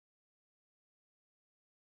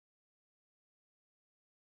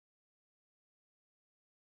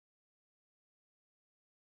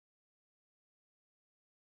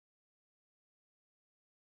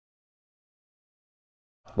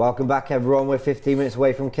Welcome back, everyone. We're 15 minutes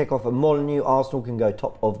away from kickoff at Molineux. Arsenal can go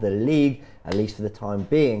top of the league, at least for the time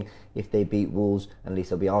being, if they beat Wolves. At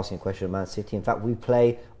least they'll be asking a question of Man City. In fact, we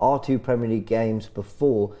play our 2 Premier League games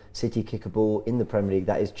before City kick a ball in the Premier League.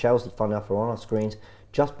 That is Chelsea, funny enough, are on our screens.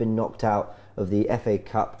 Just been knocked out of the FA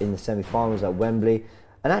Cup in the semi-finals at Wembley.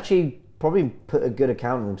 And actually probably put a good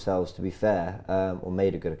account of themselves, to be fair, or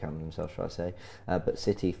made a good account of themselves, should I say. But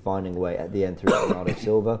City finding a way at the end through Bernardo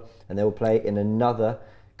Silva. And they will play in another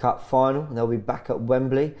Cup final, and they'll be back at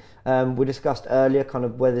Wembley. We discussed earlier kind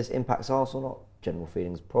of whether this impacts Arsenal or not. General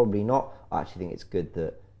feelings, probably not. I actually think it's good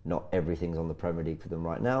that not everything's on the Premier League for them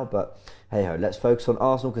right now, but hey ho, let's focus on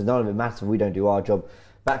Arsenal because none of it matters if we don't do our job.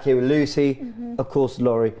 Back here with Lucy, of course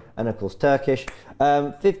Laurie, and of course Turkish.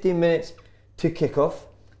 15 minutes to kick off.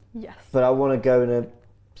 Yes. But I want to go in a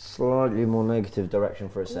slightly more negative direction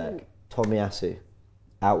for a sec. Tomiyasu,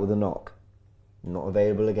 out with a knock, not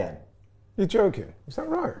available again. You're joking? Is that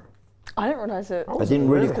right? I didn't realise it. I didn't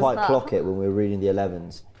really quite clock it when we were reading the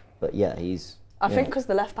 11s, but yeah, he's... I think because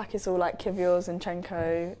the left back is all like Kivior,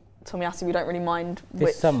 Zinchenko, Tomiyasu, we don't really mind which...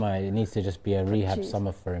 This summer, it needs to just be a rehab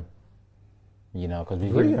summer for him. You know, because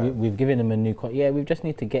we've given him a new... we just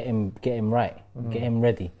need to get him right, get him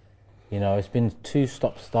ready. You know, it's been 2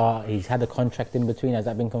 stop-start. He's had a contract in between. Has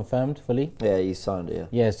that been confirmed fully? Yeah, he's signed it,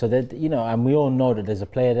 Yeah, so that, you know, and we all know that there's a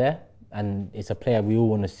player there, and it's a player we all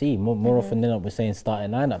want to see. More often than not, we're saying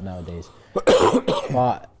starting lineup nowadays.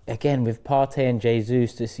 But again, with Partey and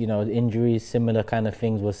Jesus, this, you know, injuries, similar kind of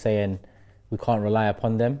things, we're saying we can't rely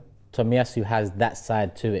upon them. Tomiyasu has that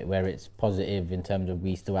side to it where it's positive in terms of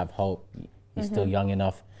we still have hope. He's still young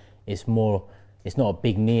enough. It's not a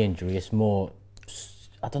big knee injury. It's more,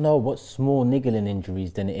 I don't know, what small niggling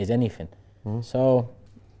injuries than it is anything. So,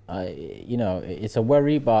 you know, it's a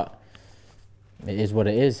worry, but it is what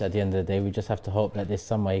it is at the end of the day. We just have to hope that this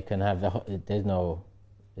summer he can have there's no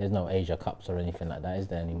Asia Cups or anything like that, is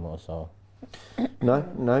there anymore? So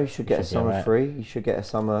No, you should get a summer free. You should get a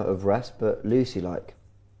summer of rest. But Lucy, like,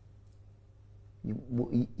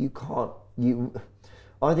 you can't.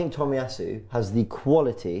 I think Tomiyasu has the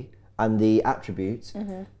quality and the attributes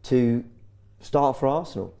to start for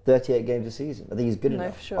Arsenal. 38 games a season. I think he's good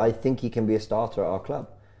enough. Sure. I think he can be a starter at our club.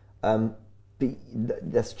 But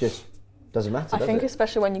that's just doesn't matter. I think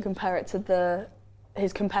especially when you compare it to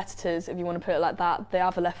his competitors, if you want to put it like that, the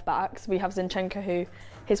other left backs. We have Zinchenko, who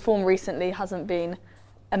his form recently hasn't been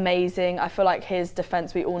amazing. I feel like his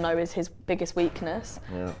defence, we all know, is his biggest weakness.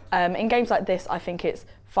 Yeah. In games like this, I think it's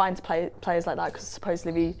fine to play players like that because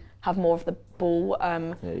supposedly we have more of the ball,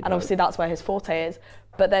 and obviously that's where his forte is.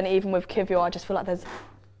 But then even with Kivior, I just feel like there's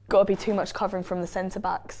got to be too much covering from the centre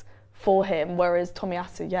backs for him. Whereas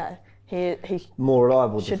Tomiyasu, he more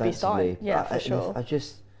reliable should defensively. be starting. Yeah, for sure.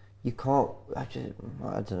 You can't. I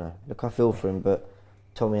don't know. Look, I feel for him, but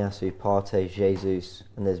Tomiyasu, Partey, Jesus,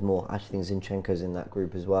 and there's more. I actually think Zinchenko's in that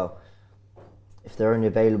group as well. If they're only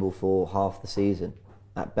available for half the season,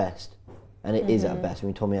 at best, and it is at best. I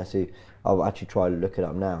mean, Tomiyasu, I'll actually try to look it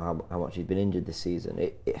up now, how much he's been injured this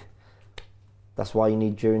season. That's why you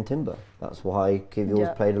need Jurgen Timber. That's why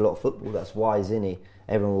Kivior's played a lot of football. That's why Zinni,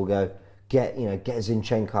 everyone will go, get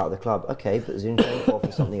Zinchenko out of the club. Okay, but Zinchenko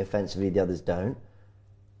offers something offensively the others don't.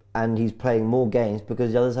 And he's playing more games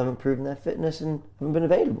because the others haven't proven their fitness and haven't been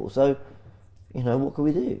available. So, you know, what can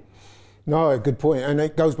we do? No, good point. And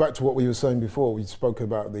it goes back to what we were saying before. We spoke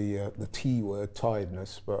about the T word,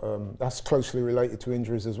 tiredness, but that's closely related to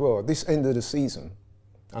injuries as well. At this end of the season,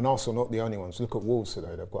 and Arsenal not the only ones. Look at Wolves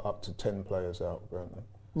today. They've got up to 10 players out, haven't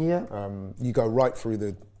they? Yeah. You go right through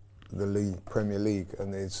the league, Premier League,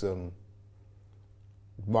 and there's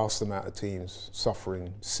vast amount of teams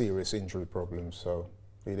suffering serious injury problems. So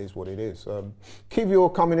it is what it is.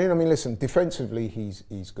 Kivior coming in. I mean, listen, defensively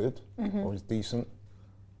he's good or he's decent.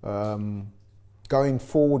 Going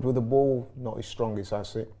forward with the ball, not his strongest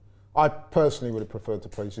asset. I personally would have preferred to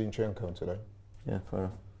play Zinchenko today. Yeah, fair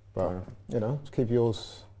enough. But, you know,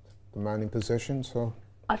 Kivior's the man in possession, so...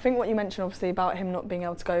 I think what you mentioned, obviously, about him not being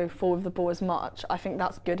able to go forward with the ball as much, I think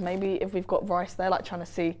that's good. Maybe if we've got Rice there, like trying to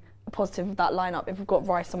see a positive of that lineup, if we've got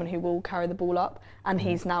Rice, someone who will carry the ball up, and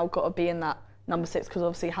he's now got to be in that number 6, because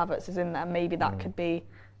obviously Havertz is in there, maybe that could be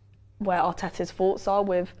where Arteta's thoughts are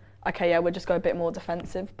with, okay, yeah, we'll just go a bit more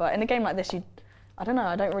defensive. But in a game like this, I don't know,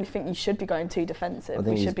 I don't really think you should be going too defensive. I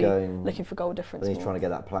think we should be looking for goal difference. I think he's trying to get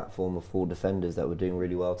that platform of 4 defenders that were doing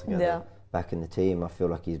really well together back in the team. I feel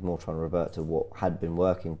like he's more trying to revert to what had been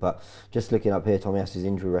working. But just looking up here, Tomiyasu's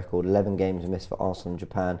injury record, 11 games missed for Arsenal and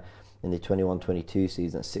Japan in the 21-22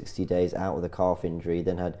 season. That's 60 days out with a calf injury.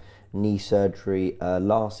 Then had knee surgery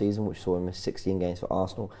last season, which saw him miss 16 games for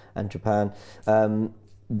Arsenal and Japan.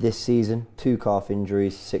 this season, 2 calf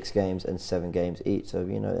injuries, 6 games and 7 games each. So,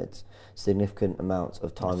 you know, it's significant amounts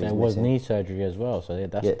of time he's it was missing. knee surgery as well, so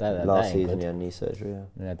that's Yeah, that last ain't season good. he had knee surgery,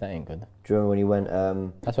 Yeah, that ain't good. Do you remember when he went...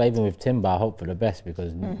 That's why even with Timber, I hope for the best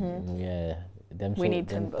because, We need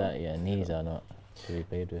Timber. knees are not to be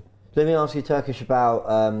played with. Let me ask you, Turkish,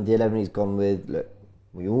 about the 11 he's gone with. Look,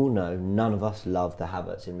 we all know none of us love the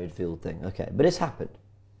Havertz in midfield thing. Okay, but it's happened.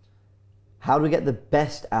 How do we get the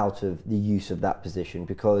best out of the use of that position?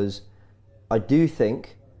 Because I do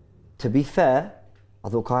think, to be fair, I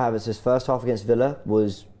thought Kai Havertz's first half against Villa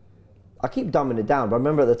was... I keep dumbing it down, but I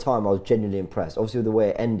remember at the time I was genuinely impressed. Obviously, with the way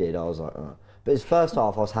it ended, I was like... But his first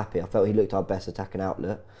half, I was happy. I felt he looked our best attacking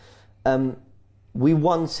outlet. We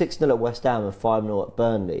won 6-0 at West Ham and 5-0 at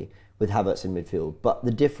Burnley with Havertz in midfield. But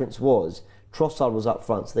the difference was Trossard was up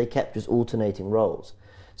front, so they kept just alternating roles.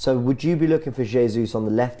 So would you be looking for Jesus on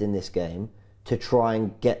the left in this game to try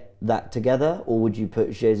and get that together? Or would you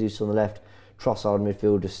put Jesus on the left, Trossard in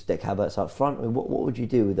midfield, just stick Havertz up front? I mean, what would you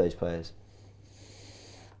do with those players?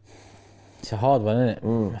 It's a hard one, isn't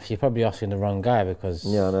it? You're probably asking the wrong guy because...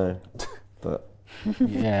 Yeah, I know. But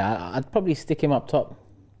yeah, I'd probably stick him up top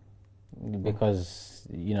because,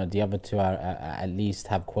 you know, the other two are at least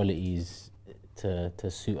have qualities to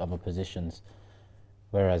suit other positions.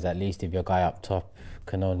 Whereas at least if your guy up top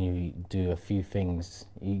can only do a few things,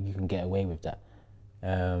 you can get away with that.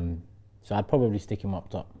 So I'd probably stick him up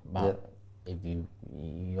top. But if you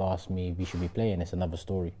ask me if he should be playing, it's another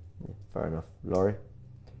story. yeah, fair enough. Laurie?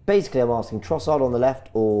 Basically, I'm asking Trossard on the left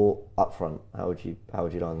or up front. How would you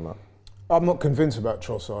line them up? I'm not convinced about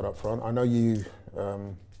Trossard up front. I know you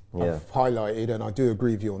have highlighted, and I do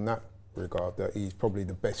agree with you on that regard, that he's probably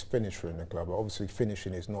the best finisher in the club. But obviously,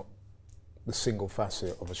 finishing is not the single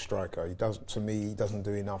facet of a striker. He doesn't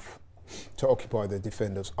do enough to occupy the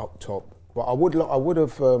defenders up top. But I wouldn't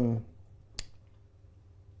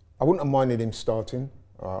have minded him starting.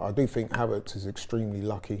 I do think Havertz is extremely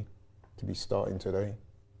lucky to be starting today.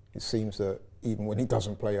 It seems that even when he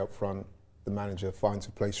doesn't play up front, the manager finds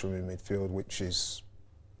a place for him in midfield, which is...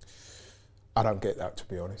 I don't get that, to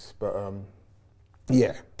be honest. But,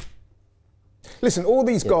 yeah. Listen, all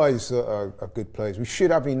these guys are good players. We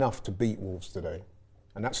should have enough to beat Wolves today.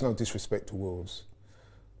 And that's no disrespect to Wolves.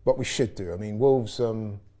 But we should do. I mean, Wolves,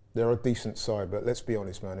 they're a decent side, but let's be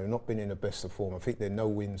honest, man, they've not been in the best of form. I think they're no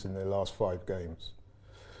wins in their last 5 games.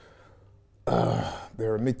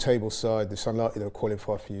 They're a mid-table side. They're unlikely to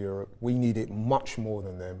qualify for Europe. We need it much more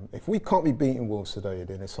than them. If we can't be beating Wolves today,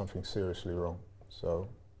 then there's something seriously wrong. So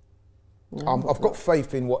I've got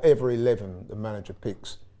faith in whatever 11 the manager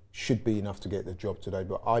picks should be enough to get the job today.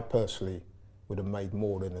 But I personally would have made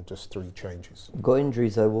more than just 3 changes. Got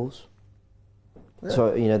injuries though, Wolves. Yeah.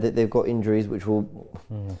 So you know they've got injuries, which will,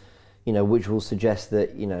 which will suggest that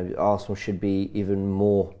Arsenal should be even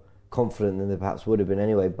more confident than they perhaps would have been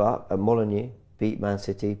anyway. But Molineux beat Man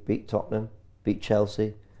City, beat Tottenham, beat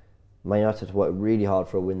Chelsea. Man United had to work really hard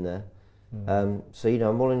for a win there. So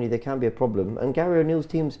Molineux, there can be a problem. And Gary O'Neill's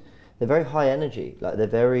teams, they're very high energy. Like they're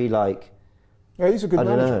very like. Yeah, he's a good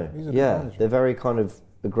manager. I don't know. Yeah, they're very kind of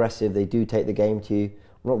aggressive. They do take the game to you.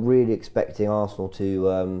 I'm not really expecting Arsenal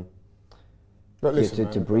to. But listen,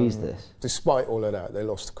 to breeze this. Despite all of that, they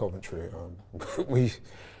lost to Coventry.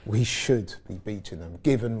 We should be beating them,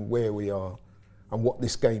 given where we are and what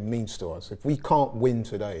this game means to us. If we can't win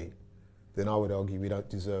today, then I would argue we don't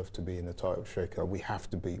deserve to be in the title shakeout. We have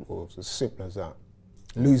to beat Wolves, as simple as that.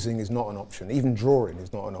 Losing is not an option. Even drawing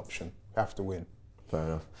is not an option. Have to win.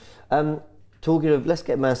 Fair enough. Talking of, let's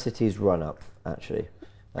get Man City's run up, actually.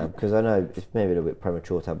 Because I know it's maybe a little bit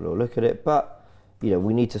premature to have a little look at it, but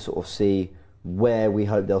we need to sort of see where we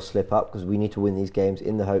hope they'll slip up, because we need to win these games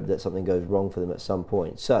in the hope that something goes wrong for them at some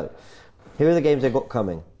point. So, here are the games they've got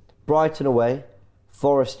coming. Brighton away,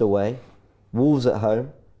 Forest away, Wolves at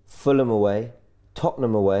home, Fulham away,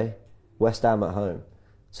 Tottenham away, West Ham at home.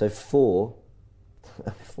 So four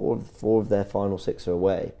of their final 6 are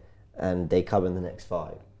away, and they come in the next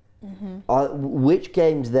 5. Which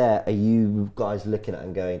games there are you guys looking at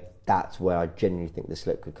and going, that's where I genuinely think the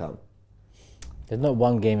slip could come? There's not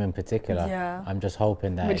one game in particular. Yeah. I'm just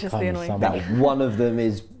hoping that Which it is the comes annoying somewhere. That one of them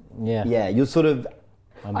is, you're sort of,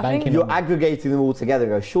 you're aggregating them all together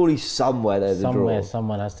and go, surely somewhere there's a draw. Somewhere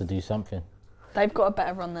someone has to do something. They've got a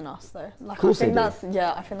better run than us though. Of course they do. I think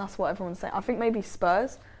that's what everyone's saying. I think maybe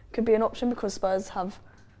Spurs could be an option, because Spurs have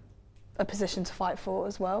a position to fight for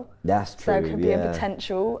as well. That's true. So there could be a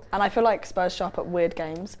potential, and I feel like Spurs show up at weird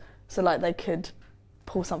games, so like they could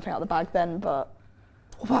pull something out of the bag then. But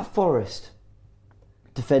what about Forest?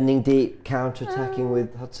 Defending deep, counter-attacking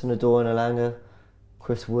with Hudson-Odoi and Elanga,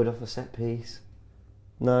 Chris Wood off a set piece.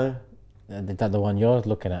 No, Is that the one you're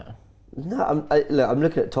looking at? No, I'm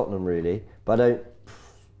looking at Tottenham really, but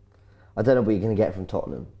I don't know what you're going to get from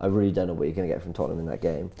Tottenham. I really don't know what you're going to get from Tottenham in that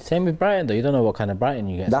game. Same with Brighton though. You don't know what kind of Brighton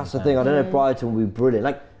you get. That's the thing. I don't know if Brighton will be brilliant.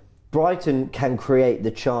 Like Brighton can create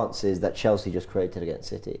the chances that Chelsea just created against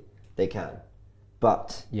City. They can,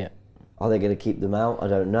 but are they going to keep them out? I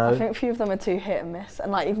don't know. I think a few of them are too hit and miss,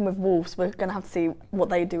 and like even with Wolves, we're going to have to see what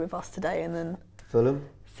they do with us today, and then Fulham.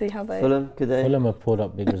 See how they. Fulham, could they? Fulham have pulled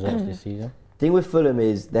up big results this season. The thing with Fulham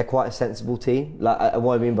is they're quite a sensible team. Like,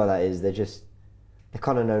 what I mean by that is they're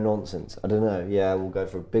kind of no nonsense. I don't know. Yeah, we'll go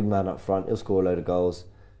for a big man up front. He'll score a load of goals.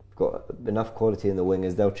 We've got enough quality in the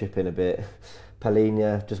wingers. They'll chip in a bit.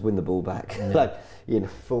 Palhinha, just win the ball back. Like,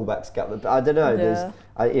 fullbacks get the. I don't know. Yeah.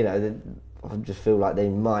 I just feel like they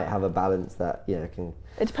might have a balance that can.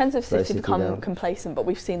 It depends if City become down. complacent, but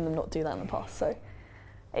we've seen them not do that in the past. So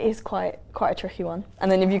it is quite a tricky one.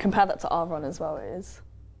 And then if you compare that to our run as well, it is.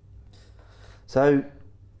 So,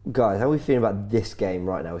 guys, how are we feeling about this game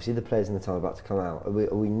right now? We see the players in the time about to come out. Are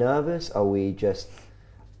we nervous? Are we just,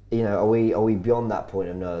 are we beyond that point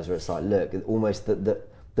of nerves where it's like, look, almost the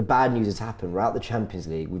bad news has happened. We're out the Champions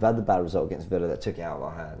League. We've had the bad result against Villa that took it out of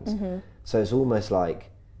our hands. Mm-hmm. So it's almost like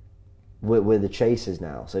we're the chasers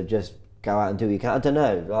now. So just go out and do what you can. I don't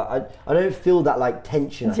know. I don't feel that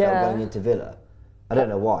tension I felt going into Villa. I don't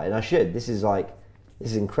know why, and I should. This is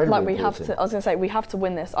incredibly important. Have to. I was going to say we have to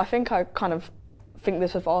win this. I think I kind of think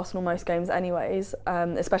this with Arsenal most games anyways,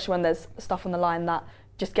 especially when there's stuff on the line that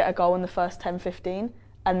just get a goal in the first 10, 15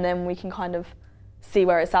 and then we can kind of see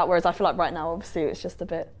where it's at, whereas I feel like right now obviously it's just a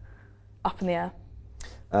bit up in the air.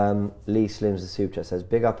 Lee Slims, the super chat says,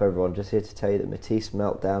 big up everyone, just here to tell you that Matisse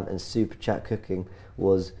meltdown and super chat cooking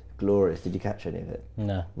was glorious. Did you catch any of it?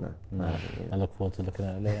 No. I look forward to looking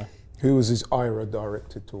at it later. Who was his ira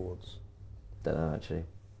directed towards? Don't know actually.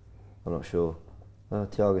 I'm not sure.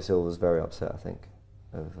 Thiago Silva was very upset, I think,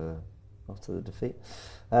 after the defeat.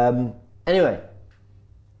 Anyway,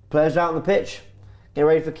 players are out on the pitch, getting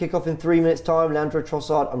ready for kick-off in 3 minutes' time. Leandro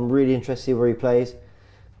Trossard, I'm really interested to see where he plays.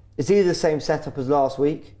 It's either the same setup as last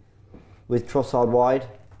week, with Trossard wide,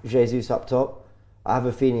 Jesus up top. I have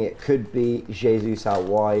a feeling it could be Jesus out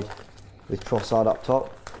wide, with Trossard up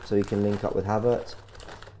top, so he can link up with Havertz.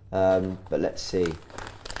 But let's see.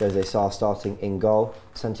 Jose Sarr starting in goal.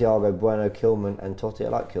 Santiago, Bueno, Kilman and Totti. I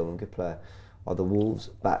like Kilman, good player. Are the Wolves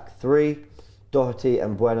back three. Doherty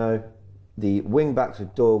and Bueno, the wing backs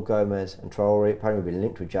with Doyle, Gomez and Traore. Apparently been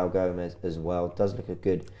linked with João Gomez as well. Does look a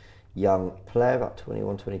good young player, about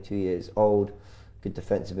 21, 22 years old. Good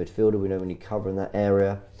defensive midfielder. We know when you cover in that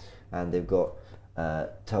area. And they've got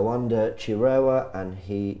Tawanda Chirewa and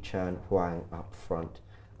Hee-Chan Huang up front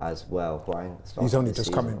as well. Huang he's only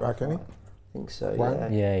just coming back, isn't he? I think so,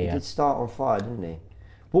 yeah. He did start on fire, didn't he?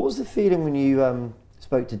 What was the feeling when you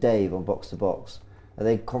spoke to Dave on Box to Box? Are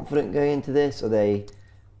they confident going into this? Are they,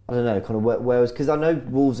 I don't know, kind of where was, because I know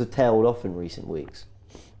Wolves have tailed off in recent weeks.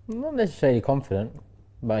 Not necessarily confident,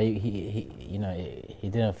 but he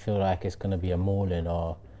didn't feel like it's going to be a mauling,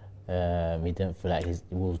 or he didn't feel like his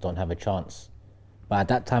Wolves don't have a chance. But at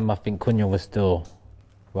that time, I think Cunha was still,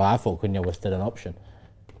 I thought Cunha was still an option.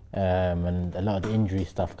 And a lot of the injury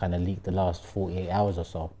stuff kind of leaked the last 48 hours or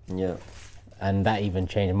so. Yeah. And that even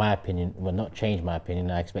changed my opinion. Well, not changed my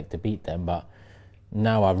opinion. I expect to beat them, but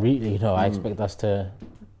now I really, I expect us to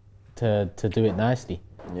do it nicely.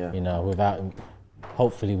 Yeah.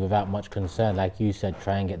 Hopefully without much concern. Like you said,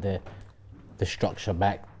 try and get the structure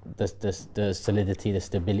back, the solidity, the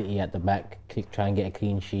stability at the back. Try and get a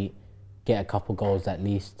clean sheet, get a couple goals at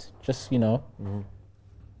least. Just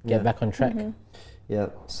get back on track. Mm-hmm. Yeah,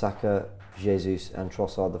 Saka, Jesus and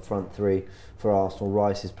Trossard, the front three for Arsenal.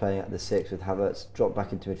 Rice is playing at the six with Havertz dropped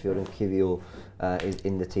back into midfield, and Kivior is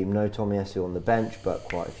in the team. No Tomiyasu on the bench, but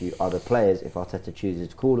quite a few other players if Arteta chooses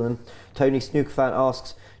to call them. Tony Snookerfan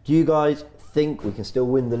asks, do you guys think we can still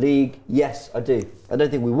win the league? Yes, I do. I don't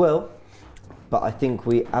think we will, but I think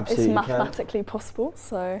we absolutely can. It's mathematically possible,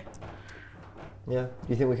 so... Yeah, do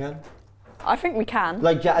you think we can? I think we can.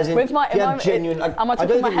 Like, as in, with my, genuine. am I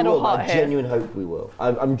talking my head or heart here? I genuine hope we will.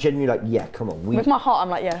 I'm genuinely like, yeah, come on. With my heart, I'm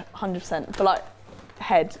like, yeah, 100%. But like,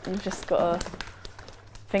 head, you've just got to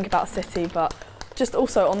think about City. But just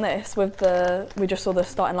also on this, we just saw the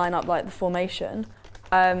starting lineup, like the formation.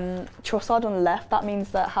 Trossard on the left. That means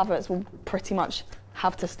that Havertz will pretty much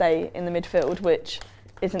have to stay in the midfield, which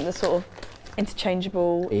isn't the sort of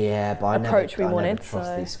interchangeable approach we wanted. I never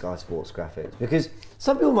trust these Sky Sports graphics, because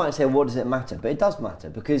some people might say, what does it matter? But it does matter,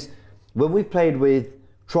 because when we've played with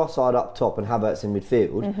Trossard up top and Havertz in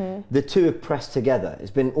midfield, the two have pressed together.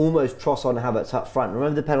 It's been almost Trossard and Havertz up front.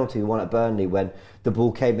 Remember the penalty we won at Burnley when the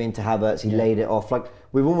ball came into Havertz, he laid it off. Like,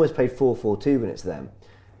 we've almost played 4-4-2 when it's them.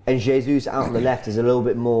 And Jesus out on the left is a little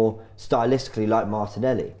bit more stylistically like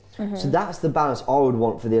Martinelli. So that's the balance I would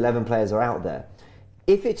want for the 11 players that are out there.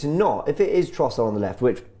 If it's not, if it is Trossard on the left,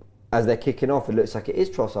 which as they're kicking off it looks like it is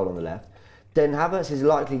Trossard on the left, then Havertz is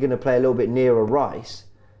likely going to play a little bit nearer Rice,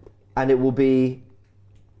 and it will be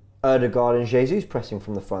Ødegaard and Jesus pressing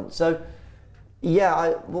from the front. So,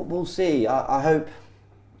 yeah, we'll see. I hope,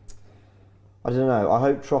 I don't know, I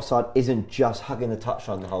hope Trossard isn't just hugging the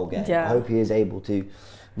touchline the whole game. Yeah. I hope he is able to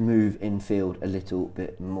move infield a little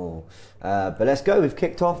bit more. But let's go, we've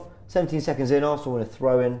kicked off, 17 seconds in, Arsenal want to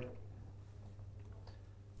throw in,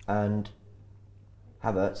 and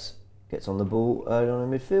Havertz gets on the ball early on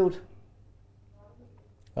in midfield.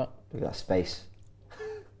 Oh, Look at that space.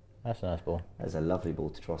 that's a nice ball. There's a lovely ball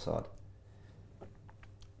to Trossard.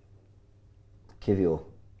 Kivior.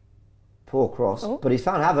 Poor cross, but he's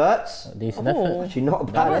found Havertz. A decent effort. Actually, not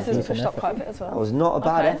a bad Havertz effort. has pushed up quite a bit as That well. was not a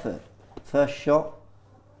bad Okay. effort. First shot.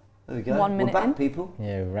 There we go. 1 minute We're back, in. people.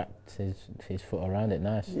 Yeah, wrapped his foot around it.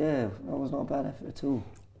 Nice. Yeah, that was not a bad effort at all.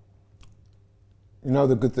 You know,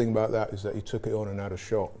 the good thing about that is that he took it on and had a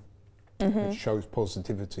shot. It shows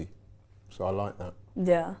positivity. So I like that.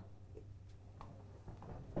 Yeah.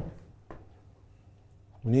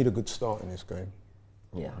 We need a good start in this game.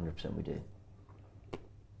 Yeah, 100% we do.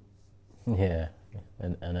 Yeah,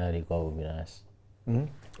 an early goal would be nice.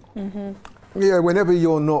 Yeah, whenever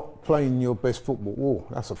you're not playing your best football,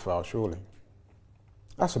 that's a foul, surely.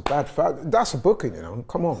 That's a bad foul. That's a booking, you know.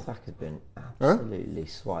 Come on. Zach has been absolutely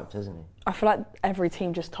swiped, hasn't he? I feel like every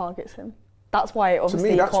team just targets him. That's why To obviously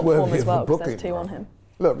me, he that's can't perform worthy as of well a because booking. there's two on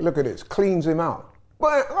bro. him. Look at this. Cleans him out.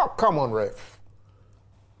 But, oh, come on, ref.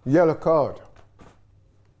 Yellow card.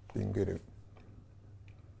 Didn't get it.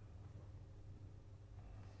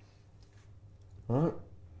 Right.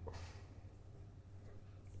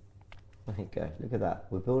 There you go. Look at that.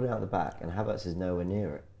 We're building out the back, and Havertz is nowhere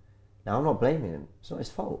near it. Now, I'm not blaming him. It's not his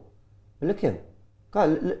fault. But look at him.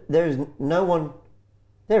 God, look, there is no one.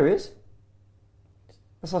 There he is.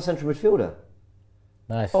 That's our central midfielder.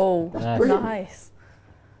 Nice. Oh, nice. brilliant. nice.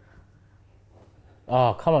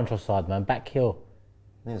 Oh, come on, Trossard, man. Back heel.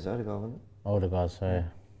 There's Ødegaard, wasn't it? Odegaard, sorry.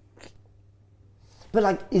 But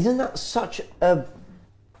like, isn't that such a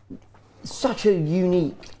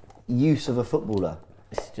unique use of a footballer?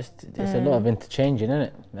 It's a lot of interchanging, isn't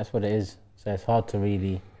it? That's what it is. So it's hard to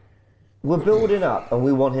really. We're building up, and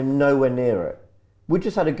we want him nowhere near it. We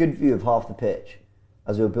just had a good view of half the pitch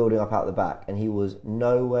as we were building up out the back, and he was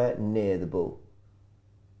nowhere near the ball.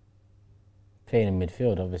 Playing in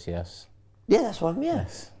midfield, obviously, that's. Yeah, that's what. Yeah,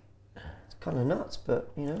 Yes. it's kind of nuts,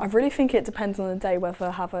 but you know. I really think it depends on the day whether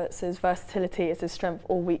Havertz's versatility is his strength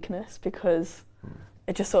or weakness, because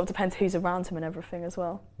it just sort of depends who's around him and everything as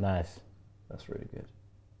well. Nice. That's really good.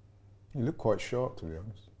 You look quite sharp, to be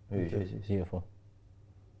honest. Who's Jesus? Beautiful.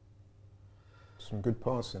 Some good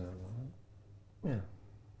passing. Yeah.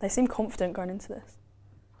 They seem confident going into this.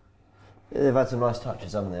 Yeah, they've had some nice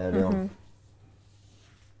touches, haven't they, early on?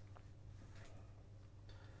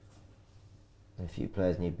 A few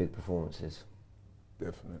players need big performances.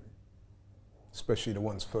 Definitely. Especially the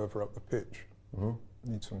ones further up the pitch.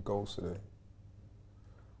 Need some goals today.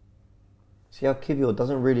 See how Kivior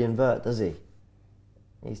doesn't really invert, does he?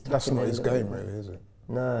 He's That's tucking not in his a little game, bit. really, is it?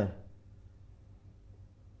 No.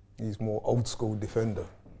 He's more old school defender.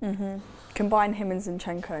 Combine him and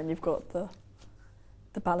Zinchenko and you've got the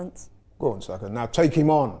balance. Go on, Saka. Now take him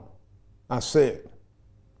on. That's it.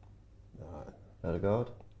 Ødegaard.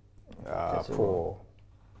 Ah, Gets it poor.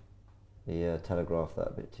 He telegraphed that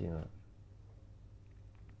a bit too much.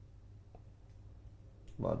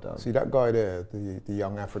 Well done. See that guy there, the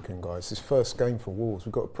young African guy, it's his first game for Wolves.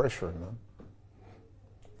 We've got to pressure him, man.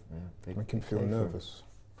 Yeah, big Make him feel day for him. nervous.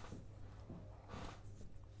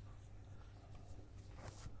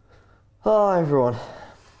 Hi everyone.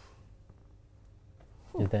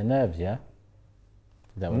 Is there nerves, yeah?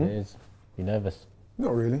 Is that what it is? You nervous?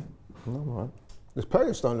 Not really. No, I'm all right. The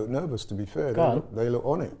players don't look nervous, to be fair. Go on. They look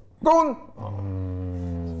on it. Go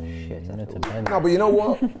on! Shit, You I need to thought- bend. No, but you know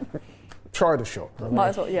what? Try the shot. Might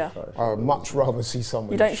as well, yeah. I'd much rather see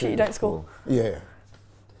somebody You don't shoot, you don't score. Yeah.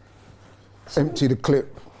 Empty the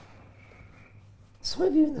clip. Some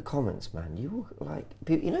of you in the comments, man, you all, like,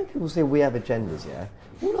 you know, people say we have agendas, yeah?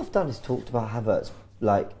 All I've done is talked about Havertz,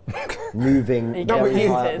 like, moving You very get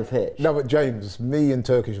high up muted. the pitch. No, but James, me and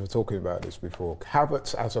Turkish were talking about this before.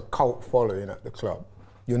 Havertz has a cult following at the club.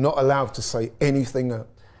 You're not allowed to say anything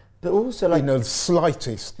But also, like, in the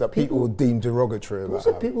slightest that people would deem derogatory about.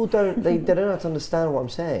 also people don't they don't have to understand what I'm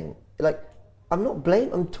saying. Like, I'm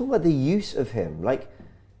talking about the use of him. Like,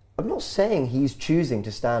 I'm not saying he's choosing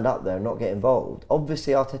to stand up there and not get involved.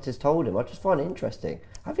 Obviously, Arteta's told him. I just find it interesting.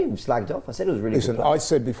 I haven't even slagged off. I said it was really Listen, good. I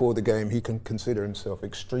said before the game he can consider himself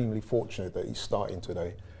extremely fortunate that he's starting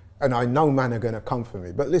today. And I know man are going to come for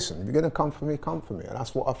me. But listen, if you're going to come for me, come for me. And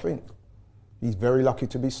that's what I think. He's very lucky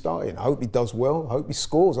to be starting. I hope he does well. I hope he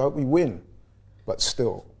scores. I hope we win. But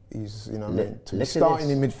still, he's, you know what I mean? To be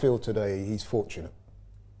starting in midfield today, he's fortunate.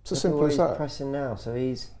 It's as simple as that. He's pressing now. So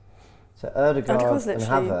Ødegaard and literally-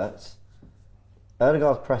 Havertz.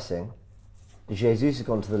 Ødegaard's pressing. Jesus has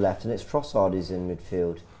gone to the left, and it's Trossard who's in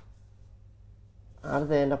midfield. How did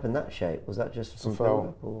they end up in that shape? Was that just some foul.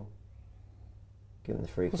 build-up, or giving the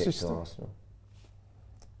free What's kick this to thing? Arsenal?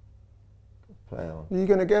 Play on. Are you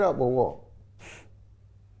going to get up or what?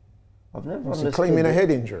 I've never Was he understood. claiming a it.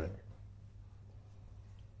 head injury?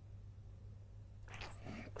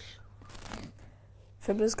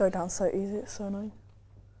 Fibblers go down so easy, it's so annoying.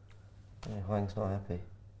 Yeah, Hwang's not happy.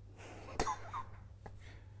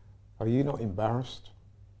 Are you not embarrassed?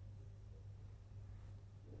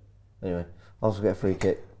 Anyway, Arsenal get a free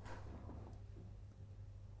kick.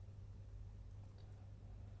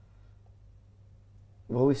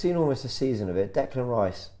 Well, we've seen almost a season of it. Declan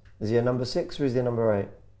Rice. Is he a number 6 or is he a number 8?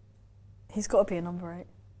 He's got to be a number 8.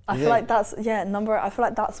 I You feel like think? that's, number 8. I feel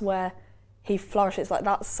like that's where he flourishes. Like,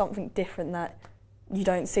 that's something different that you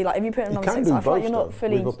don't see. Like, if you put him He number can 6, do I feel like both you're not though,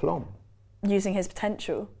 fully with aplomb. using his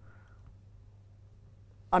potential.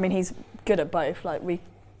 I mean, he's good at both. Like, we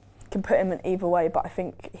can put him in either way, but I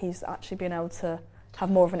think he's actually been able to have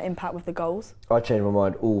more of an impact with the goals. I change my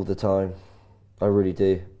mind all the time. I really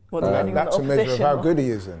do. Well, depending on the That's a measure of opposition. how good he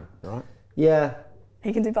is then, right? Yeah.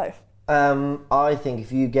 He can do both. I think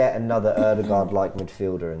if you get another Ødegaard-like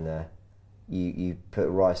midfielder in there, you put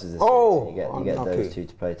Rice as a 6, Oh, and you get unlucky. those two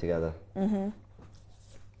to play together.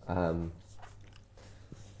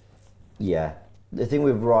 Yeah. The thing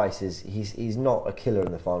with Rice is he's not a killer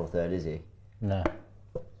in the final third, is he? No.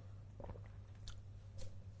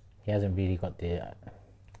 He hasn't really got the...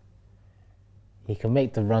 he can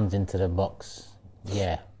make the runs into the box,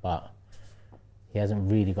 yeah, but he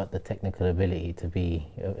hasn't really got the technical ability to be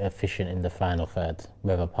efficient in the final third,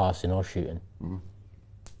 whether passing or shooting.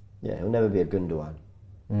 Yeah, he'll never be a Gundogan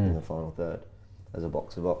in the final third as a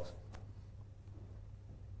box-to-box.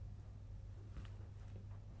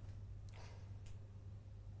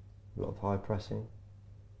 A lot of high pressing.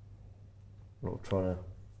 A lot of trying to...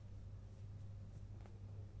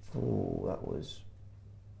 Oh, that was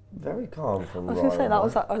very calm from I was going to say, Ryan, I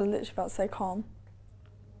was right? literally about to say calm.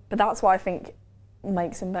 But that's why I think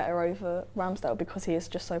makes him better over Ramsdale, because he is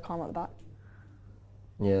just so calm at the back.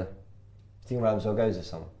 Yeah. Do you think Ramsdale goes this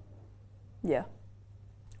summer? Yeah.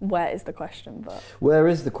 Where is the question? But Where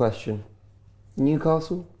is the question?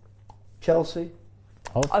 Newcastle? Chelsea?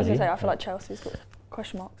 I was going Hopefully, to say, I feel like Chelsea's got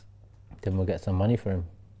question marks. then we'll get some money for him.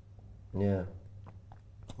 Yeah.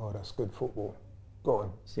 Oh, that's good football. Go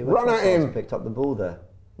on. See, where Run at Trossard's him. picked up the ball there.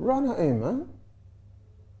 Run at him, man.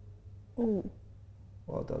 Ooh.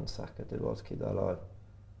 Well done, Saka. Did well to keep that alive.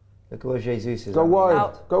 Look at where Jesus is. Go at. wide.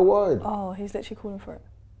 Out. Go wide. Oh, he's literally calling for it.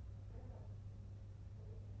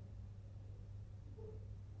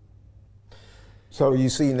 So you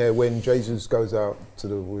seen there when Jesus goes out to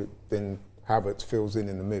the, then Havertz fills in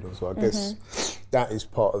the middle. So I guess that is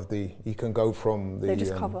part of the. He can go from They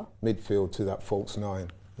just the cover. midfield to that false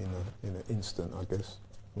 9 in an instant, I guess.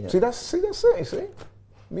 Yeah. See that's it. You see,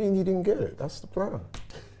 me and you didn't get it. That's the plan.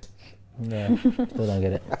 Yeah, still don't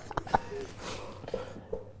get it.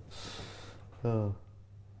 Oh.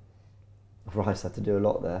 Rice had to do a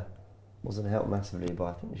lot there. Wasn't helped massively by,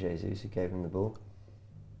 I think, Jesus, who gave him the ball.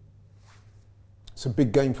 It's a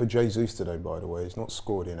big game for Jesus today, by the way. He's not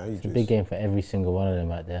scored in ages. It's a big game for every single one of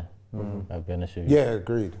them out there. I'll be honest with you. Yeah,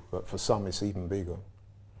 agreed. But for some, it's even bigger.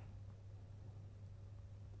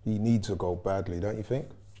 He needs a goal badly, don't you think,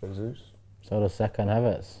 Jesus? So does Saka and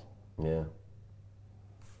Havertz. Yeah.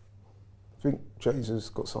 I think Jesus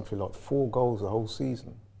got something like 4 goals the whole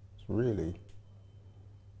season. It's really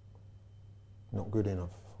not good enough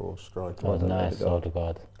for a striker. That was done, nice, Ødegaard.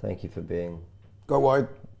 Ødegaard. Thank you for being Go wide.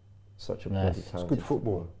 such a Nice. bloody It's talented Good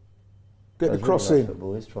football. Get That's the really cross nice in.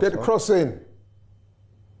 football, is Get the Trossard. cross in.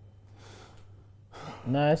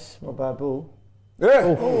 Nice. Not a bad ball.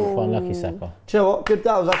 Yeah. Oof, unlucky Saka. Do you know what? Good.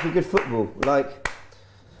 That was actually good football. Like,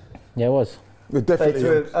 Yeah, it was. We're they definitely.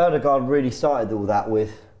 threw, Ødegaard really started all that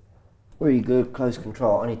with really good close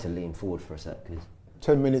control. I need to lean forward for a sec because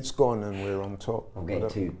 10 minutes gone and we're on top. I'm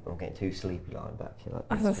getting too sleepy lying back here. Like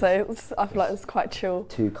I was gonna say, I feel like it's quite chill.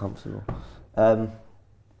 too comfortable. I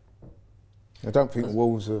don't think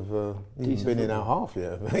Wolves have even been in our half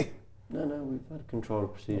yet, have they? No, we've had control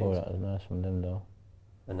of proceedings. Oh, that was nice from them though.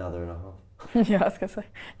 Another and a half. Yeah, I was gonna say,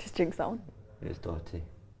 just jinx that one. It's Doherty.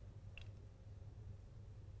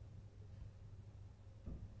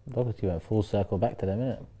 Doherty went full circle back to them,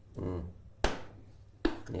 innit?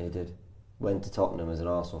 Yeah, he did. Went to Tottenham as an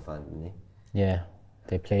Arsenal fan, didn't he? Yeah,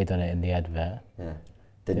 they played on it in the advert. Yeah.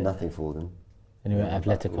 Did nothing for them. And he went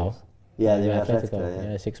Atletico. Yeah, they were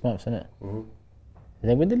Atletico, Yeah, 6 months, innit? Mm-hmm. Did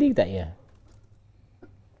they win the league that year?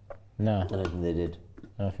 No, I don't think they did.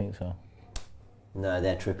 I don't think so. No,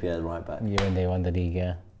 they're Trippier at right back. Yeah, when they won the league,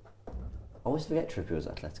 yeah. I always forget Trippier was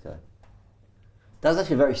Atletico. That was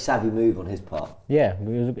actually a very savvy move on his part. Yeah, it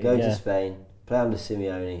was a bit, Go to Spain, play under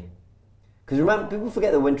Simeone. Because remember, people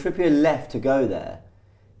forget that when Trippier left to go there,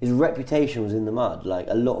 his reputation was in the mud. Like,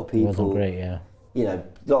 a lot of people... It wasn't great, yeah. You know,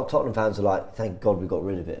 a lot of Tottenham fans are like, thank God we got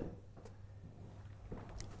rid of him.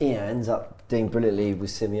 You know, ends up doing brilliantly with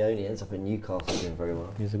Simeone, ends up in Newcastle doing very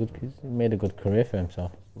well. He's made a good career for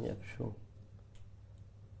himself. Yeah, for sure.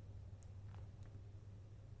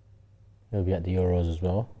 He'll be at the Euros as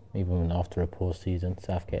well, even after a poor season.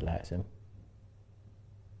 Southgate likes him.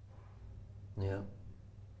 Yeah.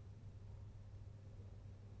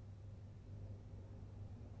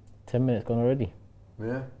 $10 gone already.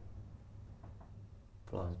 Yeah.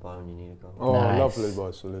 Flies by when you need a goal. Oh, Nice. lovely by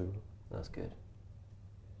Saliba. That's good.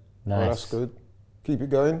 Nice. Oh, that's good. Keep it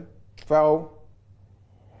going. Foul.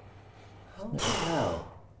 How the hell?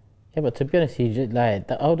 Yeah, but to be honest, he just like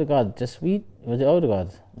the Odegaard. Was it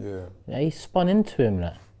Odegaard? Yeah. Yeah, he spun into him.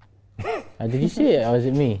 Like, did you see it, or was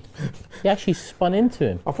it me? He actually spun into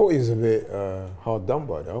him. I thought he was a bit hard done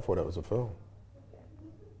by that. I thought that was a foul.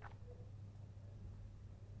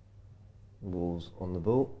 Wolves on the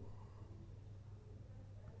ball.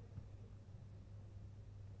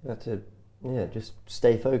 You have to, just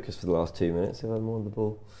stay focused for the last 2 minutes. If I'm more on the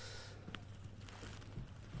ball.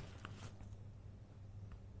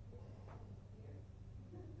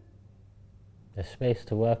 There's space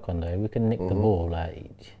to work on though. We can nick the ball,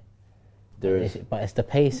 like. There is. But it's the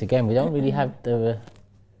pace again. We don't really have the.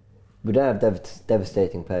 We don't have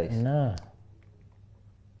devastating pace. No.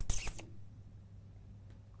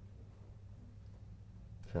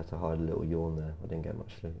 I had to hide a little yawn there. I didn't get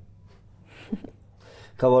much sleep.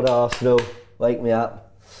 Come on, Arsenal, wake me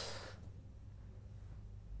up.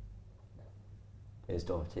 Here's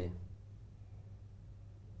Doherty.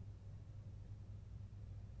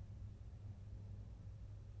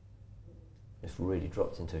 It's really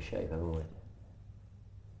dropped into a shape, haven't we?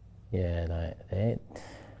 Yeah, like they.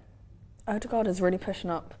 Odegaard is really pushing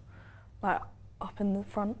up, like up in the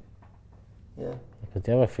front. Yeah. Because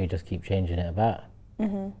the other three just keep changing it about.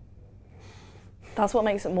 That's what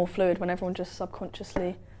makes it more fluid when everyone just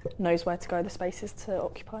subconsciously knows where to go, the spaces to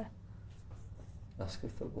occupy. That's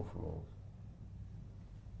good football from Wolves.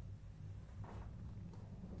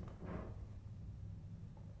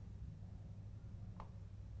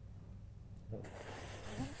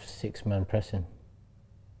 Six-man pressing.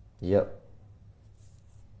 Yep.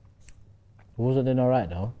 Wolves are doing all right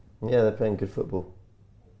though. Yeah, they're playing good football.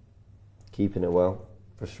 Keeping it well.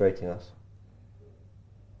 Frustrating us.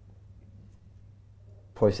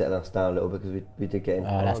 Probably setting us down a little bit because we did get in. Oh,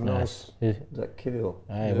 that's Oh, nice. nice. Is that Kivil?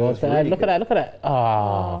 Hey, Yeah, well, it's really look at good. that! Look at that!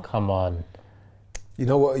 Oh, come on! You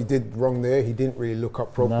know what he did wrong there? He didn't really look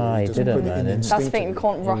up properly. No, he just didn't, put it man. in That's That's the thing, you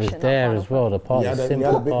instinctively. can't It rush was it. there as well. The pass, He had, the he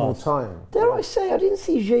simple had a bit more pass. time. Dare I say, I didn't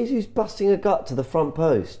see Jesus busting a gut to the front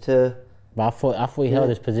post to... But I thought he held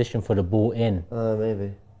his position for the ball in.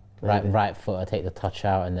 Maybe. Right foot, take the touch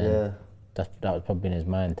out, and then Yeah. that was probably in his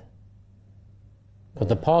mind. Because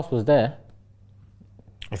the pass was there.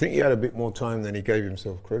 I think he had a bit more time than he gave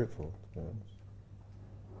himself credit for. to be honest.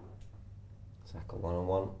 Saka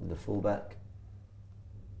one-on-one with the fullback.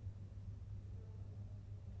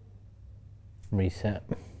 Reset.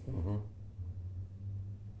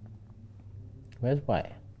 Where's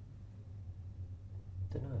White?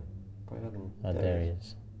 Don't know. Probably having... Oh, there he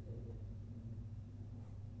is.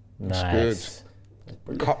 That's Nice.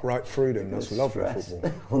 good. Cut right through them. That's lovely Stress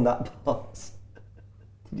football. on that pass.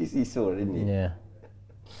 Did you saw it, didn't you? Yeah.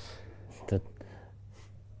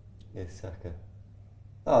 Yeah, Saka.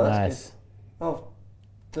 Oh, that's Nice. good. Oh,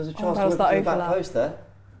 there's a chance that to was whip that it to the back overlap. post there.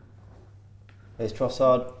 There's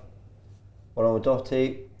Trossard. One on with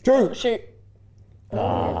Doherty. Shoot.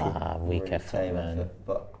 Weak Really effort, tame man. effort,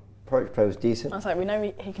 but approach play was decent. I was like, we know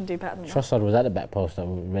he can do better than that. Trossard was at the back post,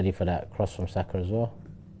 ready for that cross from Saka as well.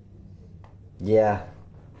 Yeah.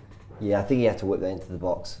 Yeah, I think he had to whip that into the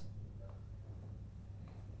box.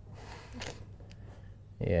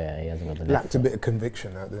 Yeah, he hasn't got the left. Lacked a bit of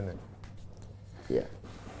conviction, that, didn't it? Yeah.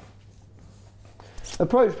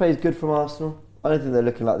 Approach play is good from Arsenal. I don't think they're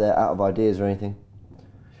looking like they're out of ideas or anything.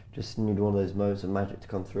 Just need one of those moments of magic to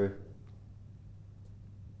come through.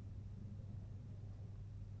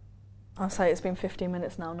 I'll say it's been 15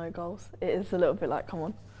 minutes now, no goals. It is a little bit like, come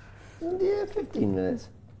on. Yeah, 15 minutes.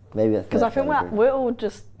 Maybe that's Because I think we're all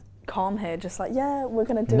just calm here, just like, yeah, we're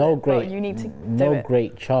going to do No it, great, but you need to do no it.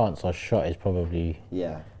 great chance or shot is probably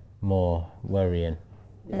more worrying.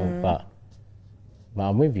 But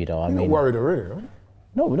I'm with you though. I You're mean, not worried already, right?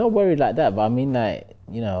 no, we're not worried like that. But I mean, like,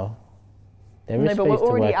 you know, there is No, but space we're to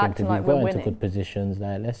already work into. acting We've like got we're into winning. good positions.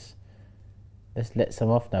 Like, let's let some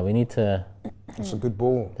off now. We need to. That's a good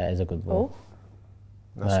ball. That is a good ball. Oh,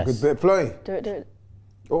 That's Nice. a good bit of play. do it.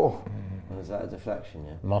 Oh, Was that a deflection,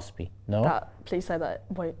 yeah? Must be. No, Please say that.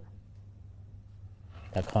 Wait.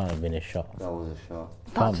 that can't have been a shot. That was a shot.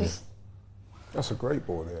 That Can't be. just. that's a great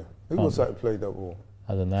ball there. Who Can't was that who played that ball?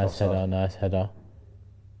 That was a nice Offside. header. Nice header.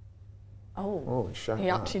 Oh. Oh, he shanked He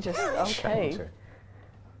that. actually just. Shanked Okay. it.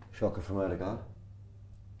 Shocker from Odegaard.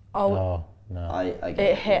 Oh, Oh no. I get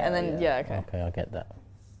it hit and then, yeah, okay. Okay, I get that.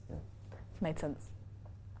 Made sense.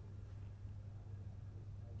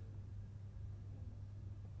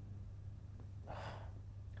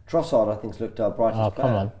 Trossard, I think, looked our brightest Oh player.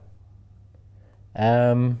 come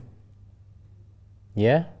on.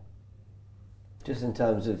 Yeah. Just in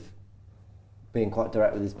terms of being quite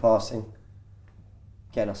direct with his passing,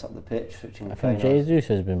 getting us up the pitch, switching the I think play. Jesus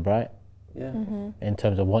has been bright Yeah. in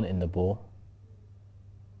terms of wanting the ball.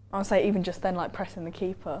 I'll say even just then, like pressing the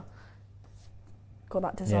keeper. Got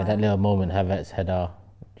that desire. Yeah, that little moment, Havertz header,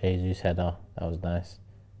 Jesus header, that was nice.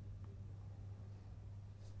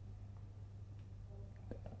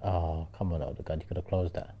 Oh, come on, Odegaard, you could have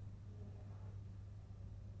closed that.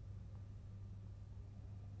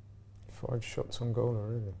 5 shots on goal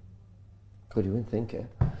already. God, you wouldn't think it.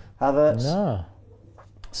 Havertz, No.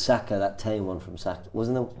 Saka, that tame one from Saka. Was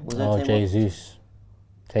there Oh, a tame Jesus.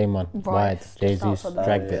 Tame one, Right, wide. just Jesus outside the-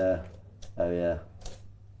 dragged it. Yeah. Oh, yeah.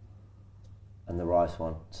 And the Rice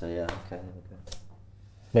one. So, yeah, okay.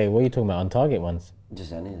 Wait, what are you talking about? On target ones?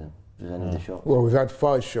 Just any of them. Just any of the shots. Well, we've had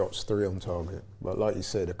 5 shots, 3 on target. But like you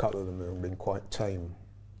said, a couple of them have been quite tame.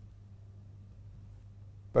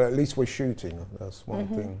 But at least we're shooting. That's one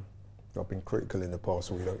thing. I've been critical in the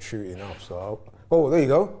past, we don't shoot enough. So, oh, there you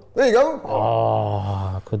go. There you go.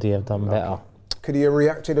 Oh, could he have done better? Could he have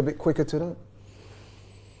reacted a bit quicker to that?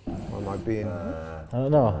 Or am I being... I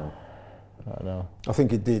don't know. I don't know. I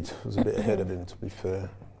think he did. I was a bit ahead of him, to be fair.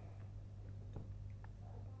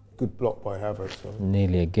 Good block by Havertz. So.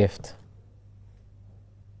 Nearly a gift.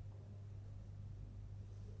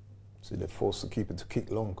 See, they forced the keeper to kick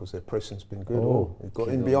long because their pressing's been good. Oh, Oh, he got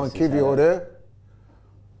in Kivior behind was his Kivior header. there.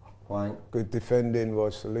 Wank. Good defending by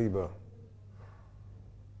Saliba.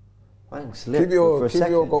 Wank slipped for a Kivior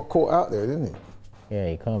second. got caught out there, didn't he? Yeah,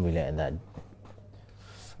 you can't be letting that.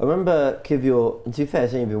 I remember Kivior, and to be fair,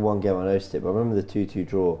 it's only been one game I noticed it, but I remember the 2-2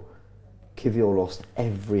 draw. Kivior lost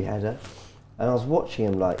every header. And I was watching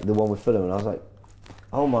him, like, the one with Fulham, and I was like,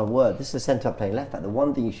 oh my word, this is a centre playing left back. The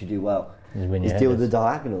one thing you should do well Is win is your deal with the headers.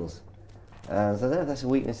 diagonals. So I don't know if that's a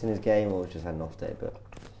weakness in his game or just had an off day, but...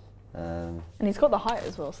 And he's got the height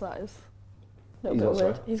as well, so that is a little He's bit what,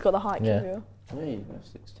 weird. sorry? He's got the height, Yeah. Kivior. Oh, you got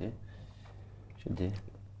 6'2". Should do.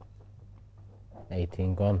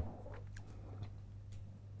 18 gone.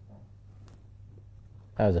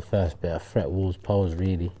 That was the first bit of threat Wolves pose,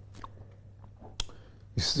 really.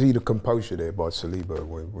 You see the composure there by Saliba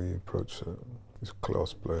when we approach he's a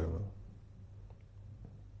class player, man.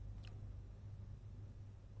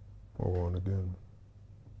 Oh, on again.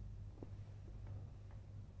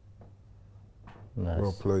 Nice.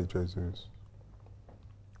 Well played, Jesus.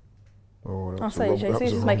 Oh, that I'll was a say wrong- that Jesus was a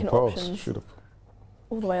is wrong making pass. options. Should've-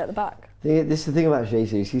 All the way at the back. This is the thing about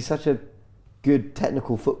Jesus. He's such a good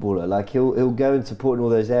technical footballer. Like he'll go and support in all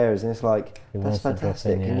those areas, and it's like He that's wants to drop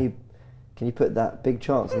fantastic. in, Can you put that big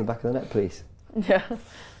chance in the back of the net, please? Yeah.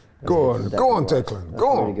 Go That's on, good from go on, Rice. Declan, That's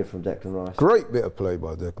go really on. good from Declan Rice. Great bit of play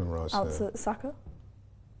by Declan Rice Out there. to Saka.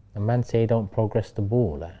 A man say don't progress the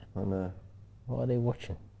ball. Like, I know. what are they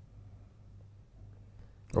watching?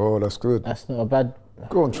 Oh, that's good. That's not a bad.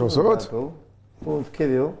 Go on, Trossard. Ball to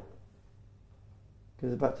Kivior.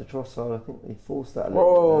 Gives it back to Trossard. I think he forced that a little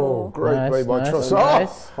Oh, bit. great Nice, play by nice, Trossard.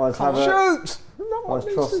 nice. bit. Finds Havertz. Shoot! No one Finds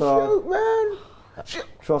needs to Trossard. shoot, man. Shoot.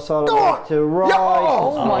 Trossard Go on. back to Rice. Yeah.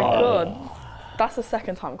 Oh my god. That's the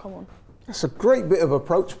second time, come on. That's a great bit of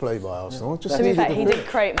approach play by Arsenal. Just To be needed fair, the he ball. did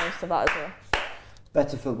create most of that as well.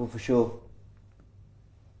 Better football for sure.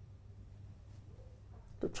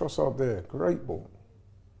 Good Trossard there. Great ball.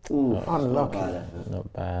 Ooh, Unlucky.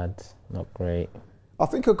 Not bad, not great. I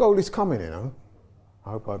think a goal is coming, you know.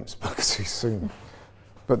 I hope I haven't spoken too soon.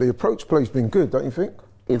 But the approach play's been good, don't you think?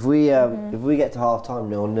 If we get to half time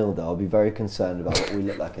 0-0 though, I'll be very concerned about what we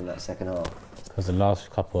look like in that second half. Because the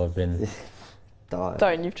last couple have been.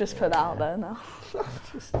 Don't, you've just put that out there now.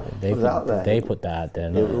 They put that out there.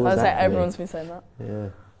 I was like, everyone's been saying that. Yeah.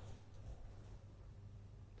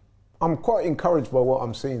 I'm quite encouraged by what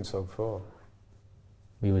I'm seeing so far.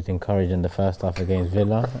 We was encouraged in the first half against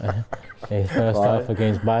Villa, the first half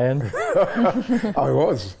against Bayern. I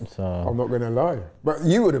was. So I'm not going to lie. But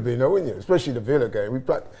you would have been, wouldn't you? Especially the Villa game.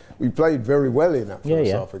 We played very well in that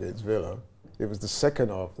first half against Villa. It was the second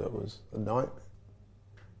half that was a nightmare.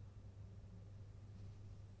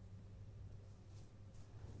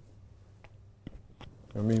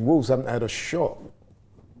 I mean, Wolves haven't had a shot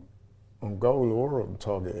on goal or on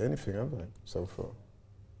target, anything, have they, so far?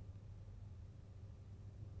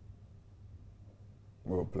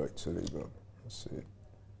 Well played, Saliba. Let's see.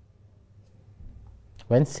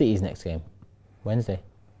 When's City's next game? Wednesday?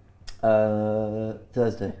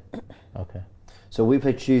 Thursday. Okay. So we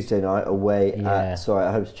play Tuesday night away at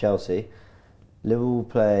home to Chelsea. Liverpool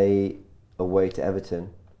play away to Everton,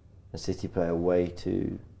 and City play away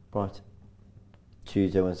to Brighton.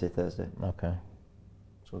 Tuesday, Wednesday, Thursday. Okay.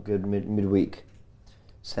 So good midweek.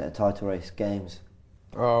 Set a title race games.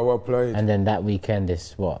 Oh, well played. And then that weekend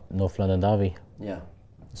is what? North London Derby? Yeah.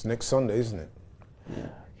 It's next Sunday, isn't it? Yeah.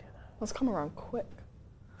 That's come around quick.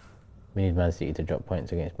 We need Man City to drop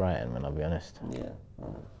points against Brighton, man, I'll be honest. Yeah.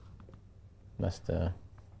 That's the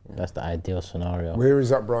ideal scenario. Where is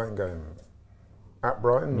that Brighton game? At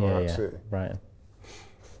Brighton or at City? Brighton.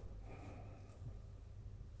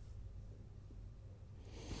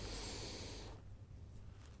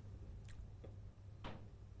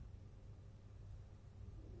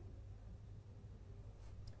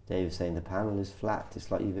 Dave's saying the panel is flat.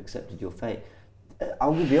 It's like you've accepted your fate.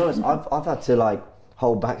 I'm gonna be honest. I've had to like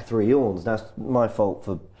hold back 3 yawns. That's my fault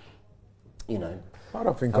for, I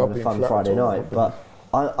don't think having a fun Friday night. But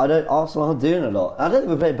I don't. Arsenal aren't doing a lot. I don't think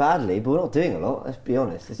we're playing badly, but we're not doing a lot. Let's be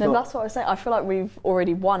honest. That's what I was saying. I feel like we've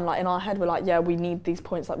already won. Like in our head, we're like, yeah, we need these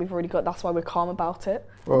points. Like we've already got. That's why we're calm about it.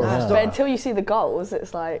 Well, but until you see the goals,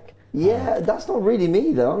 it's like. Yeah, that's not really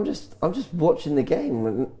me though. I'm just watching the game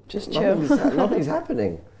and just chill. Nothing's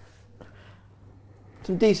happening.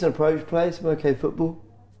 Some decent approach play, some okay football.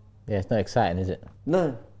 Yeah, it's not exciting, is it?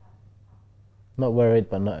 No. Not worried,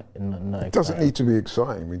 but not exciting. It doesn't need to be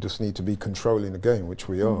exciting. We just need to be controlling the game, which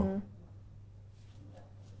we are.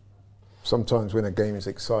 Sometimes when a game is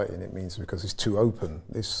exciting, it means because it's too open.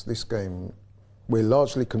 This game, we're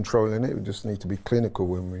largely controlling it. We just need to be clinical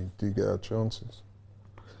when we do get our chances.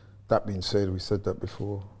 That being said, we said that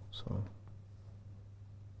before. So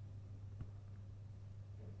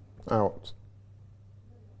out.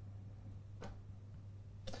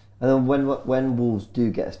 And then when Wolves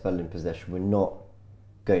do get a spell in possession, we're not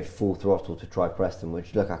going full throttle to try press them,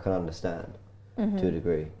 which look I can understand to a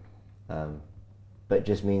degree. But it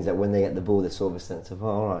just means that when they get the ball, there's sort of a sense of,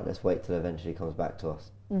 all right, let's wait till it eventually comes back to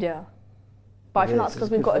us. Yeah. But I think that's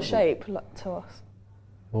because we've got a shape to us.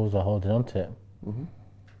 Wolves are holding on to it.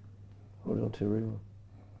 Holding on to it really well.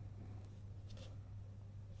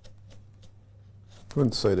 I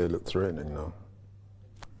wouldn't say they look threatening, no.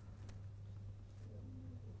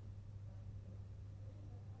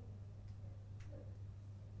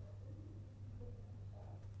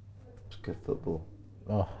 Good football.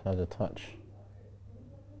 Oh, that was a touch.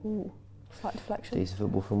 Ooh, slight deflection. Decent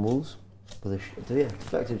football from Wolves. With a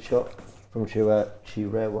deflected shot from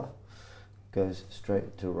Chirewa. Goes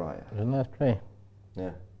straight to Raya. It was a nice play.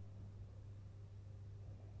 Yeah.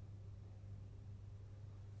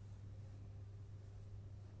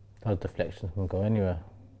 Those deflections can go anywhere.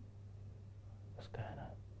 What's going on?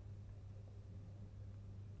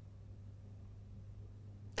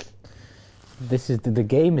 This is the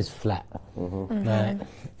game is flat. Right.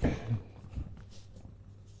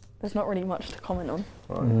 There's not really much to comment on.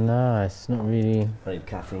 Right. No, it's not really. I need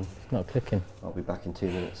caffeine. It's not clicking. I'll be back in 2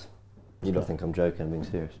 minutes. You don't think I'm joking? I'm being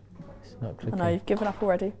serious. It's not I clicking. know you've given up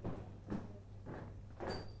already.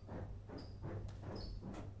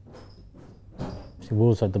 See,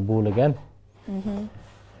 Wolves have the ball again.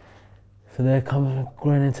 So they're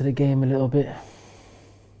growing into the game a little bit.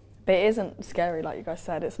 But it isn't scary, like you guys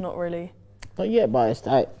said. It's not really. But yeah, but it's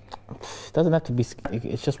like, it doesn't have to be.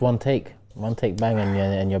 It's just one take bang,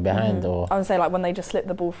 and you're behind. Or I would say like when they just slip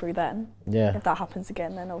the ball through. Then yeah, if that happens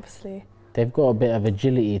again, then obviously they've got a bit of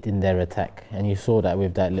agility in their attack, and you saw that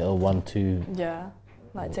with that little 1-2. yeah,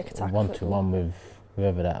 like tick attack. 1-1 with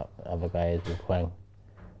whoever that other guy is with Huang.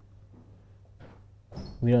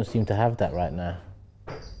 We don't seem to have that right now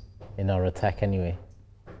in our attack anyway.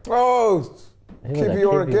 Oh, Who was that?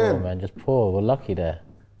 Kivior again. Man, just poor. We're lucky there.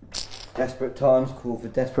 Desperate times call for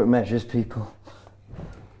desperate measures, people.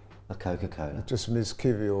 A Coca-Cola. Just miss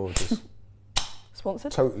Kivior, just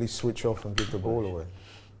Sponsored? totally switch off and give the ball away.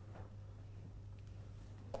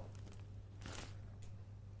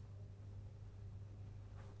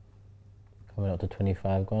 Coming up to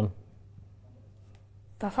 25 gone.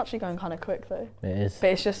 That's actually going kind of quick though. It is.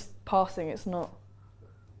 But it's just passing, it's not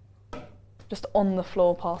just on the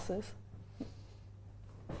floor passes.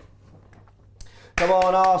 Come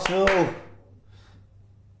on, Arsenal!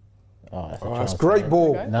 Oh, that's, Oh, that's great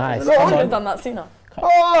ball. Nice. I Come should on. have done that sooner.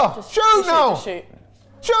 Oh, Just shoot now! just shoot.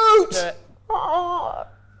 Shoot! Do it. Oh.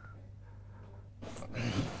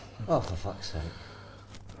 Oh, for fuck's sake.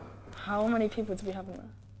 How many people do we have in there?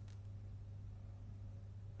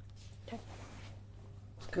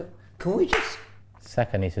 Can we just...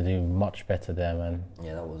 Saka needs to do much better there, man.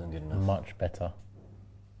 Yeah, that wasn't good enough. Much better.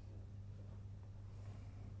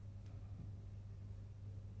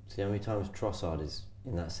 See how many times Trossard is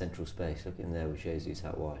in that central space? Look at him there with Jesus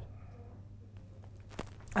out wide.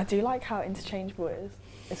 I do like how interchangeable it is.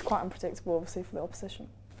 It's quite unpredictable, obviously, for the opposition.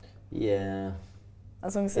 Yeah,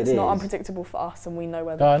 As long as It it's not is. unpredictable for us and we know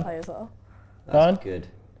where Go the on. players are. that's Go on. good.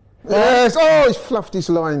 Yes! Oh, he's fluffed his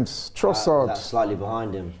lines. Trossard. That's slightly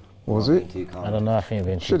behind him. Was Not it? being too kind. I don't know. I think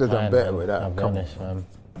we've been Should have done kind, better man. with that. I'll be Come on. honest, man.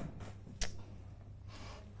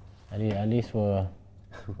 At least we're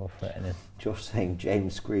threatening. Josh saying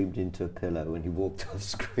James screamed into a pillow when he walked off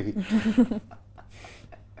screen.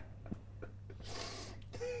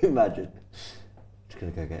 Imagine. Just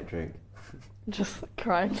gonna go get a drink. Just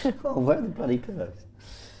crying. Oh, where are the bloody pillows?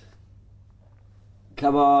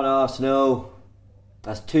 Come on, Arsenal.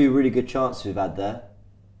 That's two really good chances we've had there.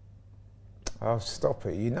 Oh, stop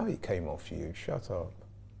it. You know it came off you. Shut up.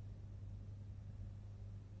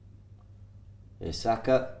 Here's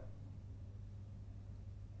Saka.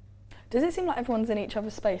 Does it seem like everyone's in each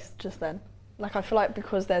other's space just then? Like, I feel like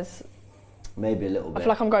because there's... Maybe a little I bit. feel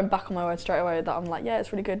like I'm going back on my word straight away that I'm like, yeah,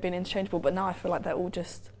 it's really good being interchangeable, but now I feel like they're all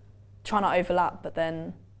just trying to overlap, but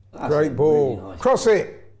then... That's a Great ball. really nice Cross ball.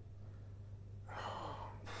 it.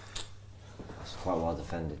 That's quite well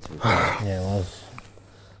defended too. Yeah, it was.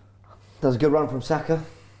 That was a good run from Saka.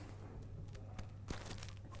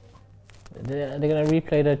 They're going to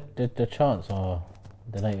replay the chance, or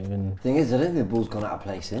they're not even... Thing is, I don't think the ball's gone out of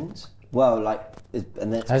play since. Well, like, and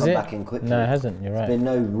then it's Has come it? back in quickly. No, it hasn't. You're There's right. been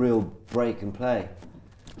no real break in play.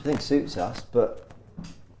 I think suits us, but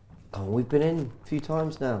oh, we've been in a few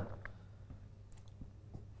times now.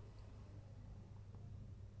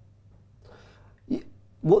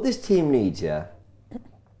 What this team needs, yeah,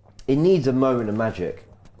 it needs a moment of magic.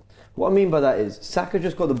 What I mean by that is, Saka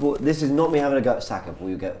just got the ball. This is not me having a go at Saka before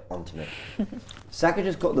you get onto me. Saka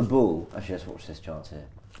just got the ball. Actually, let's watch this chance here.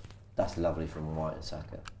 That's lovely from White and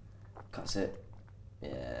Saka. Cuts it.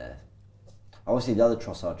 Yeah. Obviously, the other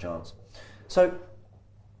Trossard chance. So,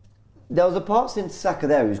 there was a part since Saka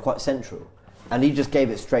there who was quite central, and he just gave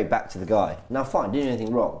it straight back to the guy. Now, fine, didn't do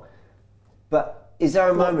anything wrong. But is there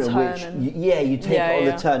a moment in which, you take it on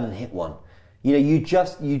the turn and hit one? You know, you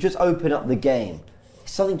just open up the game.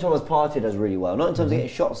 It's something Thomas Partey does really well. Not in terms of getting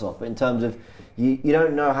shots off, but in terms of you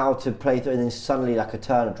don't know how to play through, and then suddenly like a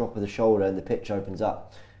turn, a drop of the shoulder, and the pitch opens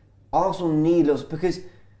up. Arsenal need us because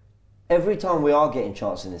every time we are getting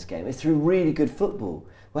chances in this game, it's through really good football.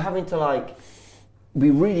 We're having to be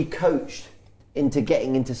really coached into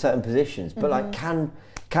getting into certain positions. But like, can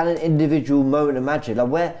an individual moment of magic?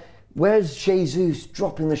 Like where's Jesus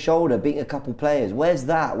dropping the shoulder, beating a couple players? Where's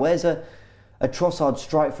that? Where's a Trossard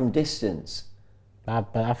strike from distance?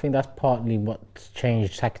 But I think that's partly what's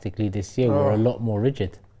changed tactically this year. We're a lot more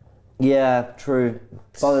rigid. Yeah, true.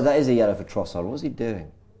 Father, that is a yellow for Trossard. What's he doing?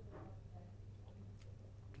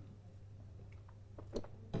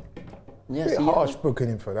 Yeah, Yes, harsh booking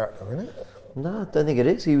him for that, though, isn't it? No, I don't think it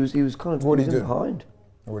is. He was kind of What did he do? behind.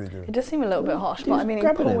 What did he do? It does seem a little bit harsh, but I mean, he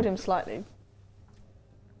grabbing pulled him. him slightly.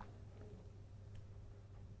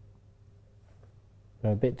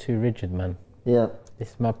 We're a bit too rigid, man. Yeah. This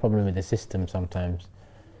is my problem with the system sometimes.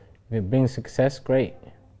 If it brings success, great.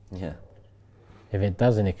 Yeah. If it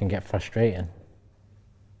doesn't, it can get frustrating.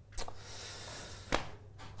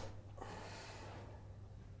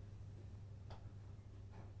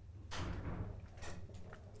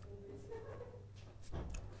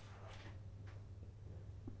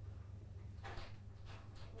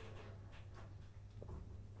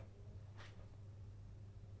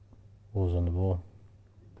 Ball's on the ball.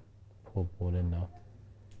 Poor ball in now.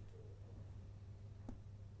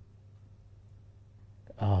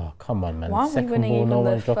 Oh, come on, man. Why aren't we Second winning ball, even no the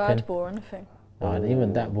one's third dropping. ball or anything? Oh,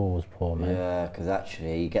 even that ball was poor, man. Yeah, because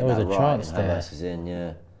actually you get There was that a right chance and there. Hamas is in,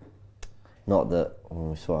 yeah. Not that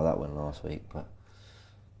we saw how that went last week, but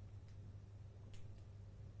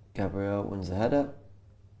Gabriel wins the header.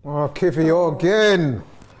 Oh, Kivior again.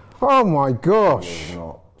 Oh my gosh.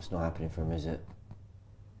 It's not happening for him, is it?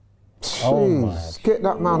 Oh my. Jeez, get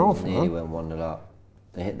that man off, Nearly man. went 1-0 up.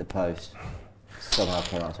 They hit the post. Somehow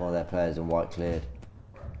came out to one of their players and white cleared.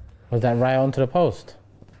 Was that right onto the post?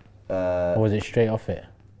 Uh, Or was it straight off it?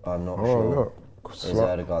 I'm not Oh, sure. look. There's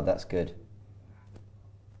Erdegaard, that's good.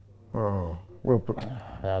 Oh, well,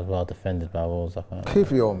 That was well defended by Wolves. I can't.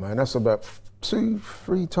 Kivior, man, that's about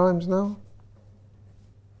 2-3 times now.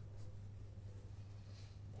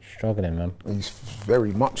 Struggling, man. He's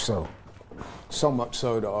very much so. So much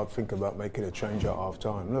so that I'd think about making a change at half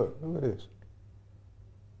time. Look at this.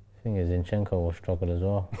 Thing is, Zinchenko will struggle as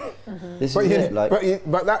well. This But, is yeah, it, like,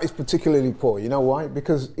 but that is particularly poor. You know why?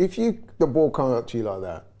 Because if the ball comes up to you like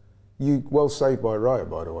that, you well saved by Raya,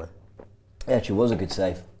 by the way. it actually was a good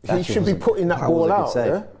save. He should be putting that ball out,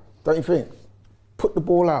 yeah? Don't you think? Put the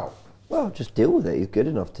ball out. Well, just deal with it. He's good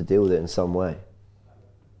enough to deal with it in some way.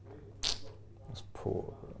 That's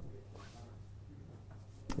poor.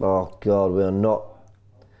 Oh, God, we are not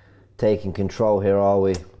taking control here, are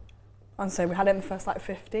we? I'd say we had it in the first like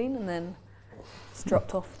 15 and then it's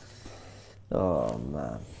dropped off. Oh,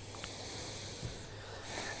 man.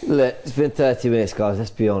 Look, it's been 30 minutes, guys. Let's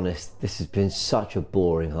be honest. This has been such a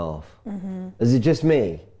boring half. Is it just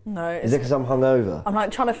me? No, Is it because I'm hungover? I'm like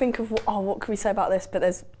trying to think of what can we say about this, but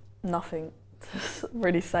there's nothing to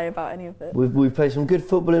really say about any of it. We've played some good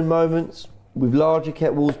football in moments. We've largely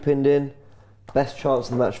kept Wolves pinned in. Best chance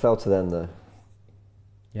of the match fell to them, though.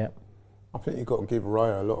 Yep. I think you've got to give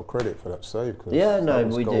Raya a lot of credit for that save. Yeah, no, that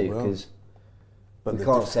was we goal do, bound. because But we the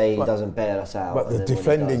can't say he but- doesn't bail us out. But and the then when he does,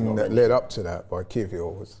 defending not that then- led up to that by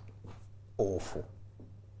Kivior was awful.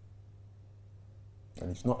 And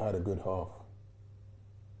he's not had a good half.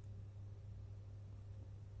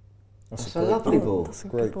 That's a lovely ball. That's a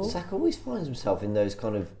Great good ball. Saka always finds himself in those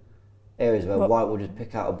kind of areas where What? White will just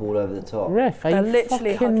pick out a ball over the top. Ref, are They're you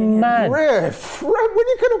literally hugging fucking him. mad? Ref, when are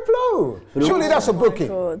you going to blow? But Surely also- that's a Oh my booking.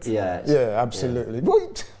 God. Yeah. it's- Yeah, absolutely.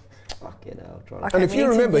 What? Fucking hell, trying Okay, And if we you need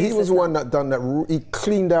to remember, he use was this the now. one that done that. He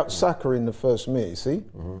cleaned out Saka in the first minute. See?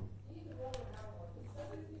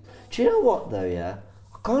 Do you know what though? Yeah,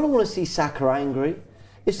 I kind of want to see Saka angry.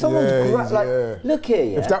 If someone's Yeah, look here,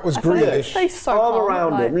 yeah. If that was I feel like Grealish, it stays so arm calm,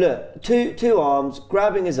 around like- him. Look, two arms,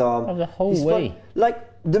 grabbing his arm. Oh, the whole He's way. Like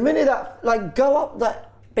the minute that, like, go up that.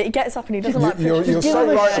 But he gets up and he doesn't like push. you're Just give so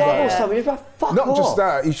him a right shove about or it. something. Just like, fuck not off. just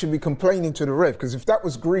that, he should be complaining to the ref because if that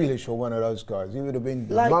was Grealish or one of those guys, he would have been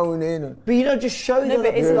Like- moaning. And But you know, just show them.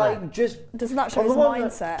 but isn't like, that- just Doesn't that show on his the one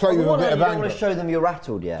mindset? Play on with the a one bit hand, of you don't want anger. to show them you're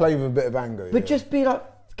rattled, yeah. play with a bit of anger. But yeah. just be like,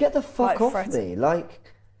 get the fuck Like off fret- me. Like,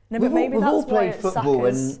 No, but we've maybe all that's why played football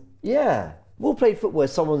Saka's- and yeah, we've all played football where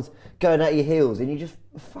someone's going at your heels and you just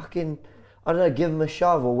fucking, I don't know, give them a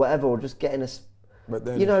shove or whatever, or just get in a, But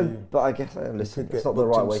then you know. if But I guess listen, could it's get not the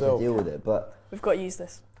booked right way to himself. deal with it. But We've got to use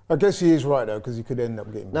this. I guess he is right though because he could end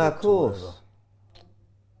up getting. no, of booked or course. whatever.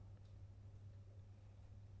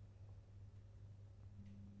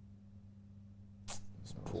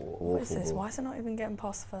 What is this? Why is it not even getting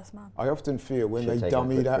past the first man? I often feel when Should they take a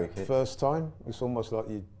dummy quick free that kick. first time, it's almost like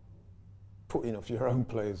you putting off your own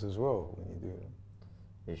players as well when you do that.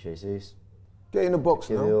 Here's Jesus. Get in the box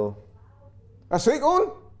Give now. your, That's it,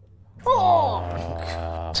 on.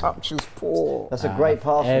 Oh, touch is poor. that's a great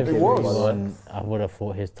pass. from Kivio, by the way. Everyone, I would have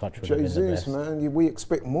thought his touch would have been the Jesus, best. man, we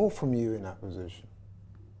expect more from you in that position.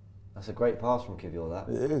 That's a great pass from Kivio.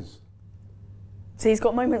 That. It is. So he's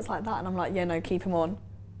got moments like that, and I'm like, yeah, no, keep him on.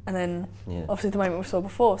 And then Yeah. obviously the moment we saw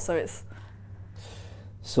before, so it's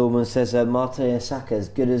Solman says Mate and Saka, as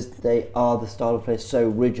good as they are, the style of play is so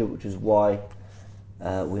rigid, which is why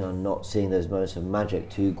we are not seeing those moments of magic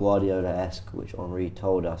too Guardiola-esque, which Henri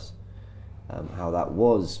told us how that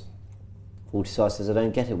was. 46 says, I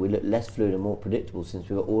don't get it. We look less fluid and more predictable since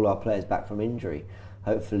we've got all our players back from injury.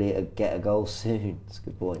 Hopefully get a goal soon. That's a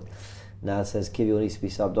good point. Now it says Kivio needs to be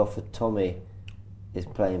subbed off for Tommy. Is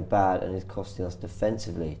playing bad and is costing us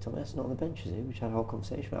defensively. Tommy, that's not on the bench, is he? We had a whole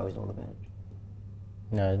conversation about how he's not on the bench.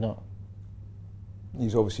 No, not.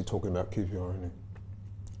 He's obviously talking about Kivior, isn't he?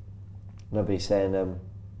 Nobody's saying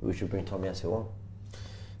we should bring Tommy Asu on.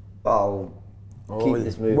 I'll keep yeah.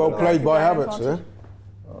 this moving. Well on. played by Very Havertz, advantage.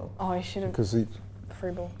 yeah? oh, he should have Because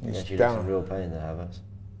free ball. Yeah, he's she looks in down. real pain there, Havertz.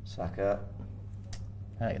 Saka.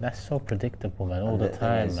 Like, that's so predictable, man, all And the thing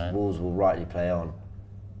time, is, man. Wolves will rightly play on.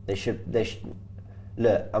 They should.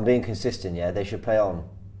 Look, I'm being consistent. Yeah, they should play on.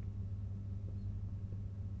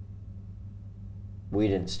 We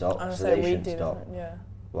didn't stop, I was so saying they we shouldn't did, stop. yeah.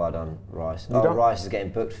 Well done, Rice. You Oh, don't- Rice is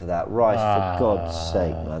getting booked for that. Rice, for God's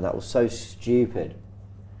sake, man. That was so stupid.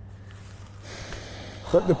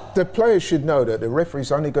 But the players should know that the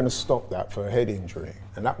referee's only going to stop that for a head injury,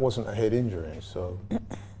 and that wasn't a head injury. So,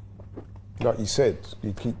 like you said,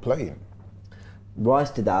 you keep playing.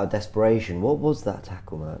 Rice did that out of desperation. What was that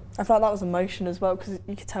tackle, man? I felt that was emotion as well because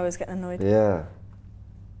you could tell he was getting annoyed. Yeah.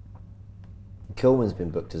 Kilman's been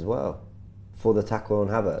booked as well for the tackle on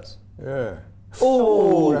Havertz. Yeah.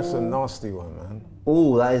 Oh, That's a nasty one, man.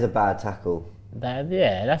 Oh, that is a bad tackle.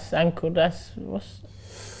 That's ankle. What's.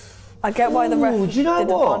 I get why the ref Ooh, do you know did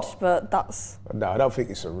what? advantage, but that's... No, I don't think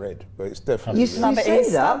it's a red, but it's definitely. You red. see- No, but say it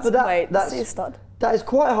is that, stud. but Wait, that's- see his stud. That is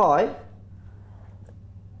quite high.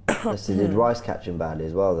 Let's see, did Rice catch him badly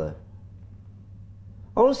as well, though?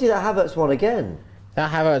 I want to see that Havertz one again. That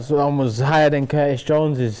Havertz one was higher than Curtis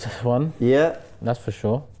Jones's one. Yeah. That's for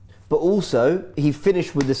sure. But also, he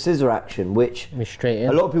finished with the scissor action, which We're straight in.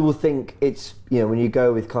 a lot of people think it's, when you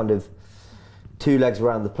go with kind of two legs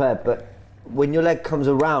around the player, but when your leg comes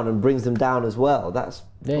around and brings them down as well, that's...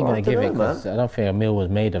 They ain't well, going to give I it don't know, because I don't think a meal was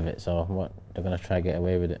made of it, so what? They're going to try to get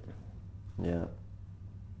away with it. Yeah.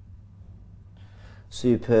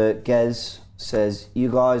 Super Gez says, you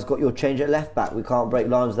guys got your change at left back. We can't break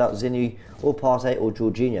lines without Zinni or Partey or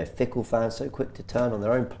Jorginho. Fickle fans so quick to turn on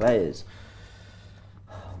their own players.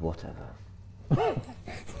 Whatever.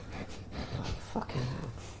 Fucking hell.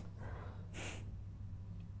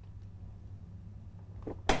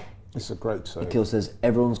 It's a great save. Kill says,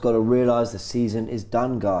 everyone's got to realise the season is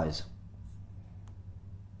done, guys.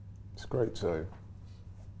 It's a great save.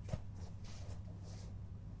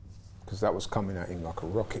 Because that was coming at him like a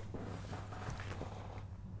rocket.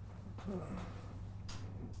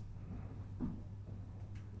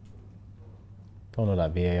 Don't know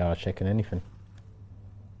that VAR checking anything.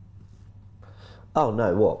 Oh,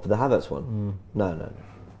 no, what? For the Havertz one? No.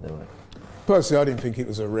 No way. Personally, I didn't think it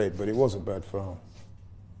was a red, but it was a bad foul.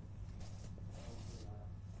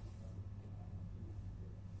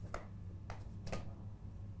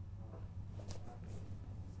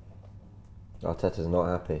 Arteta's not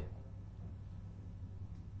happy.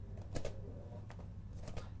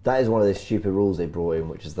 That is one of the stupid rules they brought in,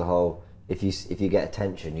 which is the whole, if you get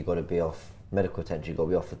attention, you've got to be off, medical attention, you've got to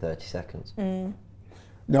be off for 30 seconds.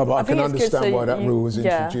 No, but I can think it's good understand so why that you- rule was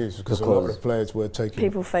yeah. introduced, because a lot of the Because players were taking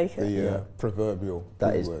People fake it. the proverbial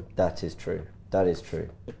That P is word. that is true. That is true.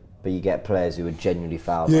 But you get players who are genuinely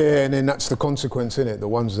fouled. Yeah, and then that's the consequence, isn't it? The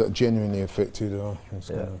ones that are genuinely affected are.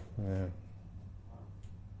 Yeah.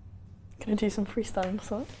 Can I do some freestyling or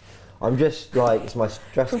something? I'm just like, it's my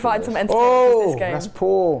stress. Provide some entertainment Oh, for this game. that's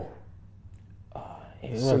poor.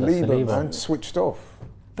 It was Saliba, man, switched off.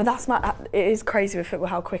 But that's it is crazy with football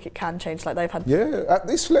how quick it can change. Like they've had Yeah, at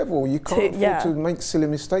this level, you can't yeah. afford to make silly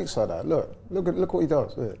mistakes like that. Look what he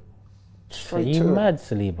does. Look. Are Straight you to it. mad,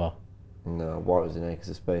 Saliba? No, White was in acres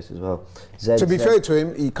of space as well. Zed To be said- fair to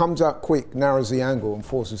him, he comes out quick, narrows the angle, and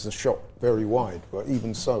forces the shot very wide. But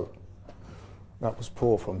even so, that was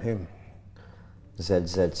poor from him. Zed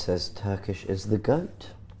says Turkish is the goat.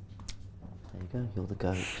 There you go, you're the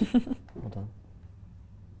goat. Well done.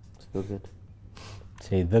 Still good.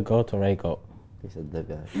 Say the goat or a goat? He said the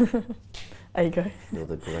goat. there you go. You're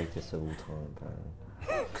the greatest of all time,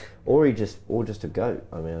 apparently. or just a goat.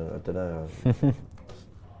 I mean, I don't know.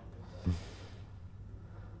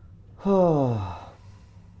 Oh,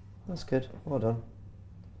 that's good. Well done.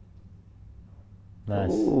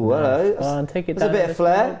 Nice. Ooh, nice. hello. Go on, take it That's a down. bit of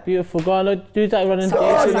flair. Beautiful. Go on, look, do that running.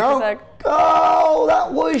 Sorry, no. sorry. Oh,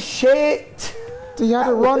 that was shit. He had a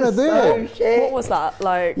That runner was there. So shit. What was that?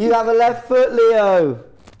 Like You have a left foot, Leo.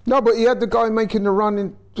 No, but he had the guy making the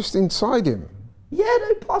run just inside him. Yeah,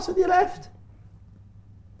 no, pass with your left.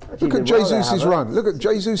 Actually, Look at did well there, Jesus' Havertz. run. Look at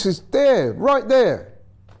Jesus' there, right there.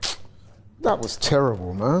 That was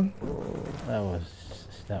terrible, man. That was.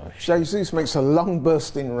 Jesus makes a long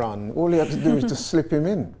bursting run. All he had to do was just slip him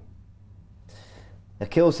in.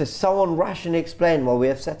 Akil says, someone rationally explain why we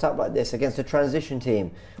have set up like this against a transition team.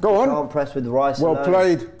 Go We on. Can't press with Rice Well alone.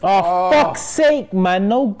 played. Oh, fuck's sake, man!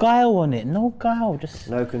 No guile on it. No guile. Just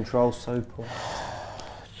No control, so poor.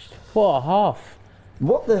 what a half.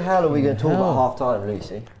 What the hell are we going to talk hell? about half time,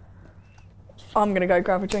 Lucy? I'm gonna go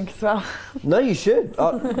grab a drink as well. No, you should.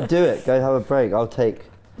 Do it. Go have a break. I'll take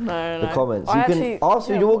No. the comments. I You can actually- ask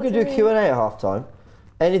me. yeah, You're what going to do do a we- Q&A at half time.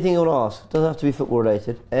 Anything you want to ask. Doesn't have to be football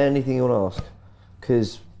related. Anything you want to ask.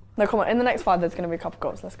 Because No, come on. In the next 5, there's gonna be a couple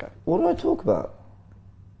goals. Let's go. what do I talk about?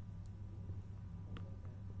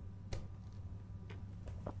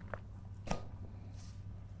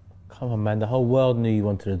 Come on, man. The whole world knew you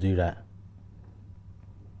wanted to do that.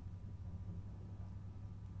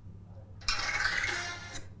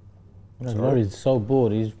 No, he's so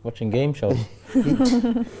bored. He's watching game shows.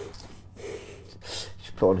 Just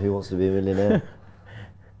put on Who Wants to Be a Millionaire.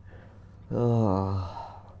 Oh.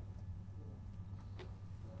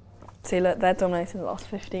 See, look, they're dominating the last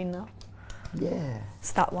 15 now. Yeah.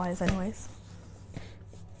 Stat-wise, anyways.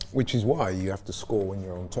 Which is why you have to score when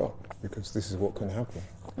you're on top, because this is what can happen.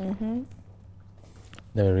 Mm-hmm.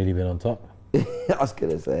 Never really been on top. I was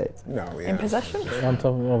going to say. No, yeah. In possession? On top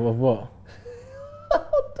of what?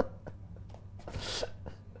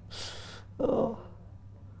 Oh.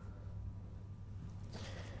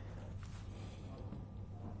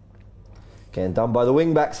 Getting done by the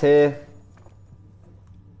wing backs here.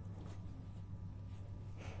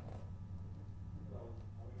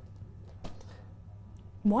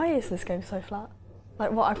 Why is this game so flat?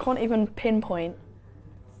 Like, what? I can't even pinpoint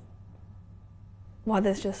why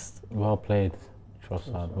there's just... Well played,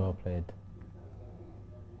 Trossard, well played.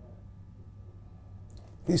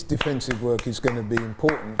 His defensive work is going to be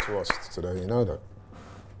important to us today, you know that.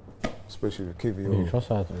 Especially with Kivior.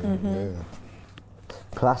 Trossard. Yeah.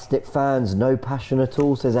 Plastic fans, no passion at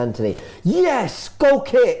all, says Anthony. Yes! Goal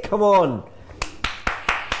kick! Come on!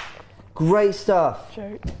 Great stuff.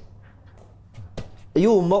 Joke.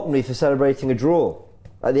 You all mocked me for celebrating a draw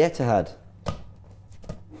at the Etihad.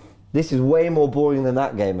 This is way more boring than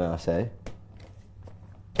that game, I say.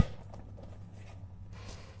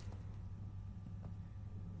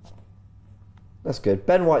 That's good.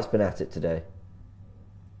 Ben White's been at it today.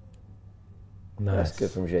 Nice. That's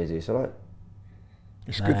good from Jesus. I like.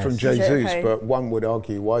 It's Nice. good from Is it Jesus, okay? but one would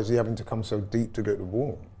argue, why is he having to come so deep to get the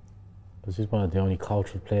ball? Because he's one of the only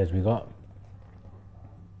cultured players we got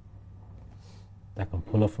that can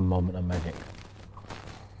pull off a moment of magic.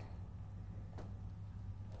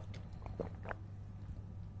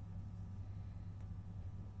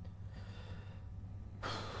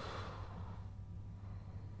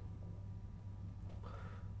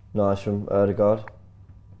 Nice from Erdegaard.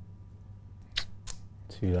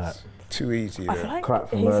 Too that. Too easy I there. feel like Crap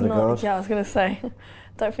from he's not... Erdegaard. Yeah, I was going to say.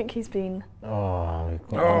 Don't think he's been... Oh, we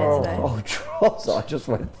got Oh. today. Oh, Trossard just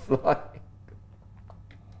went flying.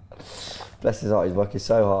 Bless his heart, he's working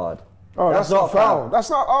so hard. Oh, that's not foul. That's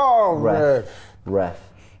not. Oh, Ref. ref. Ref.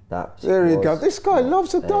 That There you was go. This guy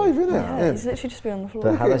loves to dive, isn't it? Yeah, he's literally just been on the floor.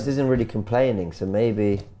 But Havertz isn't really complaining, so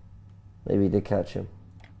maybe he did catch him.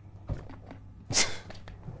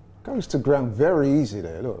 Goes to ground very easy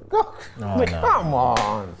there. Look. Oh, no. Come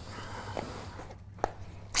on.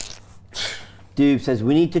 Doob says,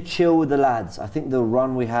 we need to chill with the lads. I think the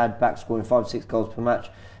run we had back scoring 5-6 goals per match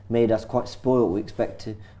made us quite spoiled. We expect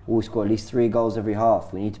to always score at least 3 goals every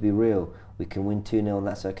half. We need to be real. We can win 2-0 and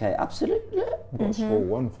that's okay. Absolutely. Yeah. Got to score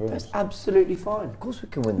one first. That's absolutely fine. Of course we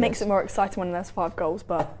can win Makes this. it more exciting when there's 5 goals,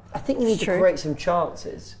 but... I think we need It's to true. create some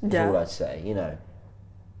chances, is Yeah. all I'd say, you know.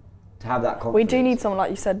 To have that confidence. We do need someone, like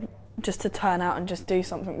you said, just to turn out and just do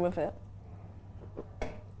something with it.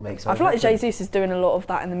 Make I feel like something happen. Jesus is doing a lot of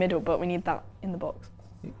that in the middle, but we need that in the box,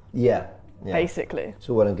 Yeah. basically. It's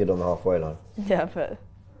all well and good on the halfway line. Yeah, but...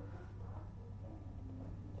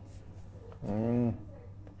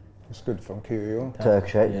 It's good from Kivior.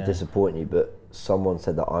 Turkish, I hate Yeah. to disappoint you, but someone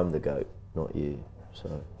said that I'm the GOAT, not you. So,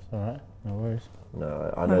 It's alright, no worries.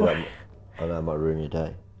 no, I know that I know it might ruin your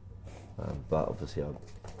day. But obviously I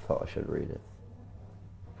thought I should read it.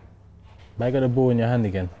 Why you got the ball in your hand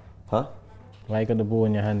again? Huh? Why you got the ball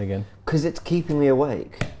in your hand again? Because it's keeping me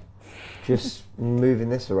awake. Just moving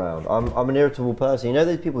this around. I'm an irritable person. You know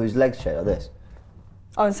those people whose legs shake like this?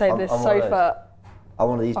 I would say I'm- this I'm one of sofa... I'm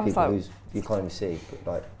one of these I was people like- who's you can't even see,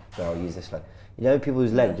 but like, no, I'll use this leg. You know people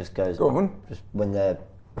whose leg just goes, Go on. just when they're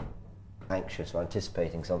anxious or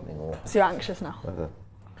anticipating something or So you're anxious now whatever.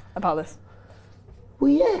 about this? Well,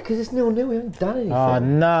 yeah, because it's 0-0. We haven't done anything. Oh,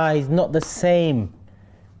 nah, he's not the same.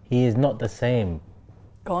 He is not the same.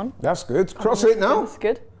 Go on. That's good. Cross it now. That's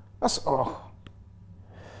good. That's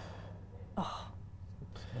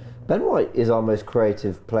Ben White is our most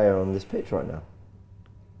creative player on this pitch right now.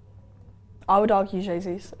 I would argue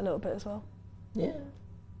Jesus a little bit as well. Yeah.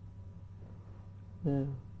 Yeah.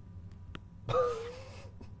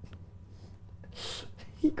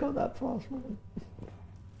 He got that pass, man.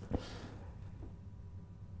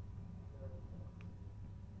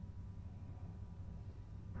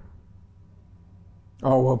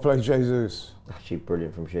 Oh, well played, Jesus. Actually,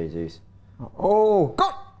 brilliant from Jesus. Oh,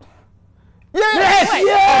 God. Yes!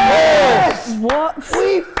 Yes! What?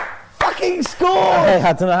 We fucking scored!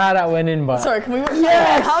 I don't know how that went in, but Sorry, can we...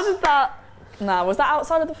 Yes! How did that... Nah, was that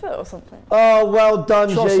outside of the foot or something? Oh, well done,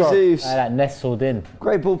 Trossard. Jesus. that nestled in.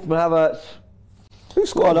 Great ball from Havertz. Who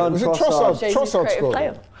scored Well it? done, Was it Trossard. Trossard? Jesus, Trossard creative scored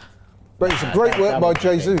player. it. But it's a great work That by was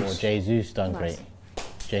great. Jesus. Well, Jesus done Nice. great.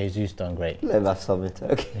 Jesus done great. Let him have some in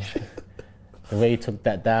Turkish. The way he took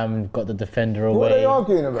that down, got the defender away. What are they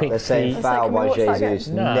arguing about? quick They're saying feet. foul Can we by watch that again?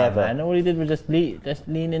 Jesus. Nah, Never. man. All he did was just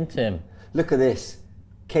lean into him. Look at this.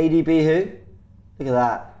 KDB who? Look at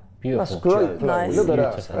that. Beautiful. That's great play. Nice. Look at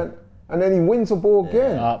that. Beautiful. And then he wins the ball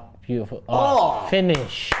again. Up, beautiful. Oh.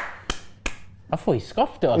 Finish. I thought he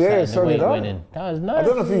scoffed it or Yeah, something. so The way did he I. went in. That was nice. I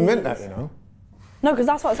don't know if he meant that, you know. No, because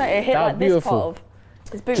that's what I'm saying. It hit That was like this beautiful. part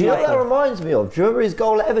of his boot. Do you know what that right? reminds me of? Do you remember his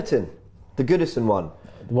goal at Everton? The Goodison one?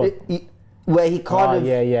 What? Where he kind of...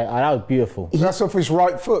 Yeah. Oh, that was beautiful. That's off his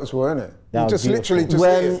right foot as well, isn't it? That He was just literally beautiful.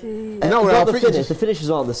 just When, hit it. no, I not the think he finish. just- The finishes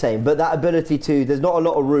aren't the same, but that ability to... There's not a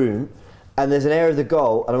lot of room, and there's an area of the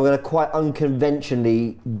goal, and I'm going to quite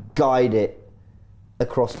unconventionally guide it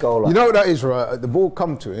across goal. You know what that is, right? The ball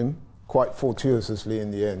come to him quite fortuitously in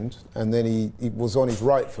the end, and then he was on his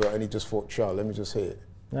right foot, and he just thought, "Child, let me just hit it."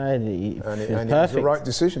 No, And it was it was perfect. the right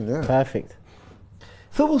decision, yeah. Perfect.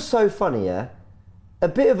 Football's so funny, yeah? A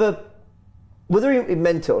bit of a... Whether he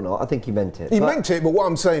meant it or not, I think he meant it. He but, meant it, but what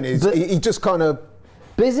I'm saying is, But- he just kind of...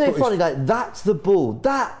 But isn't it put his- funny, like, that's the ball.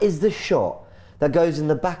 That is the shot that goes in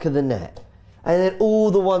the back of the net. And then all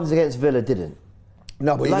the ones against Villa didn't.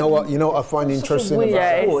 No, but Like, you know what I find Such a interesting weird about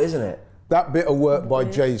Yeah, sport, it's- isn't it? that bit of work by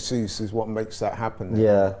Jesus is what makes that happen.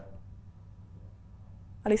 Yeah.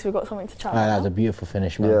 At least we've got something to chat That was about. a beautiful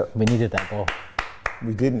finish, man. Yeah. We needed that goal.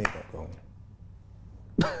 We did need that goal.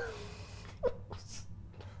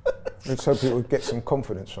 Let's hope it would get some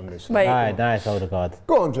confidence from this. Wait. Nice, Odegaard.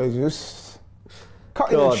 Go on, Jesus. Cut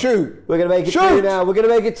in Go and on. shoot. We're going to make it Shoot! 2 now. We're going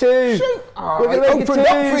to make it 2. Shoot! We're going to it make it 2. opened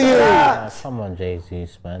up for you. Yeah. Come on,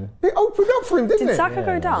 Jesus, man. It opened up for him, didn't Did it? Saka Yeah.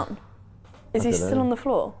 go down? Is he dunno. still on the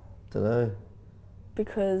floor? Don't know.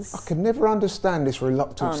 Because I can never understand this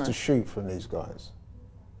reluctance Oh, no. to shoot from these guys.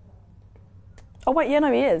 oh wait, yeah,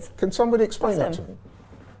 no, he is. Can somebody explain That's that him. to me?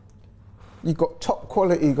 You've got top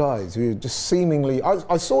quality guys who are just seemingly...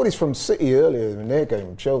 I saw this from City earlier in their game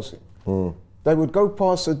with Chelsea. They would go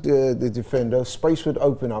past the defender, space would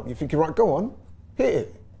open up. You're thinking, right, go on, hit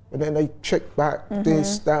it. And then they check back,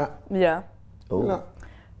 this, that. Yeah. Oh. Look,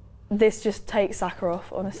 This just takes Saka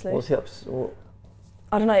off, honestly. What's he up? What?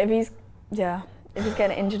 I don't know if he's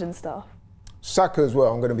getting injured and stuff. Saka as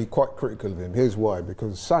well, I'm going to be quite critical of him. Here's why.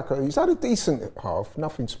 Because Saka, he's had a decent half,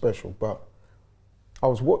 nothing special, but I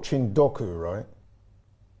was watching Doku, right,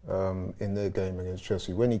 in their game against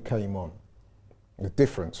Chelsea, when he came on. The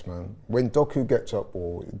difference, man. When Doku gets up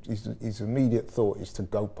ball, his immediate thought is to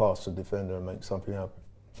go past the defender and make something happen.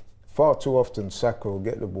 Far too often, Saka will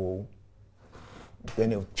get the ball,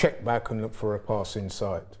 then he'll check back and look for a pass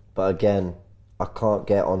inside. But again, I can't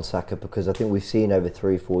get on Saka because I think we've seen over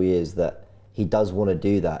 3-4 years that he does want to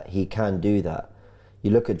do that. He can do that.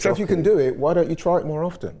 You look at So if you Doku, can do it, why don't you try it more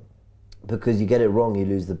often? because you get it wrong, you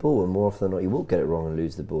lose the ball, and more often than not, you will get it wrong and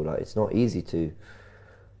lose the ball. Like, it's not easy to,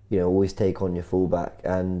 always take on your fullback.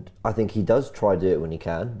 And I think he does try to do it when he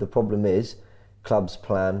can. The problem is, clubs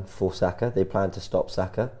plan for Saka. They plan to stop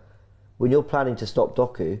Saka. When you're planning to stop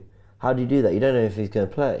Doku, how do you do that? You don't know if he's going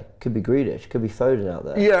to play. Could be Grealish, could be Foden out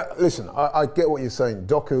there. Yeah, listen, I get what you're saying.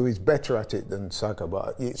 Doku is better at it than Saka,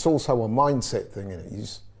 but it's also a mindset thing, isn't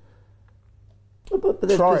it? But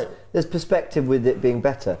there's, Try it. there's perspective with it being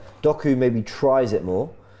better. Doku maybe tries it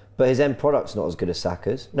more, but his end product's not as good as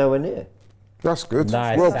Saka's. Nowhere near. That's good.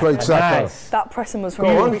 Nice, Well played, Saka. Nice. That pressing was from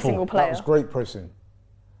Go on. every single That player. was great pressing.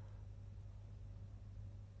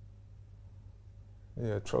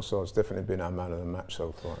 Yeah, Trossard's definitely been our man of the match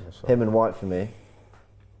so far. In this one. Him and White for me.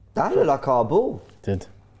 That looked like our ball. Did.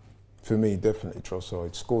 For me, definitely Trossard.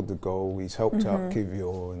 He scored the goal. He's helped out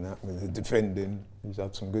Kivior and that with the defending. He's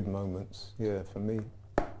had some good moments. Yeah, for me,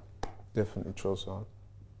 definitely Trossard.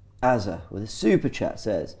 Azza with a super chat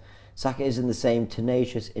says, Saka isn't the same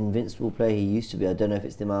tenacious, invincible player he used to be. I don't know if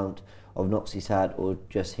it's the amount of knocks he's had or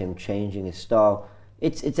just him changing his style.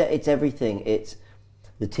 It's everything. It's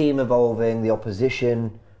the team evolving, the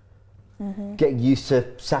opposition getting used to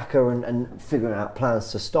Saka and figuring out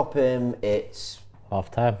plans to stop him. It's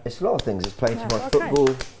Half time. a lot of things. It's playing too much okay.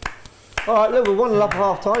 football. All right, look, we're 1-0 up at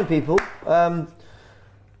half time, people.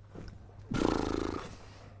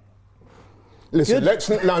 Listen,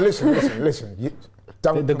 Good. listen. You,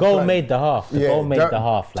 don't The goal complain. made the half. The Yeah, goal made don't- the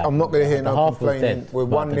half. I'm not gonna hear the no half was complaining. dead, We're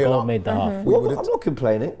but 1-0 The goal up. made the half. We Well, would've- I'm not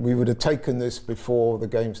complaining. We would have taken this before the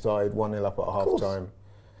game started, 1-0 up at half time.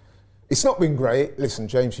 It's not been great. Listen,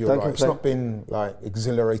 James, you're Don't right. It's complain. not been like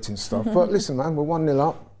exhilarating stuff. But listen, man, we're 1-0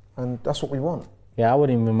 up, and that's what we want. Yeah, I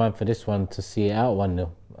wouldn't even mind for this one to see it out 1-0.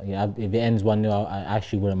 Yeah, if it ends 1-0, I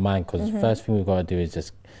actually wouldn't mind because first thing we've got to do is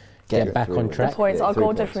just get back on through. track, The points, Yeah, our 3 goal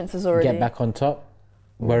points. difference is already. get back on top.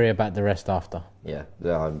 Worry about the rest after. Yeah,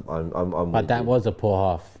 I'm But that was a poor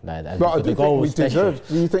half. Like, But I do the goal think we was special. deserve.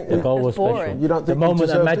 Do you think The goal was boring. special. You don't The think we moment of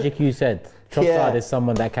deserved magic you said. Trossard is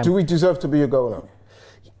someone that can. Do we deserve to be a goal-up?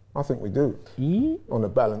 I think we do. Yeah. On the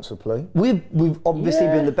balance of play. We've obviously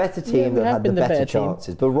Yeah. been the better Yeah, team we that have had the been the better better team.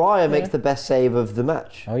 chances. But Raya makes the best save of the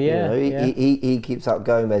match. Oh, yeah, You know, yeah. he keeps out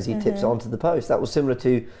Gomez. He tips it onto the post. That was similar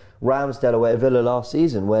to Ramsdale away at Villa last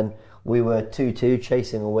season when we were 2-2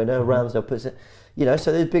 chasing a winner. Ramsdale puts it. You know,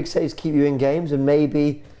 so those big saves keep you in games, and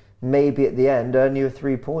maybe at the end earn you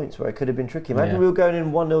 3 points where it could have been tricky. Imagine we were going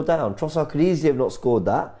in 1-0 down. Trossard could easily have not scored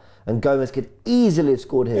that, and Gomez could easily have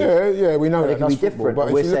scored his. Yeah, we know And that. it can be That's football, different. but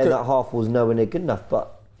if We're you look saying at- that half was nowhere near good enough,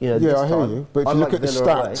 but you know, Yeah, this I hear time, you. But if you unlike look at the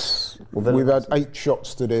Villa away, stats, well, Villa we've had was- 8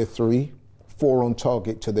 shots to their 3, 4 on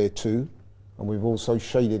target to their 2, and we've also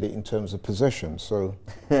shaded it in terms of possession. So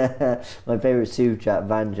My favourite super chat,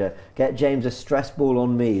 Vanja. Get James a stress ball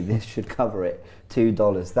on me. This should cover it.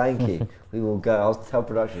 $2. Thank you. We will go. I'll tell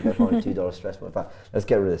production to go find a $2 stress ball. In fact, let's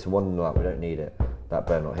get rid of this. 1-0 up. We don't need it. That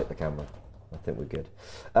better not hit the camera. I think we're good.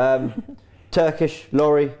 Turkish,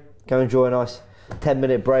 Laurie, go and join us.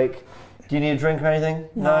 10-minute break. Do you need a drink or anything?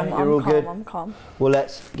 No, you're I'm all calm, good. I'm calm. Well,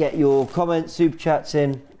 let's get your comments, super chats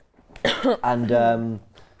in, and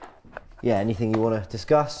yeah, anything you want to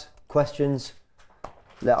discuss, questions,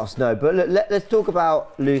 let us know. But let's talk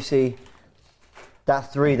about Lucy.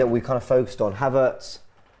 That 3 that we kind of focused on: Havertz,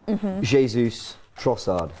 Jesus,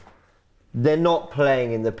 Trossard. They're not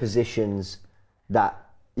playing in the positions that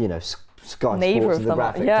Sky Neither Sports of and the them are,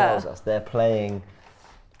 graphic yeah. tells us. They're playing,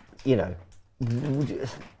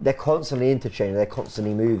 they're constantly interchanging, they're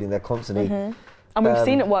constantly moving, they're constantly. And we've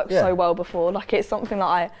seen it work yeah. so well before. Like, it's something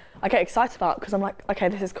that I get excited about because I'm like, okay,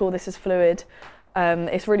 this is cool, this is fluid.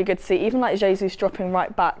 It's really good to see. Even like Jesus dropping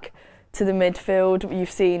right back to the midfield.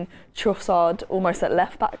 You've seen Trossard almost at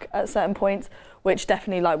left back at certain points, which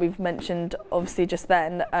definitely, like we've mentioned, obviously just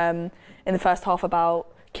then in the first half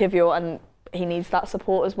about Kivior, and he needs that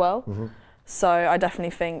support as well. So I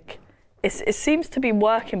definitely think it seems to be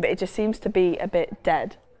working, but it just seems to be a bit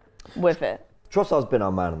dead with it. Trossard's been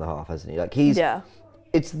our man in the half, hasn't he? Like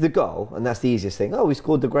it's the goal, and that's the easiest thing. Oh, we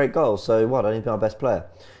scored the great goal, so what? I need to be our best player.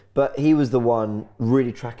 But he was the one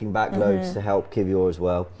really tracking back loads to help Kivior as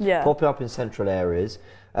well. Yeah. Popping up in central areas.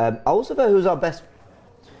 I also thought he was our best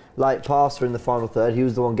passer in the final third. He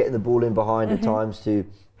was the one getting the ball in behind at times to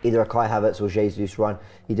either a Kai Havertz or Jesus run.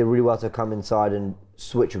 He did really well to come inside and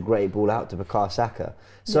switch a great ball out to Bukayo Saka.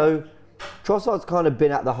 So Trossard's kind of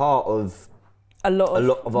been at the heart of a lot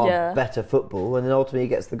of our better football, and then ultimately he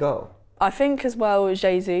gets the goal. I think as well,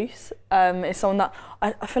 Jesus is someone that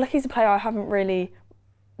I feel like he's a player I haven't really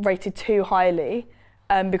rated too highly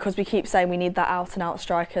because we keep saying we need that out-and-out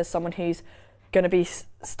striker, someone who's going to be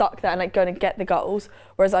stuck there and like going to get the goals,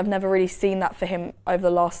 whereas I've never really seen that for him over the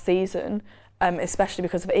last season, especially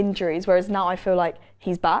because of injuries, whereas now I feel like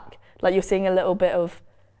he's back. Like, you're seeing a little bit of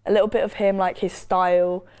him, like his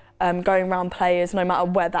style, going around players no matter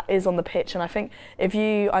where that is on the pitch. And I think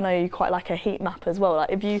I know you quite like a heat map as well,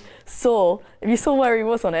 like if you saw where he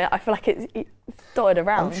was on it, I feel like it's dotted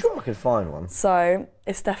around. I'm sure I could find one. So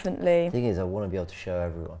it's definitely... The thing is, I want to be able to show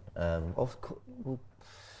everyone.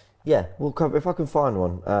 We'll cover if I can find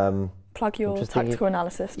one. Plug your tactical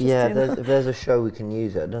analysis. If there's a show we can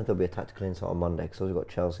use it. I don't know if there'll be a tactical insight on Monday because we've got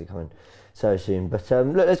Chelsea coming so soon. But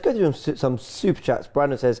look, let's go through some super chats.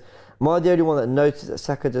 Brandon says, "Am I the only one that noticed that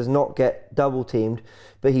Saka does not get double teamed,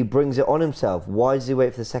 but he brings it on himself? Why does he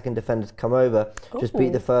wait for the second defender to come over, just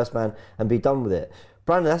beat the first man and be done with it?"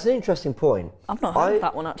 Brandon, that's an interesting point. I've not heard of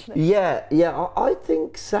that one actually. I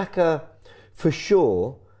think Saka, for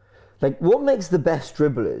sure, like what makes the best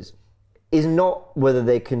dribblers is not whether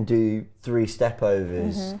they can do 3 step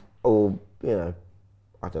overs or,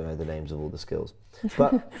 I don't know the names of all the skills.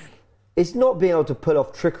 But it's not being able to pull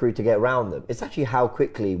off trickery to get around them. It's actually how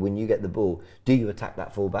quickly, when you get the ball, do you attack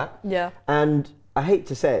that fullback? Yeah. And I hate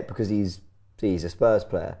to say it because he's a Spurs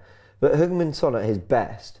player, but Heung-min Son at his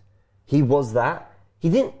best, he was that. He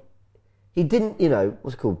didn't,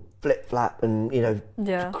 what's it called? Flip flap and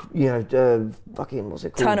fucking what's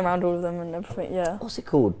it called? Turn around all of them and everything. Yeah. What's it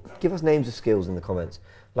called? Give us names of skills in the comments.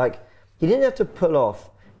 Like, he didn't have to pull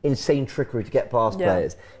off insane trickery to get past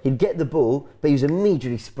players. He'd get the ball, but he was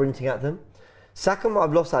immediately sprinting at them. Saka might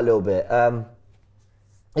have lost that a little bit.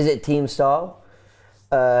 Is it team style?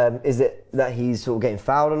 Is it that he's sort of getting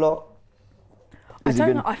fouled a lot? I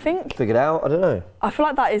don't know. I think figured out. I don't know. I feel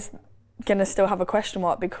like that is gonna still have a question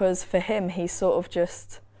mark because for him, he's sort of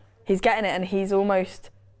just. He's getting it and he's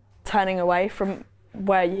almost turning away from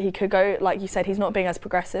where he could go. Like you said, he's not being as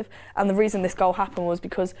progressive. And the reason this goal happened was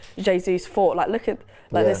because Jesus fought. Like, look at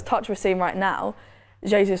this touch we're seeing right now.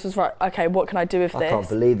 Jesus was right. Okay, what can I do with this? I can't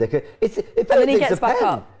believe they could. If and then he gets back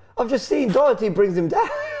up. I've just seen Doherty brings him down.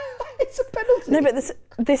 It's a penalty. No,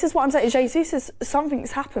 but this is what I'm saying. Jesus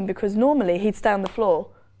something's happened because normally he'd stay on the floor,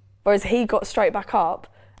 whereas he got straight back up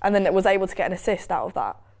and then was able to get an assist out of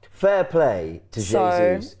that. Fair play to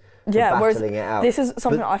Jesus. Yeah, whereas battling it out. this is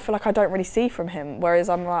something that I feel like I don't really see from him. Whereas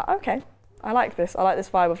I'm like, okay, I like this. I like this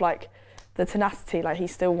vibe of like the tenacity. Like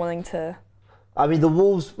he's still wanting to. I mean, the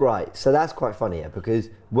Wolves, right? So that's quite funny, yeah, because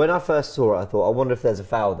when I first saw it, I thought, I wonder if there's a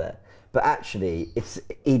foul there. But actually,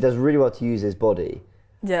 he does really well to use his body.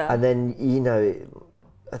 Yeah. And then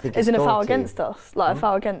I think isn't a foul against us, like a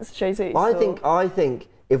foul against Jesus? I think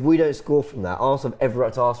if we don't score from that, Arsenal have every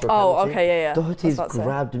right to ask for a penalty. Oh, okay, yeah. Doherty's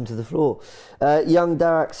grabbed him to the floor. Young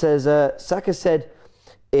Darak says Saka said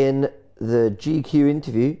in the GQ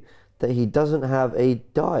interview that he doesn't have a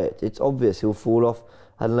diet. It's obvious he'll fall off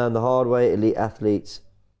and learn the hard way. Elite athletes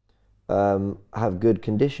have good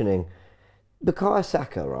conditioning. Bukayo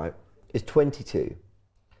Saka, right, is 22,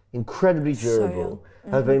 incredibly durable,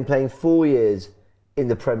 has been playing 4 years in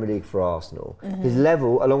the Premier League for Arsenal. His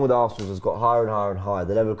level, along with Arsenal's, has got higher and higher and higher.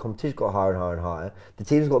 The level of competition got higher and higher and higher. The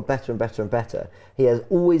team's got better and better and better. He has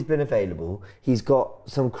always been available. He's got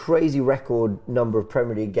some crazy record number of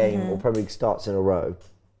Premier League game or Premier League starts in a row.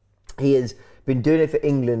 He has been doing it for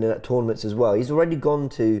England and at tournaments as well. He's already gone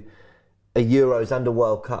to a Euros and a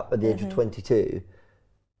World Cup at the age of 22.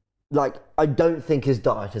 Like, I don't think his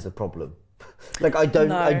diet is a problem. Like, I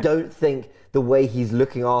don't think the way he's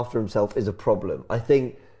looking after himself is a problem. I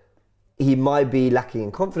think he might be lacking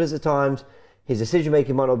in confidence at times. His decision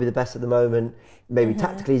making might not be the best at the moment. Maybe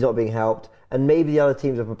tactically he's not being helped, and maybe the other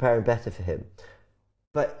teams are preparing better for him.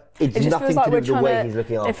 But it's nothing to do with the way he's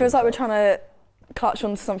looking after It feels himself. like we're trying to clutch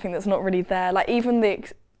onto something that's not really there. Like even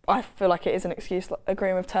I feel like it is an excuse, like,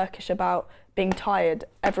 agreeing with Turkish about being tired.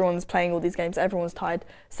 Everyone's playing all these games. Everyone's tired.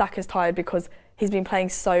 Saka's tired because he's been playing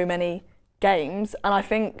so many games, and I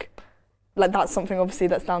think like that's something obviously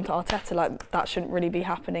that's down to Arteta. Like that shouldn't really be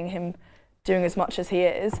happening, him doing as much as he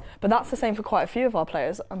is. But that's the same for quite a few of our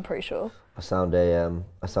players, I'm pretty sure. I sound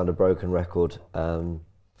a broken record,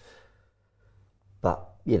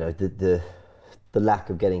 but you know the lack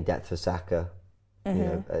of getting depth for Saka, you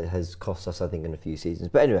know, has cost us, I think, in a few seasons.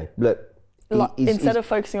 But anyway, look, instead of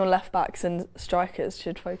focusing on left backs and strikers,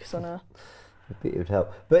 should focus on it would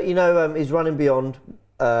help. But you know, his running beyond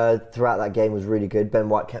throughout that game was really good. Ben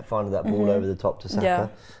White kept finding that ball over the top to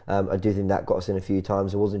Saka. I do think that got us in a few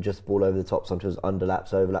times. It wasn't just ball over the top, sometimes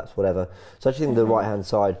underlaps, overlaps, whatever. So I actually think the right hand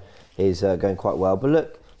side is going quite well. But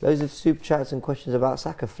look, loads of super chats and questions about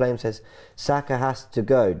Saka. Flame says Saka has to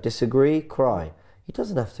go. Disagree? Cry. He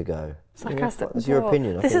doesn't have to go. Saka has to. That's your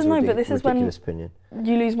opinion. This is no, but this is when opinion.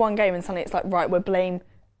 You lose one game and suddenly it's like, right, we're blame.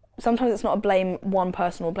 Sometimes it's not a blame one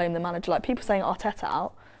person or blame the manager. Like people saying Arteta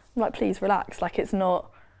out. I'm like, please relax. Like it's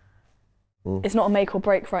not a make or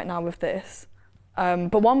break right now with this.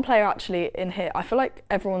 But one player actually in here, I feel like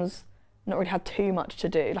everyone's not really had too much to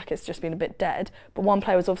do. Like it's just been a bit dead. But one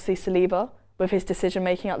player was obviously Saliba with his decision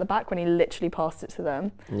making at the back when he literally passed it to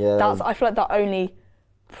them. Yeah. I feel like that only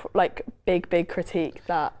like big critique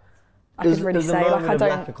that I could really say. Like I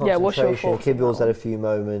don't. Yeah, what's your thoughts? Kibbles had a few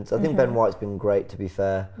moments. I think Ben White's been great, to be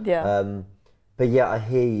fair. Yeah. But yeah, I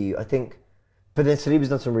hear you. I think. But then Saliba's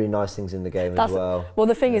done some really nice things in the game as well. Well,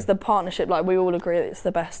 the thing is the partnership, like we all agree that it's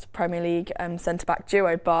the best Premier League centre-back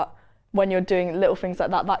duo, but when you're doing little things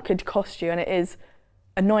like that, that could cost you, and it is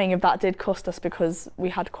annoying if that did cost us because we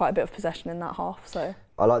had quite a bit of possession in that half. So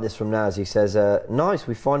I like this from Naz. He says, nice,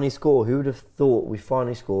 we finally score. Who would have thought we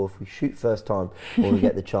finally score if we shoot first time or we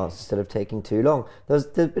get the chance instead of taking too long? There's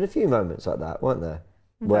been a few moments like that, weren't there?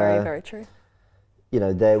 Very, very true. You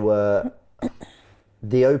know, there were...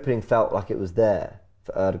 The opening felt like it was there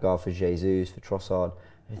for Erdegaard, for Jesus, for Trossard.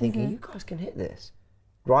 You're thinking, you guys can hit this.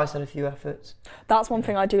 Rice had a few efforts. That's one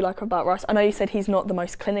thing I do like about Rice. I know you said he's not the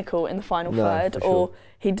most clinical in the final third, or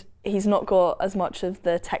he's not got as much of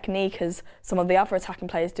the technique as some of the other attacking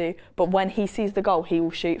players do, but when he sees the goal, he will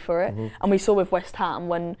shoot for it. And we saw with West Ham,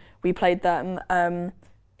 when we played them,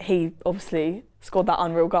 he obviously scored that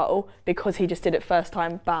unreal goal because he just did it first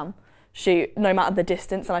time, bam. Shoot, no matter the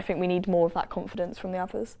distance, and I think we need more of that confidence from the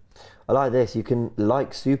others. I like this. You can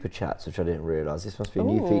like super chats, which I didn't realise. This must be a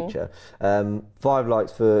new feature. 5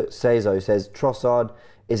 likes for Sezo. Says Trossard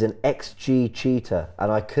is an XG cheater,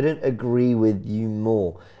 and I couldn't agree with you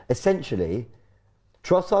more. Essentially,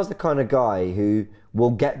 Trossard's the kind of guy who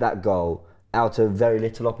will get that goal out of very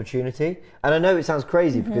little opportunity. And I know it sounds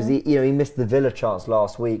crazy because he missed the Villa chance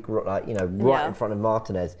last week, right in front of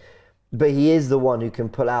Martinez. But he is the one who can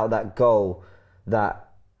pull out that goal that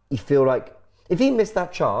you feel like if he missed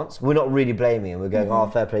that chance, we're not really blaming him. We're going, oh,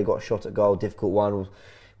 fair play, got a shot at goal, difficult one,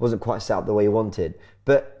 wasn't quite set up the way he wanted.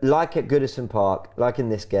 But like at Goodison Park, like in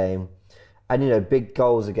this game, and, you know, big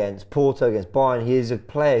goals against Porto, against Bayern, he is a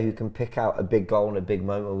player who can pick out a big goal in a big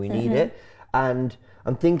moment when we need it. And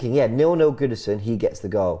I'm thinking, 0-0 Goodison, he gets the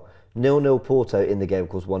goal. 0-0 Porto in the game, of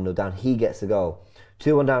course, 1-0 down, he gets the goal.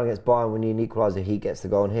 2-1 down against Bayern, we need an equaliser, he gets the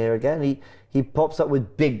goal. And here again, he pops up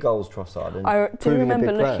with big goals, Trossard. And I do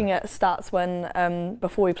remember looking at stats when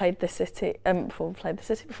before we played City,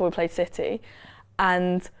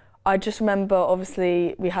 and I just remember,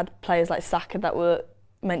 obviously, we had players like Saka that were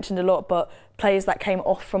mentioned a lot, but players that came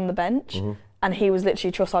off from the bench, and he was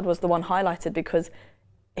literally, Trossard was the one highlighted because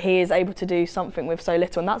he is able to do something with so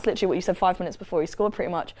little. And that's literally what you said 5 minutes before he scored,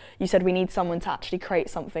 pretty much. You said we need someone to actually create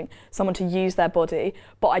something, someone to use their body.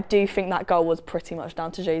 But I do think that goal was pretty much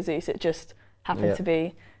down to Jesus. It just happened to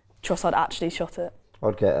be Trossard actually shot it.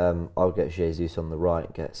 I'll get Jesus on the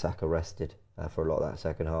right, get Saka rested for a lot of that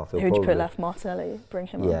second half. Who'd you put left? Martinelli? Bring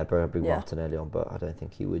him on? Yeah, bring Martinelli on, but I don't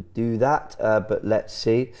think he would do that. But let's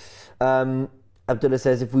see. Abdullah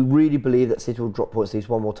says, if we really believe that City will drop points at least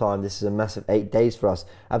one more time, this is a massive 8 days for us.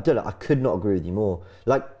 Abdullah, I could not agree with you more.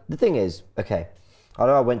 Like, the thing is, okay, I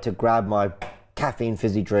know I went to grab my caffeine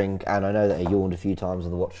fizzy drink, and I know that I yawned a few times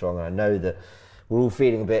on the watch along, and I know that we're all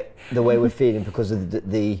feeling a bit the way we're feeling because of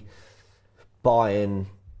the Bayern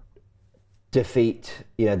defeat,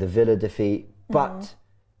 you know, the Villa defeat. But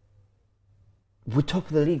we're top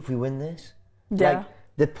of the league if we win this. Yeah. Like,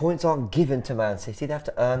 the points aren't given to Man City; they have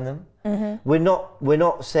to earn them. We're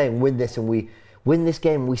not saying win this and we win this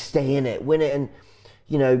game and we stay in it, win it and,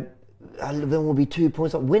 you know, then we'll be 2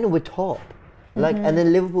 points up. Win and we're top. Like, and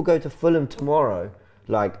then Liverpool go to Fulham tomorrow.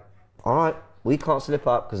 Like, all right, we can't slip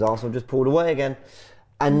up because Arsenal just pulled away again,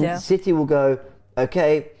 and City will go,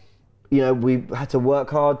 okay, you know, we had to work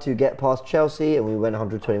hard to get past Chelsea and we went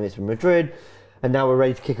 120 minutes from Madrid. And now we're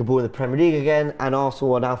ready to kick a ball in the Premier League again, and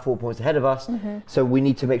Arsenal are now 4 points ahead of us. So we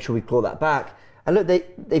need to make sure we claw that back. And look,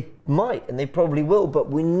 they might, and they probably will, but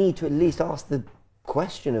we need to at least ask the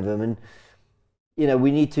question of them. And, you know, we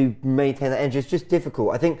need to maintain that energy. It's just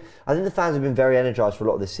difficult. I think the fans have been very energised for a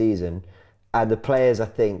lot of this season, and the players, I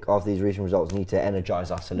think, after these recent results, need to energise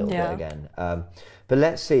us a little bit again. But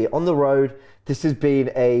let's see. On the road, this has been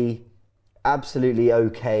a absolutely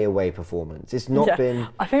okay away performance. It's not been...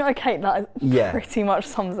 I think that pretty much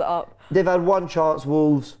sums it up. They've had one chance,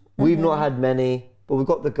 Wolves. We've not had many, but we've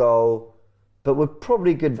got the goal. But we're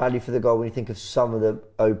probably good value for the goal when you think of some of the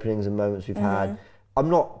openings and moments we've had. I'm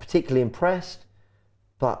not particularly impressed,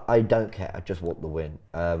 but I don't care. I just want the win.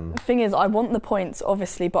 The thing is, I want the points,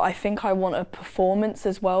 obviously, but I think I want a performance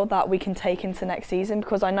as well that we can take into next season,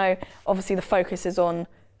 because I know, obviously, the focus is on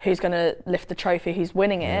who's going to lift the trophy, who's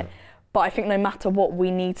winning it. But I think no matter what,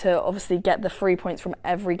 we need to obviously get the 3 points from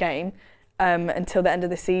every game until the end of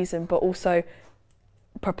the season, but also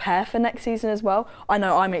prepare for next season as well. I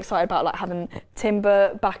know I'm excited about like having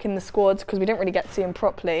Timber back in the squad because we didn't really get to see him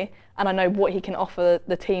properly, and I know what he can offer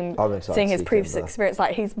the team, seeing his previous experience.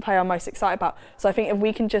 Like, he's the player I'm most excited about. So I think if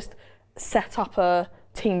we can just set up a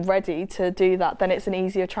team ready to do that, then it's an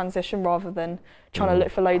easier transition rather than trying to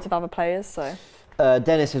look for loads of other players. So.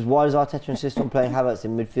 Dennis says, why does Arteta insist on playing Havertz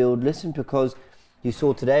in midfield? Listen, because you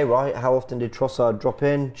saw today, right? How often did Trossard drop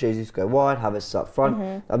in, Jesus go wide, Havertz up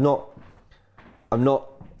front? I'm not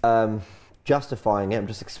justifying it. I'm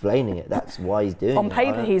just explaining it. That's why he's doing it. On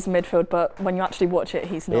paper, he's midfield, but when you actually watch it,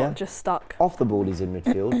 he's not. Just stuck. Off the ball, he's in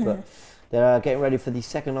midfield. But they're getting ready for the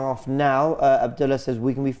second half now. Abdullah says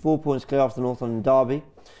we can be 4 points clear after the North London derby,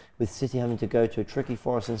 with City having to go to a tricky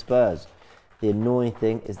Forest and Spurs. The annoying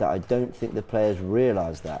thing is that I don't think the players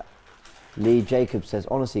realise that. Lee Jacobs says,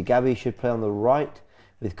 honestly, Gabby should play on the right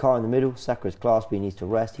with Carr in the middle. Saka is class, but he needs to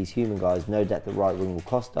rest. He's human, guys. No doubt the right wing will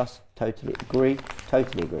cost us. Totally agree.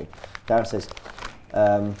 Totally agree. Darren says,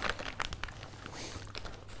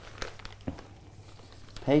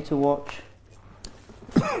 pay to watch.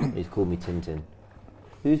 He's called me Tintin.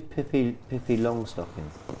 Who's Pippi Longstocking?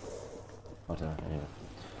 I don't know. Anyway.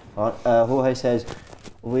 All right, Jorge says,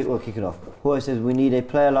 we're kicking off. Jorge says, we need a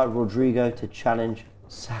player like Rodrigo to challenge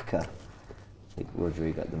Saka. I think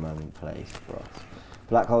Rodrigo at the moment plays for us.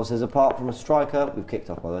 Black Hole says, apart from a striker, we've kicked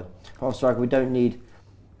off by the way, apart from a striker, we don't need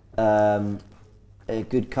a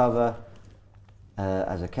good cover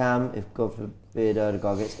as a cam. If God forbid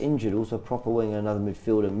Erdegaard gets injured, also a proper winger, another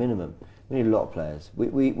midfielder minimum. We need a lot of players.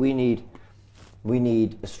 We need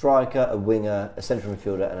a striker, a winger, a central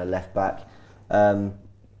midfielder and a left back.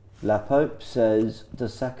 La Pope says,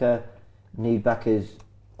 does Saka need back his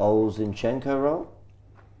old Zinchenko role?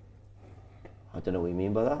 I don't know what you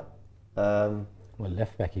mean by that. Well,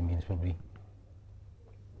 left back he means probably.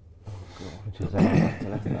 Which is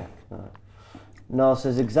left back. No. Niall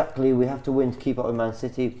says exactly. We have to win to keep up with Man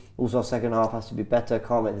City. Also, our second half has to be better.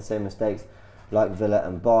 Can't make the same mistakes like Villa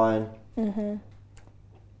and Bayern.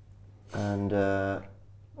 And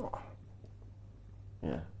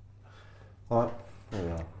yeah. All right. Here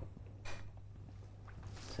we are.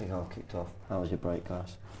 Second half kicked off. How was your break,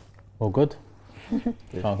 guys? All good. Good.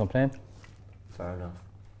 Can't complain. Fair enough.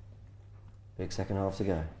 Big second half to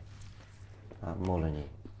go. At Molineux.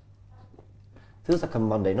 Feels like a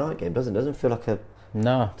Monday night game, doesn't it? Doesn't feel like a.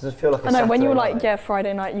 No. Doesn't feel like a. I know, when you were Saturday like, night. yeah,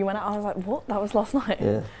 Friday night you went out, I was like, what? That was last night?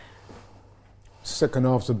 Yeah. Second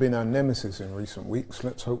halves have been our nemesis in recent weeks.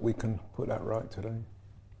 Let's hope we can put that right today.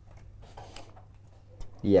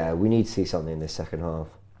 Yeah, we need to see something in this second half.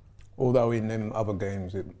 Although in them other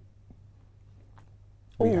games,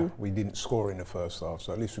 we didn't score in the first half,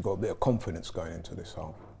 so at least we've got a bit of confidence going into this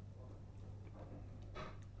half.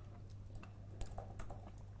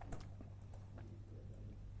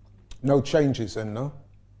 No changes then, no?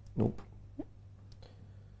 Nope.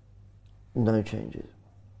 No changes.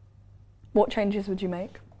 What changes would you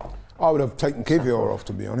make? I would have taken Kivior off,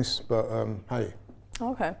 to be honest, but hey.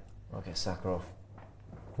 Okay. I'll get Saka off.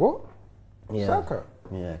 What? Yeah. Saka?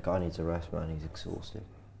 Yeah, guy needs a rest, man. He's exhausted.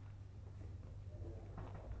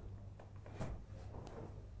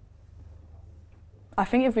 I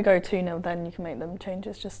think if we go 2-0, then you can make them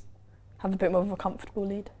changes, just have a bit more of a comfortable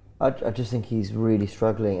lead. I just think he's really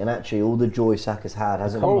struggling, and actually, all the joy Saka's had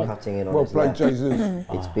hasn't been cutting in on Well his played, left. Jesus.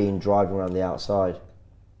 It's been driving around the outside.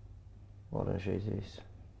 Well done, Jesus.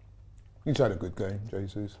 He's had a good game,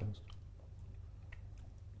 Jesus.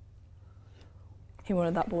 He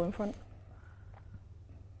wanted that ball in front.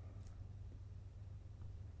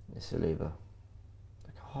 It's Saliba.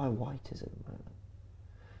 Look how high White is at the moment.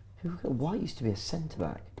 People forget White used to be a centre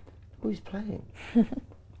back. Who's playing?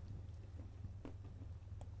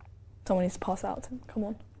 Someone needs to pass out to him. Come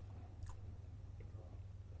on.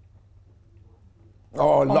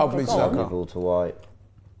 Oh, lovely go on. Saka. Lovely ball to White.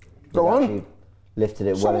 Go He's on. actually lifted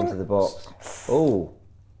it well Someone- into the box. Oh,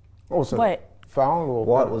 Also, Wait. foul or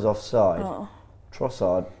White was offside. Oh.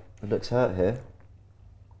 Trossard looks hurt here.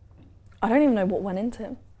 I don't even know what went into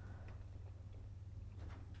him.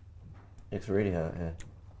 Looks really hurt here.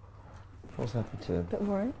 What's happened to him? Bit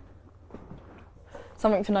worried.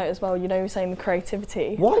 Something to note as well, you know, you're saying the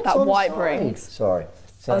creativity White's that White onside. brings. Sorry.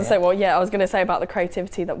 I was going to say about the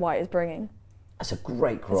creativity that White is bringing. That's a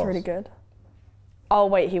great cross. It's really good. Oh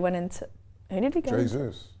wait, he went into. Who did he go into?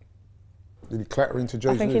 Jesus. Did he clatter into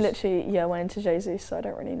Jesus? I think he literally went into Jesus. So I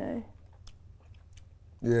don't really know.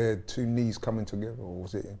 Yeah, two knees coming together, or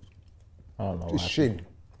was it I don't know. his shin?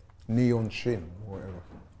 Knee on shin, or whatever.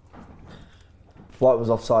 White was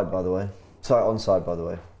offside, by the way. Sorry, onside, by the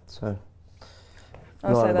way. So.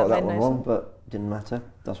 I'll No, say I that got that made one no wrong, sense. but didn't matter.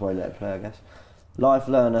 That's why I let it play, I guess. Life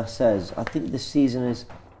Learner says, I think this season has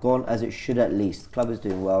gone as it should at least. The club is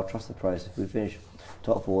doing well, trust the process. If we finish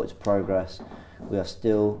top four, it's progress. We are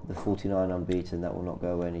still the 49 unbeaten. That will not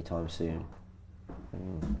go away anytime soon.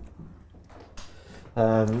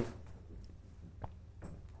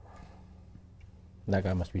 That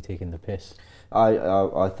guy must be taking the piss. I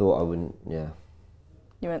thought I wouldn't, yeah.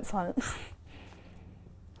 You went silent.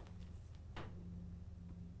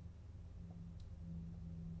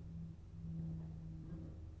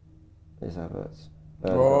 This Havertz.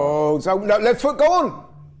 Oh, so no, left foot, go on!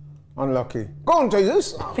 Unlucky. Go on,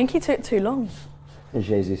 Jesus! I think he took too long. And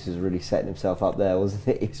Jesus is really setting himself up there, wasn't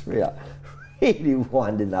it? He's really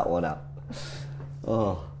winding that one up.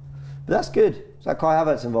 Oh, but that's good. So Kai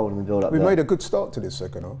Havertz involved in the build-up We there. made a good start to this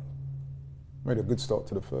second half. Made a good start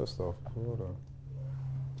to the first half. Well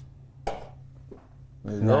done.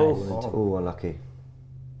 There you go. Nice. Oh, unlucky.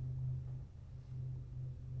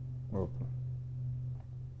 Oh.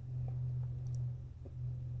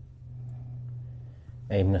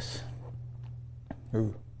 Aimless.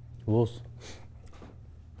 Who? Wolves.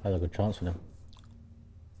 Had a good chance with him.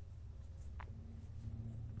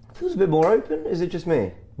 Feels a bit more open. Is it just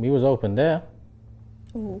me? He was open there.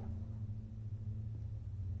 Ooh.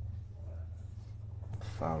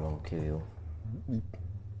 Foul on Kirill.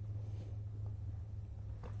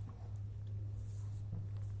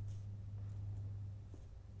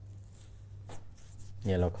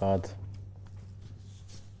 Yellow card.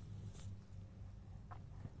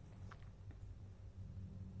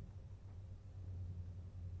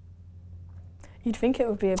 You'd think it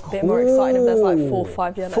would be a bit more exciting if there's like 4 or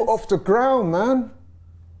 5 yellows. Foot off the ground, man.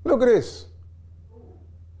 Look at this.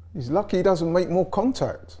 He's lucky he doesn't make more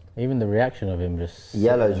contact. Even the reaction of him just...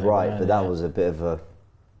 Yellow's sitting there right, behind but that there. was a bit of a...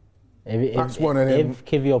 That's one of them. If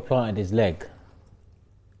Kivior planted his leg,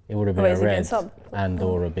 it would have been Oh, a is he getting red subbed? and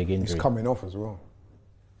or a big He's injury. coming off as well.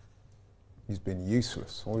 He's been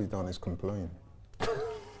useless. All he's done is complain.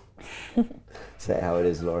 Say it how it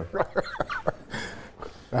is, Laura.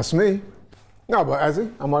 That's me. No, but has he?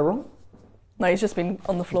 Am I wrong? No, he's just been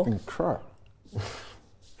on the floor. Been crap.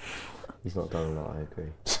 He's not done a lot, I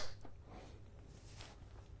agree.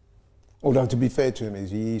 Although, to be fair to him,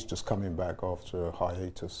 he's just coming back after a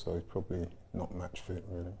hiatus, so he's probably not match fit,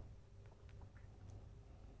 really.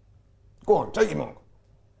 Go on, take him on.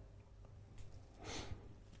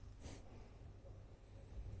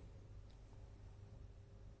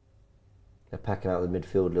 They're packing out the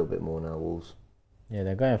midfield a little bit more now, Wolves. Yeah,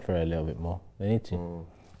 they're going for it a little bit more. They need to. Mm.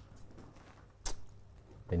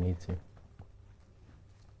 They need to.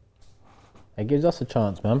 It gives us a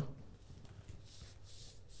chance, man.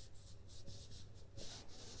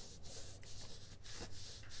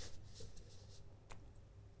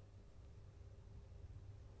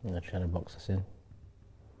 They're trying to box us in.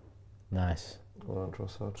 Nice. Well done,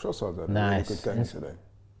 Trossard. Trossard had Nice. a really good game today.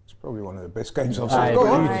 It's probably one of the best games I've That seen. is Go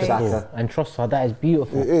on. Nice. beautiful. Saka. And Trossard, that is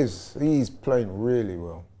beautiful. It is. He's playing really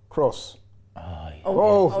well. Cross. Oh, yeah.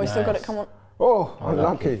 Oh, we still got nice. it. Come on. Oh,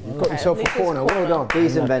 unlucky. He's got Okay, himself at a least it's corner. Well corner. done.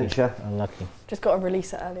 Decent Unlucky. venture. Unlucky. Just got to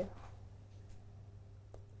release it earlier.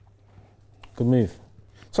 Good move.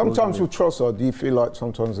 Sometimes with Trossard, do you feel like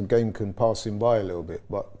sometimes the game can pass him by a little bit?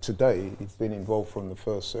 But today, he's been involved from the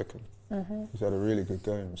first second. He's had a really good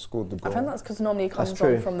game. Scored the I goal. think that's because normally he comes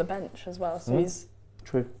true. on from the bench as well. So he's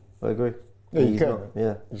True. I agree. Yeah, you He's can. not-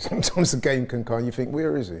 yeah. Sometimes the game can come. You think,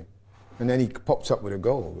 where is he? And then he pops up with a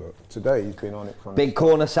goal. But today, he's been on it from Big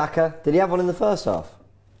corner, Saka. Did he have one in the first half?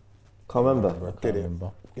 Can't remember. Get Can't it.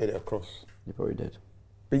 remember. Get it across. You probably did.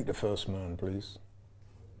 Beat the first man, please.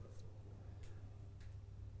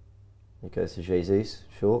 He goes to Jesus.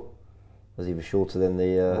 Short. Was even shorter than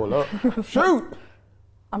the. All up. Shoot!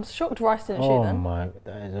 I'm shocked Rice didn't shoot Oh then. my,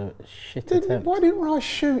 that is a shit attempt. Why didn't Rice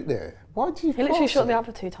shoot there? Why did you He literally pass shot it? the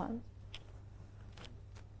other 2 times.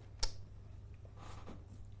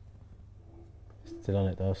 Still on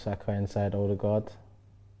it though. Saka inside Odegaard.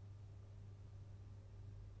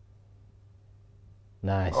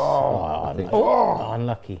 Nice. Oh, think-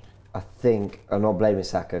 unlucky. I think I'm not blaming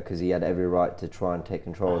Saka because he had every right to try and take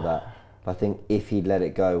control of that. But I think if he'd let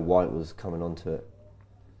it go, White was coming onto it.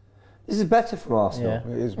 This is better from Arsenal.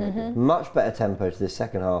 Yeah. It is, maybe. Much better tempo to this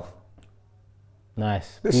second half.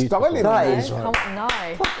 Nice. The Beautiful. styling That on is this Come one. on,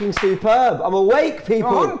 no. Fucking superb. I'm awake, people.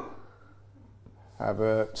 Come on.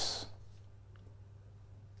 Havertz.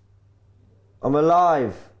 I'm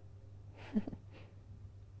alive.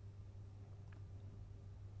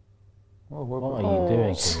 Oh, What well, are you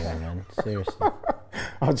doing, Kylian, man? Seriously.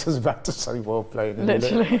 I was just about to say well played. and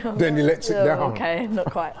Literally. Then he lets it Oh, down. okay, not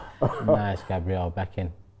quite. Nice, Gabriel. Back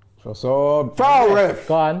in. Trossard. Foul, ref.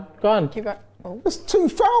 Go on. Go on. Keep going. Oh. There's 2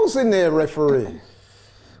 fouls in there, referee.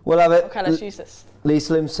 We'll have it. Okay, let's use this. Lee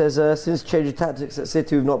Slim says, since changing tactics at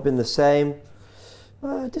City, we've not been the same.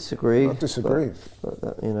 I disagree. I disagree. But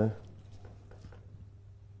that, you know.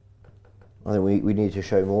 I think we need to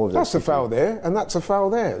show more of That's that. a foul there, and that's a foul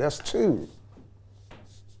there. That's 2.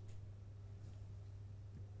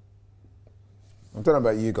 I don't know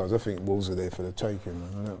about you guys. I think Wolves are there for the taking,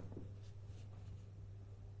 man. I don't.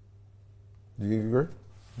 Do you agree?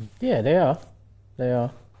 Yeah, they are. They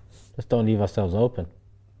are. Just don't leave ourselves open.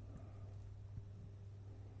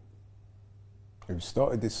 We've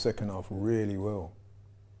started this second half really well.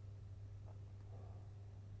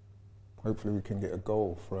 Hopefully we can get a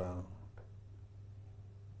goal for our...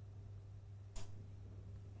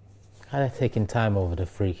 How they're taking time over the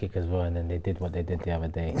free kick as well, and then they did what they did the other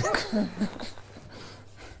day.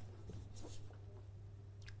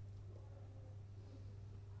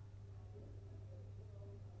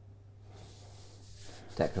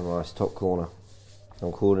 Declan Rice, top corner.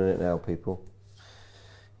 I'm calling it now, people.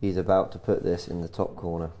 He's about to put this in the top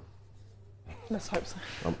corner. Let's hope so.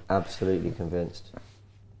 I'm absolutely convinced.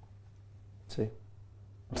 See?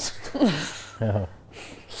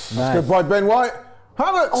 Nice. Good by Ben White.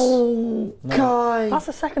 Havertz! Oh, Kai! That's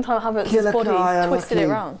the second time Havertz's Killer body's Kai, twisted it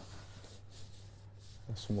unlucky. round.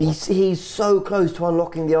 That's more- He's so close to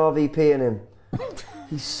unlocking the RVP in him.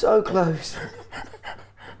 He's so close.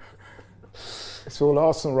 It's all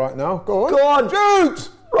Arsenal right now. Go on. Go on! Shoot!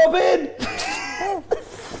 Robin!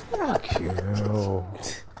 Fuck you.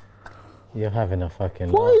 You're having a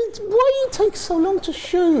fucking Why you take so long to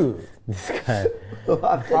shoot? This guy.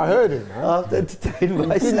 I heard it, man. I've entertained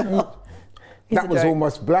myself. That was joke.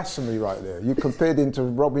 almost blasphemy right there. You compared him to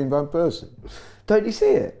Robin van Persie. Don't you see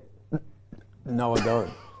it? No, I don't.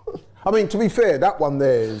 I mean, to be fair, that one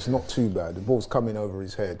there is not too bad. The ball's coming over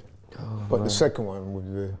his head. But the second one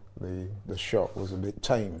with the shot was a bit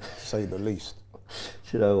tame, to say the least.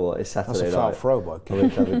 Do you know what? It's Saturday That's a night. foul throw by I'm King. going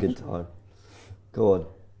to have a good time. Go on.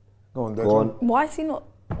 Go on, Go Declan. on. Why is he not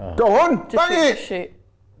Go on, just bang shoot, it! shoot?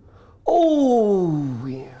 Oh,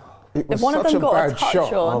 yeah. It was If one of such them a got a bad touch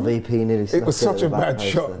shot. on, RVP nearly It was snuck such a at the back bad post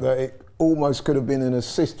shot there. that it almost could have been an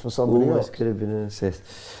assist for somebody Almost else. could have been an assist.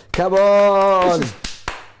 Come on!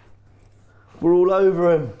 We're all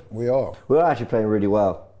over him. We are. We're actually playing really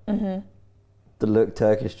well. Mm-hmm. The look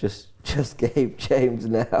Turkish just gave James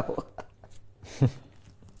now.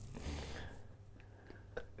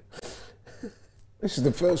 This is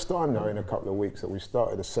the first time now in a couple of weeks that we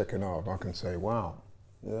started the second half. I can say, wow.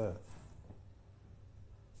 Yeah.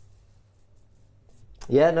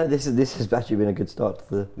 Yeah, no, this has actually been a good start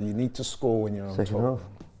to the You need to score when you're on second top. half.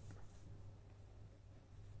 I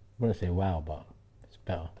wouldn't say wow, but it's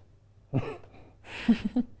better.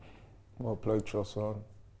 Well played, Trossard.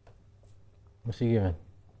 What's he giving?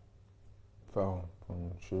 Foul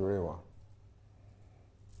from Shiriwa.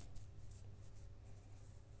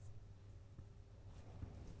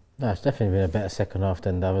 No, it's definitely been a better second half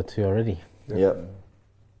than the other two already. Yep.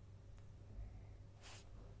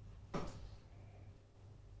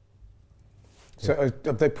 So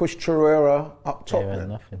have they pushed Chirera up top They had then?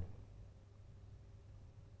 nothing.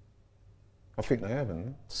 I think they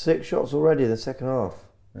haven't. 6 shots already in the second half.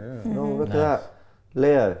 Yeah. No, look Nice. at that.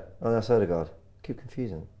 Leo. Oh, that's Odegaard. Keep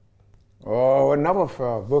confusing. Oh, another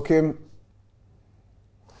foul. Book him.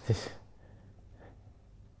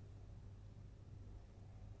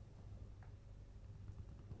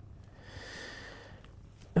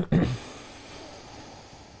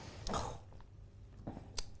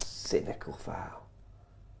 Cynical foul.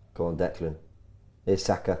 Go on, Declan. Here's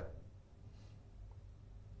Saka.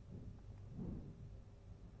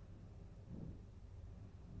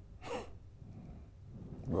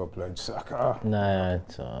 Well played, Saka. No,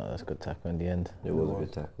 that's a good tackle in the end. It was a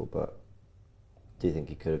good tackle, but do you think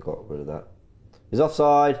he could have got rid of that? He's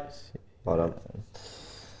offside. Well done.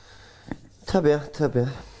 Tabia.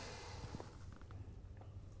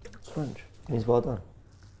 It's French. Means well done.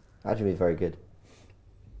 Actually means very good.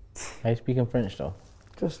 Are you speaking French though?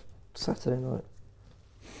 Just Saturday night.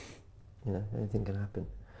 You know, anything can happen.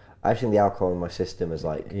 I think the alcohol in my system is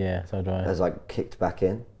like Yeah, so do I. has like kicked back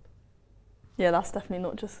in. yeah, that's definitely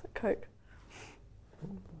not just Coke.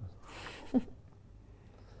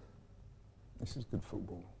 This is good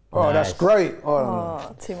football. Oh, that's Nice. great. Oh,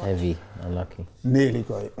 Oh, too much. Heavy, unlucky. nearly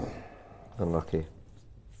great. Unlucky.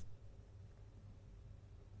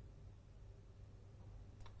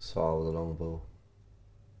 Saul with a long ball.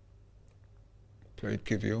 Played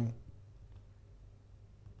Kivior.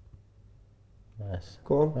 Nice.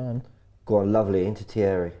 Go on. Go on. Go on, lovely. Into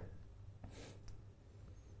Thierry.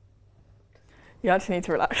 You actually need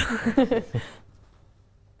to relax. Just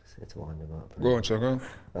here to wind him up. Go on, Chaka.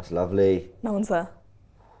 That's lovely. No one's there.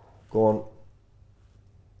 Go on.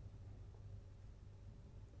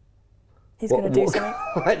 He's going to do something.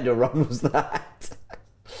 What kind of run was that?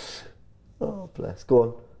 Oh, bless. Go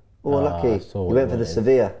on. Oh, Ah, lucky. I You saw what went you for the wanted.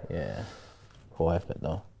 Sevilla. Yeah. Poor effort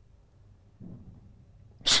though.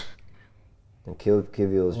 And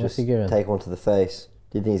Kivior's What's just he giving? take one to the face.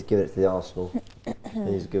 Do you think he's giving it to the Arsenal?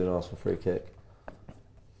 He's giving Arsenal free kick.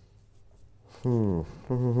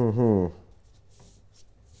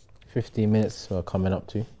 15 minutes we're coming up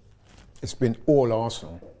to. It's been all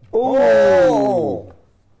Arsenal. Oh!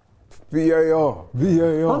 VAR.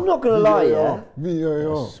 I'm not going to lie, yeah.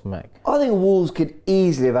 VAR. Smack. I think Wolves could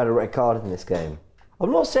easily have had a red card in this game.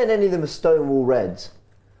 I'm not saying any of them are Stonewall Reds.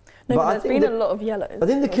 No, But I but there's think been the- a lot of yellows. I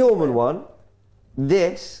think the Kilman one,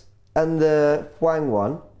 this, and the Huang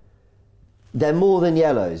one, they're more than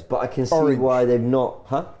yellows, but I can see Orange. why they've not.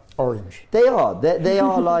 Huh? Orange. They are. They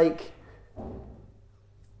are like.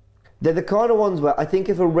 They're the kind of ones where I think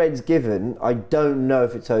if a red's given, I don't know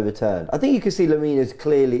if it's overturned. I think you can see Lamina's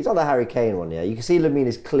clearly. It's not the Harry Kane one, yeah. You can see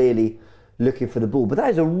Lamina's clearly looking for the ball, but that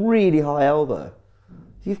is a really high elbow.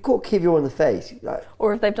 If you've caught Kivior in the face, like,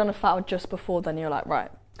 Or if they've done a foul just before, then you're like, right.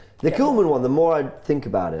 the Kilman one. The more I think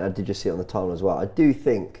about it, I did just see it on the timeline as well. I do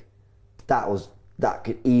think that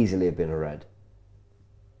could easily have been a red.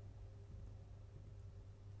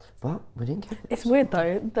 But we didn't get it. It's weird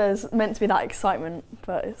though. There's meant to be that excitement,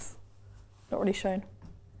 but it's not really shown.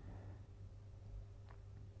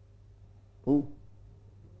 Ooh.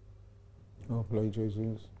 Oh, play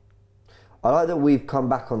Jesus. I like that we've come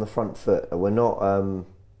back on the front foot. We're not.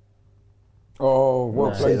 Oh, well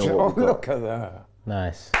Nice. played. Sitting on Oh, what we've look at that.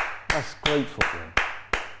 Nice. That's great football.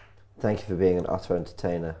 Thank you for being an utter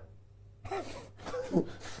entertainer.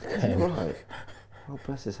 Okay. Right. Oh,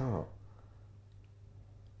 bless his heart.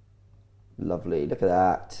 Lovely. Look at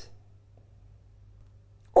that.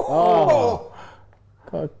 Oh,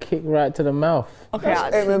 Got a kick right to the mouth. Okay,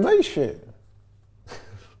 that's actually, MMA shit.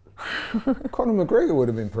 Conor McGregor would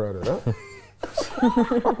have been proud of that.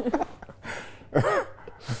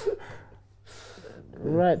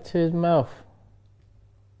 Right to his mouth.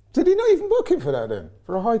 Did he not even book him for that then?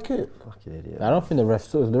 For a high kick? Fucking idiot. I don't think the ref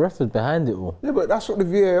saw it. The ref was behind it all. Yeah, but that's what the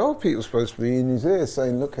VAR people are supposed to be in his ear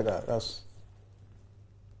saying, look at that. That's.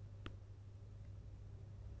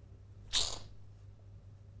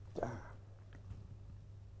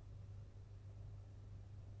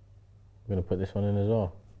 I'm going to put this one in as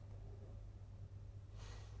well.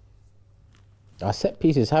 Our set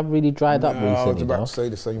pieces have really dried up I was recently, about though. to say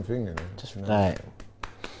the same thing. You know? Just like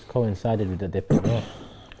coincided with the dip as well.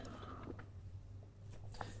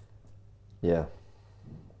 Yeah.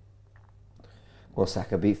 Well,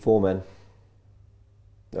 Saka beat Foreman.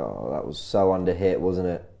 Oh, that was so under hit, wasn't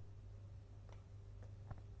it?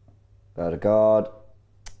 Out of guard.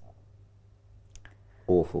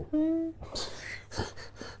 Awful.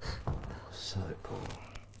 So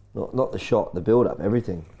poor. Not the shot, the build up,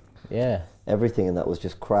 everything. Yeah. Everything in that was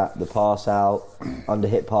just crap. The pass out, under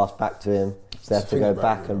hit pass back to him. So they have to go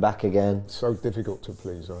back and back again. So difficult to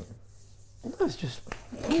please, aren't you? No, it's just.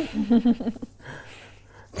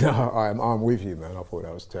 No, I'm with you, man. I thought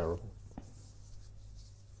that was terrible.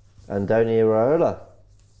 Andoni Iraola.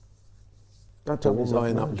 That took his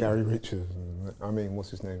eyeing up Gary Richards. I mean, what's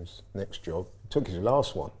his name's next job? Took his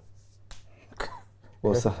last one.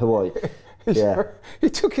 What's that? What? Yeah. He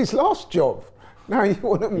took his last job. Now you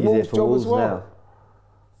want him He's Wolves here for job Wolves as well.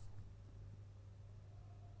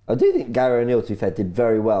 now. I do think Gary O'Neill, to be fair, did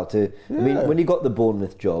very well. I mean, when he got the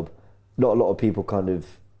Bournemouth job, not a lot of people kind of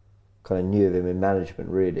knew of him in management,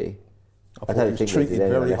 really. I don't think they did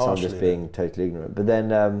anyway, unless I'm just being totally ignorant. But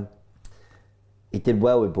then he did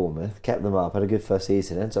well with Bournemouth, kept them up, had a good first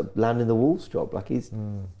season, ends up landing the Wolves job. Like, he's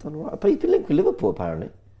done all right. But he's been linked with Liverpool, apparently.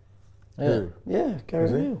 Yeah. Yeah, Gary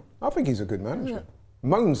O'Neill. I think he's a good manager.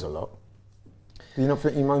 Moans a lot. Do you not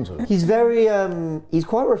think he moans a lot? He's very, he's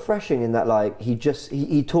quite refreshing in that, like,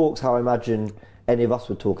 he talks how I imagine any of us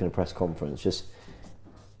would talk in a press conference. Just,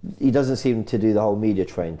 he doesn't seem to do the whole media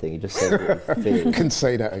train thing. He just says what he feels. You can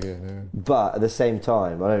say that again. Yeah. But at the same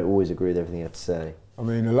time, I don't always agree with everything he had to say. I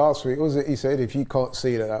mean, last week, what was it he said? If you can't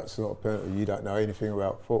see that that's not a penalty, you don't know anything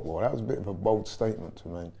about football. That was a bit of a bold statement to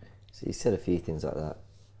me. So he said a few things like that.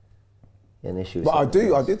 An issue. With But I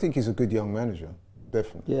else. do think he's a good young manager.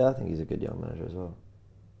 Definitely. Yeah, I think he's a good young manager as well.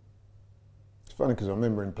 It's funny because I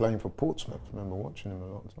remember him playing for Portsmouth. I remember watching him a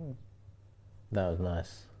lot of times. That was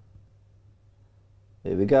nice.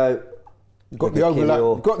 Here we go. Got the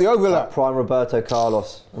overlap. Got the overlap. Prime Roberto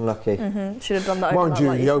Carlos. Unlucky. should have done that. Mind you,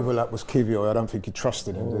 like the overlap was Kiwior. I don't think he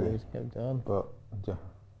trusted him, did Always he? kept on. But yeah.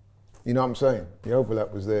 You know what I'm saying? The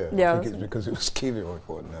overlap was there. Yeah, I think it's because it was Kiwior. I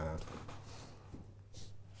thought, nah.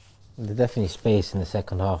 There's definitely space in the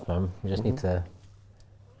second half, man. We just need to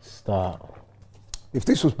start. If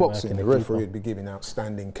this was boxing, Working the the referee keeper. would be giving out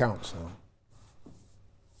standing counts now.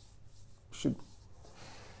 Should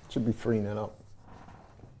be 3-0 up.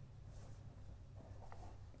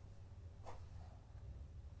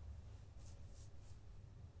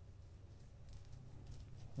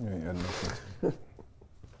 Yeah, he had nothing.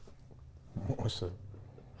 What's that?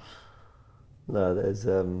 No,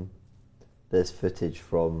 there's footage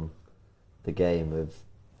from the game of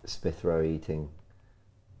Smith Rowe eating,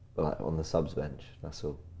 like, on the subs bench. That's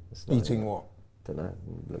all. It's not Eating what? Don't know.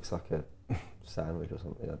 Looks like a sandwich or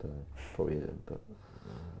something. I don't know. Probably isn't, but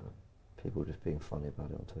people just being funny about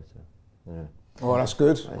it on Twitter. Yeah. Oh, that's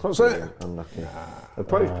good. What's that? Unlucky.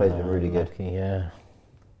 Approach play's been really good. Lucky, yeah.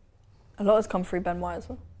 A lot has come through Ben White as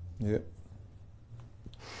well. Yeah.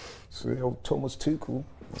 So the old Thomas Tuchel,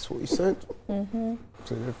 that's what he said. So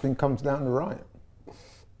everything comes down to right.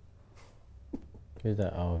 Who's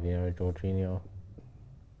that? Oh, Vieira, Jorginho,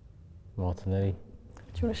 Martinelli.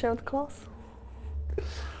 Do you want to share with the class?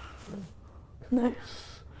 No.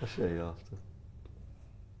 I'll show you after.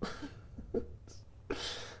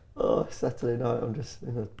 Oh, Saturday night, I'm just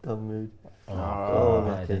in a dumb mood. Oh,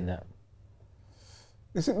 lucky. I did that.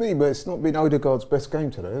 Is it me? But it's not been Odegaard's best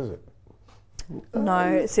game today, is it?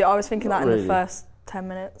 No. See, I was thinking that in really. the first 10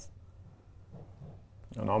 minutes.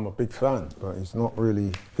 And I'm a big fan, but he's not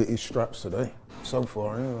really hit his straps today, so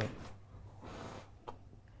far anyway.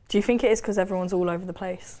 Do you think it is because everyone's all over the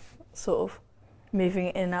place, sort of moving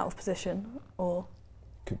in and out of position, or?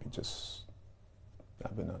 Could be just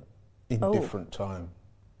having an indifferent time.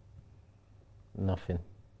 Nothing.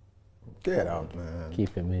 Get out, man.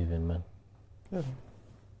 Keep it moving, man.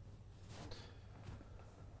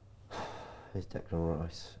 Here's Declan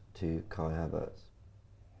Rice. to Kai Havertz.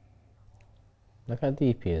 Look how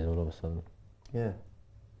deep he is all of a sudden. Yeah.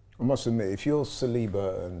 I must admit, if you're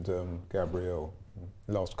Saliba and Gabriel,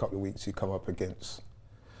 last couple of weeks you come up against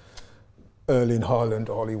Erling Haaland,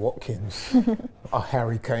 Ollie Watkins,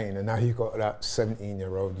 Harry Kane, and now you've got that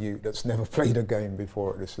 17-year-old youth that's never played a game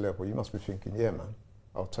before at this level. You must be thinking, yeah, man,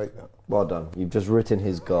 I'll take that. Well done. You've just written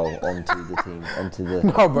his goal onto the team, onto the...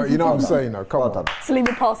 No, but you know what I'm saying, though. Come Well on. done.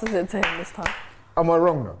 Saliba passes it to him this time. Am I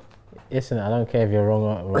wrong, though? Listen, I don't care if you're wrong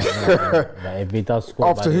or right. Like, if he does score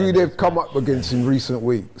After by the who end of they've this come match, up against in recent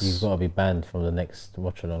weeks. he's got to be banned from the next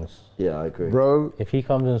watch-alongs. Yeah, I agree. Bro, If he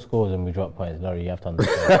comes and scores and we drop points, Laurie, you have to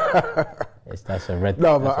understand. That's a red.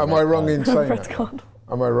 no, that's but a am red I wrong card. in saying Red that? card.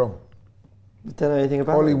 Am I wrong? Don't know anything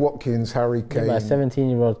about Ollie him. Watkins, Harry Yeah, Kane. but a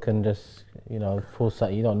 17-year-old can just, pull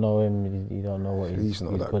something. You don't know him. You don't know what he's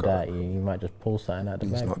not that good guy. at. You might just pull something out the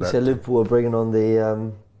He's bag. not You that. said Liverpool are bringing on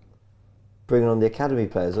the academy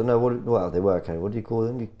players. Or no, well, they were academy. What do you call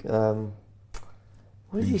them?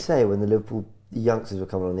 What did you say when the youngsters were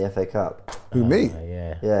coming on the FA Cup? Who, me?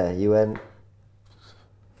 Yeah. Yeah, you went...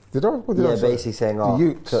 Did I? What did I say? basically saying, The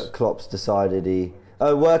youths. Klopp's decided he...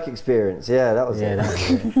 Oh, work experience. Yeah, that was Yeah, it. that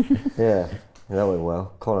was it. Yeah, that went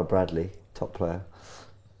well. Conor Bradley, top player.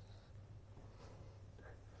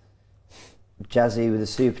 Jazzy with a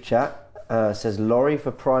super chat says, Laurie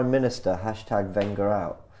for Prime Minister, # Wenger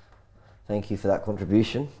out. Thank you for that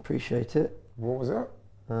contribution. Appreciate it. What was that?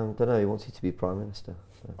 Don't know, he wants you to be Prime Minister.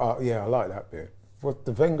 So. Yeah, I like that bit. What,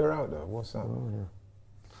 the Wenger out though? What's that? Oh,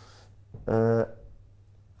 yeah.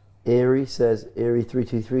 Erie323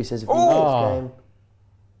 says, if you win this game,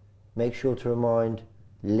 make sure to remind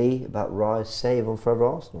Lee about Rye's save on Forever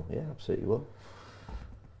Arsenal. Yeah, absolutely will.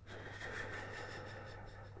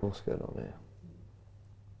 What's going on here?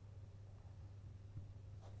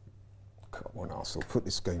 Come on, Arsenal, put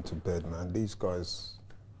this game to bed, man. These guys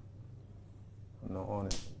are not on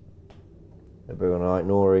it. They're bringing on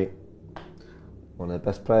Nori, one of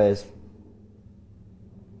their best players.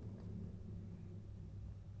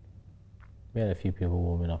 We had a few people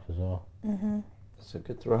warming up as well. That's a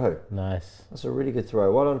good throw. Nice. That's a really good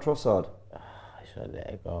throw. Well done, Trossard. I should have let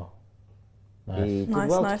it go. He Nice. did Nice,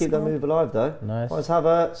 well nice to keep that goal. move alive, though. Nice. Nice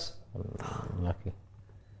Havertz. Lucky.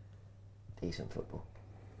 Decent football.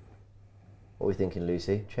 What are we thinking,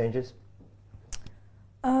 Lucy? Changes?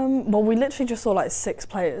 Well, we literally just saw like 6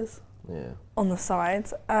 players Yeah. on the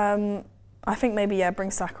sides. I think maybe,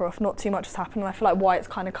 bring Saka off. Not too much has happened. And I feel like White's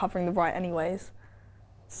kind of covering the right anyways.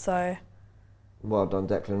 So Well done,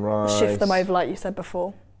 Declan Rice. shift them over like you said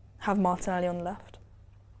before. Have Martinelli on the left.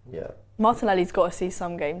 Yeah. Martinelli's got to see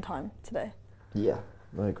some game time today. Yeah,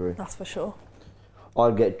 I agree. That's for sure.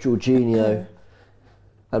 I'd get Jorginho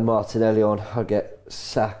and Martinelli on. I'd get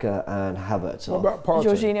Saka and Havertz What on. about Partey?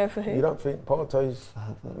 Jorginho for who? You don't think Partey's,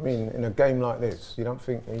 I mean, in a game like this, you don't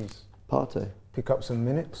think he's Partey. pick up some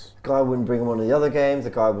minutes? The guy wouldn't bring him on in the other games.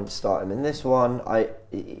 The guy wouldn't start him in this one.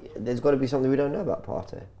 There's got to be something we don't know about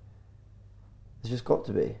Partey. There's just got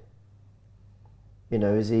to be.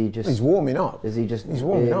 Is he just... He's warming up. Is he just... He's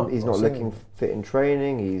warming up. He's I've not seen looking him. fit in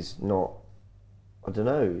training. He's not... I don't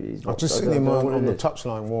know. He's not, I've just I seen don't him know what on it the is.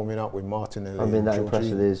 touchline warming up with Martinelli. I mean, and that impressed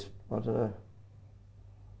Jorginho. with his... I don't know.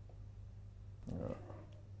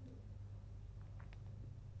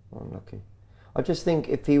 Unlucky. I just think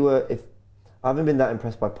if I haven't been that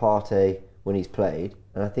impressed by Partey when he's played,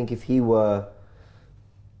 and I think if he were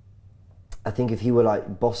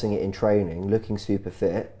like bossing it in training, looking super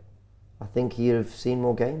fit, I think he'd have seen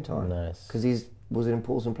more game time. Nice. Because he was an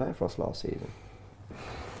important player for us last season.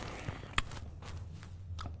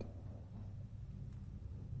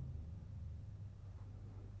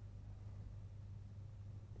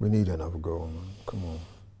 We need another goal, man. Come on.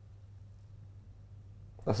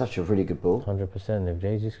 That's actually a really good ball. 100%. If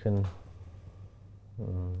Jesus can...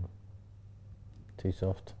 too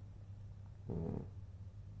soft.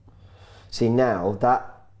 See, now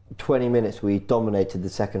that 20 minutes we dominated the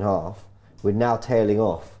second half, we're now tailing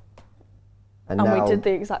off. And now we did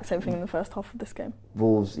the exact same thing in the first half of this game.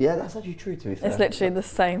 Wolves, yeah, that's actually true to be fair. It's literally the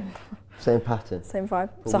same Same pattern. vibe.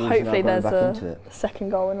 But So Wolves are now hopefully going there's back into a it. second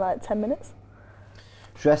goal in like 10 minutes.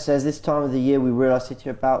 Stress says, this time of the year we realise City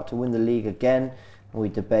are about to win the league again, and we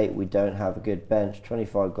debate we don't have a good bench.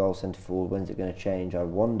 25 goals centre forward, when's it going to change, I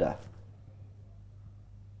wonder.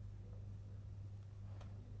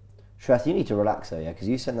 Stress, you need to relax though, yeah, because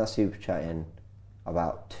you sent that super chat in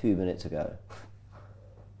about 2 minutes ago.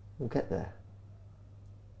 We'll get there.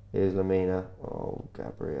 Here's Lamina. Oh,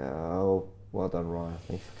 Gabriel. Well done, Ryan.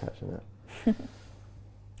 Thanks for catching that.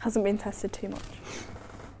 Hasn't been tested too much.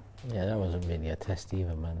 Yeah, that wasn't really a test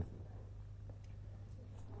either, man.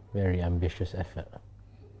 Very ambitious effort.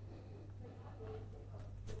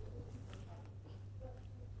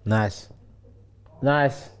 Nice.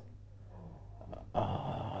 Nice.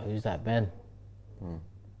 Oh, who's that, Ben?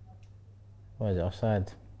 Why is it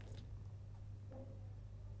offside?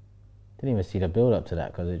 Didn't even see the build up to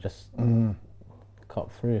that because it just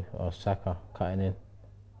cut through. Or Saka cutting in.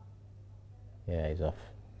 Yeah, he's off.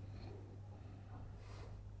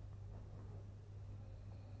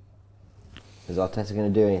 Is Arteta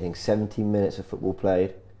going to do anything? 17 minutes of football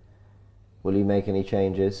played. Will he make any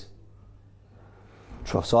changes?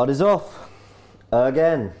 Trossard is off.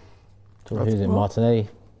 Again. So who's it? Martinelli?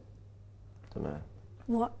 Don't know.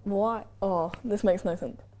 What? Why? Oh, this makes no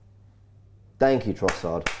sense. Thank you,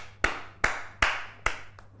 Trossard.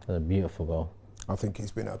 That's a beautiful goal. I think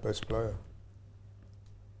he's been our best player.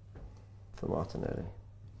 For Martinelli.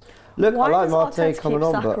 Look, Why I like does Martinelli Arteta coming keep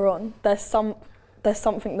on, Saka but on? There's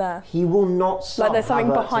something there. he will not start there's something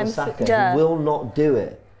Havertz behind and Saka. yeah. He will not do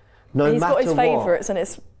it. No He's matter got his what. favourites, and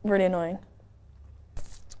it's really annoying.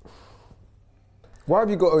 Why have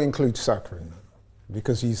you got to include Saka in that?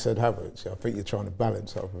 Because you said Havertz. I think you're trying to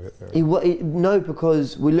balance up a bit there. No,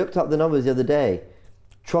 because we looked up the numbers the other day.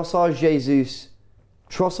 Trossard,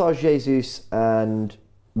 Jesus and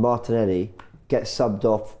Martinelli get subbed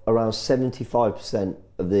off around 75%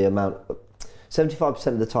 of the amount. 75%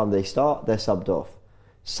 of the time they start, they're subbed off.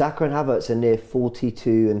 Saka and Havertz are near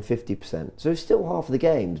 42 and 50%. So it's still half of the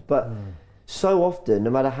games, but so often, no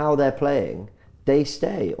matter how they're playing, they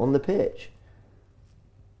stay on the pitch.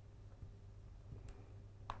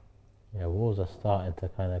 Yeah, Wolves are starting to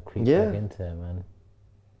kind of creep Yeah. back into it, man.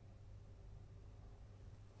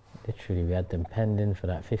 Literally, we had them penned in for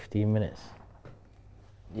that 15 minutes.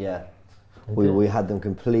 Yeah. We had them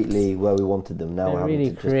completely where we wanted them. Now They we're having really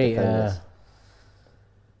to just create, defend this.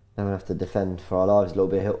 Now we have to defend for our lives a little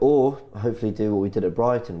bit here, or hopefully do what we did at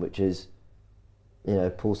Brighton, which is,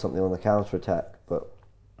 pull something on the counter attack. But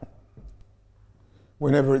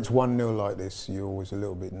Whenever it's 1-0 like this, you're always a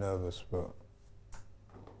little bit nervous, but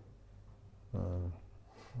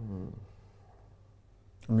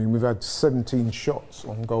I mean, we've had 17 shots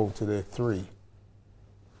on goal to their 3.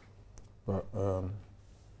 But It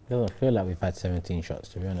doesn't feel like we've had 17 shots,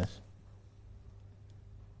 to be honest.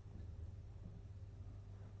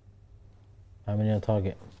 How many on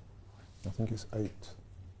target? I think it's 8.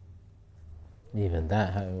 Even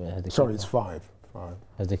that. Sorry, it's 5. 5.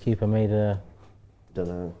 Has the keeper made a don't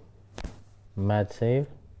know. mad save?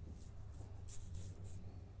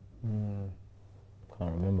 Can't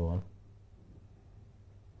remember one.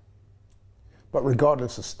 But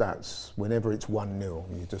regardless of stats, whenever it's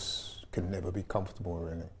 1-0, you just can never be comfortable,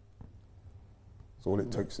 really. So all it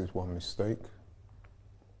takes is one mistake.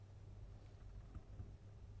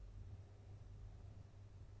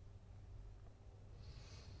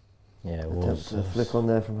 Yeah, it Attempt was. to flick on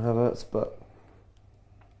there from Havertz, but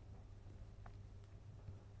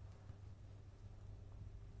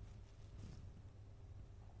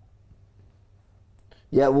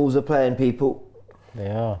yeah, Wolves are playing, people. They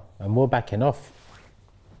are. And we're backing off.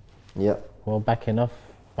 Yep. We're backing off.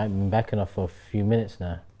 I've been backing off for a few minutes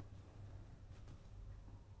now.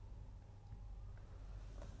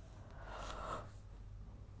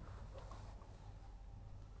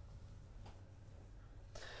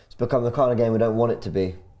 It's become the kind of game we don't want it to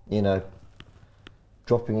be.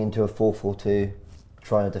 Dropping into a 4-4-2,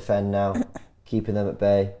 trying to defend now, keeping them at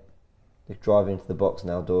bay. They're driving into the box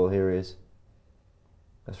now, Dor. Here he is.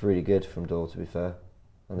 That's really good from Dor, to be fair.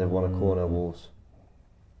 And they've won a corner, Wolves.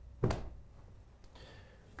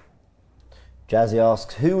 Jazzy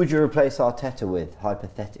asks, who would you replace Arteta with,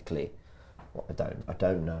 hypothetically? Well, I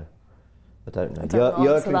don't know. I don't know.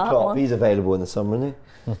 Jurgen Klopp, he's available in the summer, isn't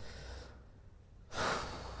he?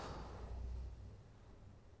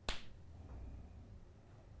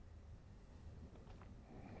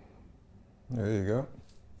 There you go.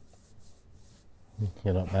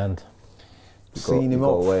 You're not banned. Seen him got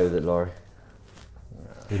off. away with it, Laurie.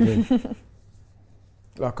 You did.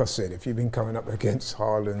 Like I said, if you've been coming up against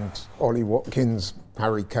Haaland, Ollie Watkins,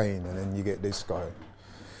 Harry Kane, and then you get this guy,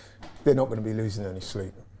 they're not going to be losing any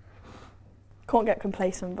sleep. Can't get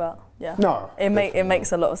complacent, but yeah. No. It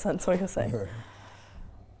makes a lot of sense what you're saying. Yeah.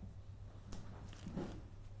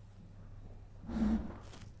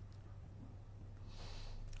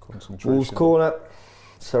 Concentration. Wolves corner.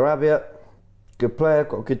 Sarabia, good player,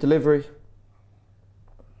 got a good delivery.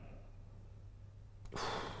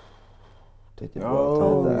 They did well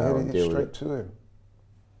Oh, to you're that, heading it deal with straight it. to him.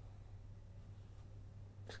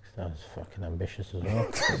 That was fucking ambitious as well.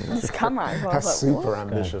 It's camera. I was That's like, super what?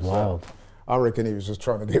 ambitious. Wild. I reckon he was just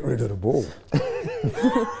trying to get rid of the ball.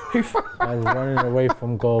 I was running away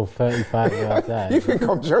from goal 35 yards out. You think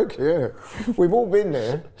I'm joking, yeah. We've all been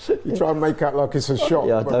there. You try and make out like it's a shot.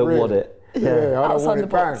 Yeah, I but don't really, want it. Yeah, I don't Outside want the it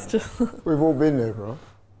box, bang. We've all been there, bro.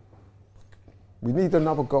 We need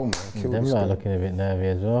another goal, man. Kill Them this lot are game. looking a bit nervy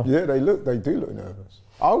as well. Yeah, they do look nervous.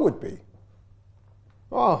 I would be.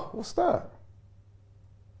 Oh, what's that?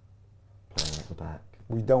 Playing at the back.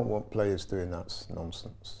 We don't want players doing that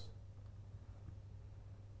nonsense.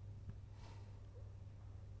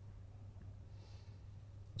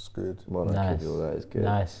 That's good. Well done, Nice. Kibble, that is good.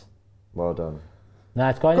 Nice. Well done.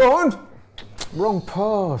 Nice, go on. Go on! Wrong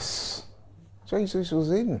pass. Jesus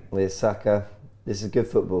was in. There's Saka. This is good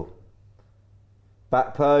football.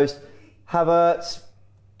 Back post. Havertz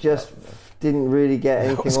just didn't really get That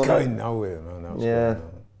anything was on going it. nowhere, man. That was Yeah. going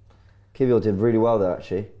nowhere. Kibble did really well there,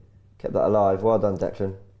 actually. Kept that alive. Well done,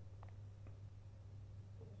 Declan.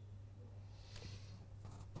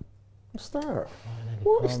 What's that?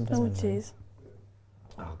 What is Oh, jeez.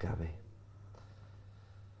 Oh, Gabby.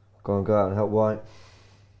 Go on, go out and help White.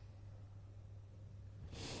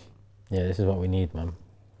 Yeah, this is what we need, man.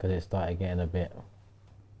 Because it started getting a bit.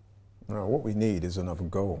 No, what we need is another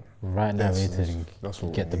goal. Right now, we need That's to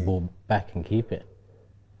what get we the need. ball back and keep it.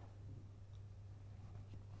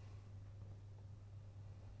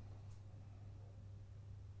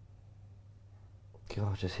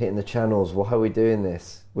 God, just hitting the channels. Why are we doing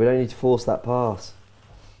this? We don't need to force that pass.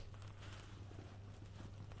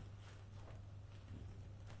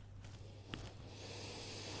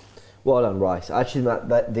 Well done, Rice. Actually,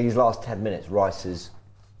 these last 10 minutes, Rice has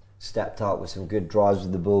stepped up with some good drives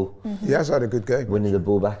with the ball, He has had a good game. winning the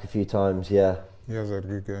ball back a few times, yeah. He has had a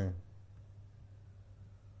good game.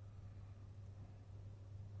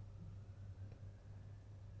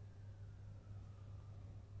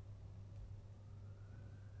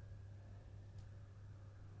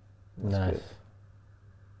 Nice.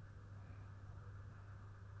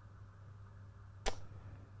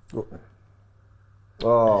 good.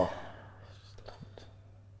 Oh.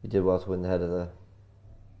 You did well to win the header there.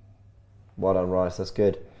 Well done, Rice. That's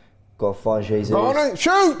good. Got to find Jesus. Go on,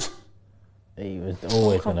 shoot! He was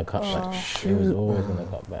always going to cut back. He was always going to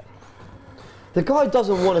cut back. The guy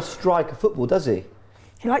doesn't want to strike a football, does he?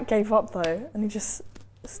 He like gave up though, and he just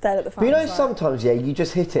stared at the But you know, fans, like- sometimes, yeah, you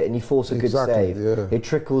just hit it and you force a good Exactly, save. yeah. It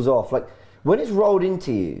trickles off. Like, when it's rolled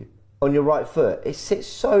into you on your right foot, it sits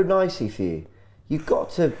so nicely for you. You've got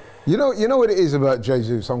to... You know what it is about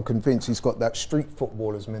Jesus? I'm convinced he's got that street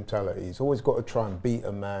footballer's mentality. He's always got to try and beat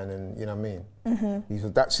a man, and you know what I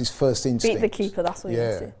mean? That's his first instinct. Beat the keeper, that's what he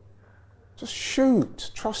wants to do. Just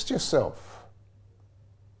shoot. Trust yourself.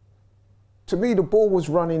 To me, the ball was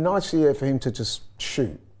running nicely here for him to just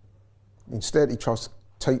shoot. Instead, he tries to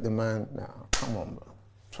take the man. Nah, come on, bro.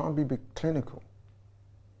 Try and be a bit clinical.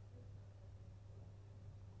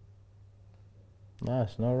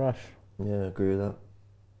 Nice, no rush. Yeah, I agree with that.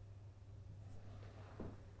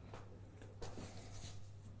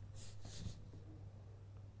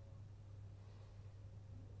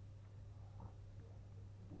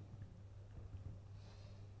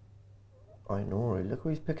 I know, look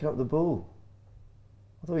where he's picking up the ball.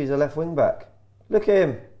 I thought he's a left wing back. Look at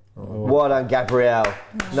him. Well done, Gabriel.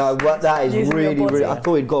 No, that is Using your really, body. really... I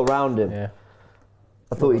thought he'd got around him. Yeah.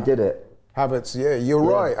 I thought he did it. Havertz, yeah, you're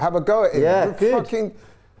right. Have a go at him. Yeah, You're good. Fucking,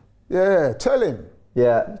 yeah, tell him.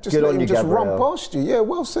 Yeah, Just good let on him you, just Gabriel. run past you. Yeah,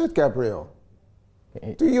 well said, Gabriel.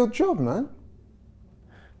 Do your job, man.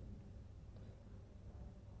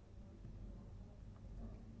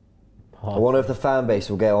 I wonder if the fan base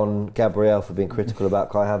will get on Gabriel for being critical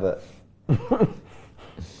about Kai Havertz.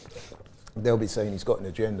 They'll be saying he's got an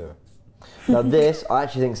agenda. Now this, I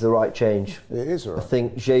actually think is the right change. It is, all I right.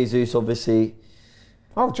 think Jesus obviously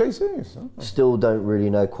Oh, Jesus. Oh. still don't really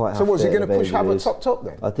know quite how So was he fit going to push available he Havertz is. top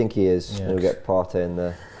then? I think he is. Yeah. He'll get Partey in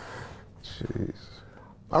there. Jeez.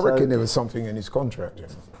 I reckon there was something in his contract. Yeah,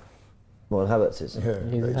 Well, Havertz is. yeah.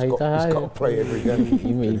 He's- He's got to play every game.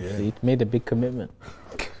 He made a big commitment.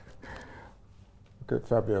 Look at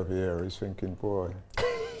Fabio Vieira. He's thinking, boy.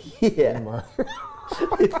 Yeah.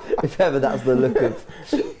 If ever that's the look of.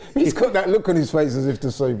 He's got that look on his face as if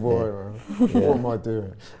to say, boy, man, what am I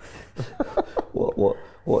doing? What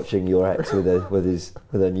watching your ex with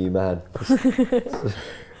a new man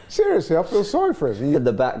Seriously, I feel sorry for him. in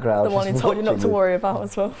the background. The one who just told you not watching to him. worry about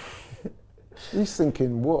as well. He's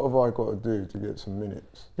thinking, what have I got to do to get some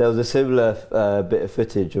minutes? There was a similar bit of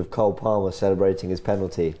footage of Cole Palmer celebrating his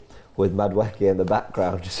penalty with Madueke in the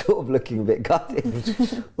background, just sort of looking a bit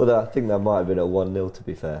gutted. Although I think that might have been a 1-0 to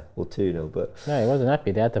be fair, or 2-0, but No, he wasn't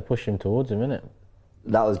happy. They had to push him towards him, innit?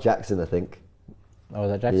 that was Jackson, I think. Oh,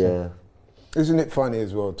 was that Jackson? Yeah. Isn't it funny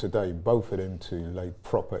as well today? Both of them two laid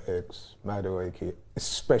proper eggs. Madueke,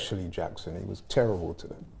 especially Jackson, he was terrible to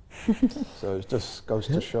them. So it just goes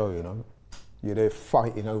to show, you know, you're there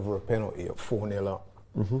fighting over a penalty at 4-0 up.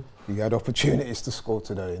 You had opportunities to score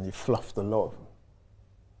today and you fluffed a lot of them.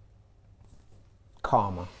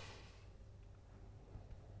 Karma.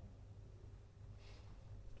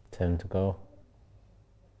 10 to go.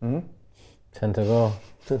 10 to go.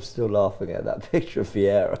 I'm still laughing at that picture of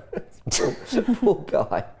Vieira. Poor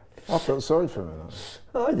guy. I felt sorry for him.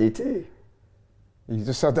 I do too. You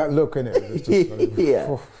just had that look in it. It was just like, Yeah.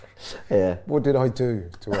 "Oh, Yeah. what did I do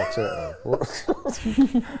to Arteta?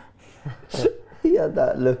 What?" He had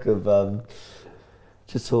that look of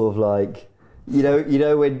just sort of like, you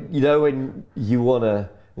know when you want to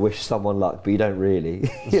wish someone luck, but you don't really.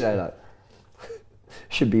 You know, like,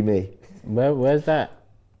 should be me. Where's that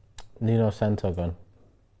Nuno Santo gone?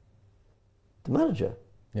 The manager.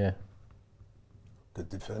 Yeah. Good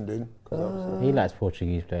defending. He likes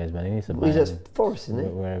Portuguese players, man. He needs to buy He's him at Forest, isn't he?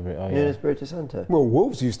 wherever. Oh, Nuno yeah. Espirito Santo. Well,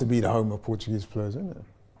 Wolves used to be the home of Portuguese players, isn't it?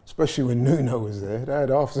 Especially when Nuno was there. They had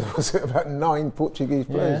afterwards about 9 Portuguese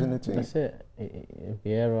players Yeah, in the team. that's it.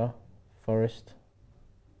 Vieira, Forest.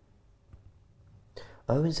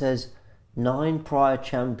 Owen says 9 prior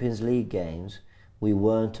Champions League games we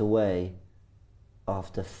weren't away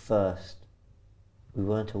after first. We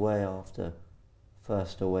weren't away after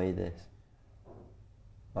first away this.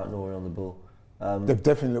 Like Nori on the ball. They've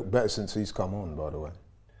definitely looked better since he's come on, by the way.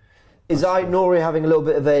 Is Nori having a little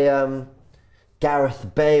bit of a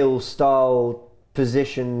Gareth Bale style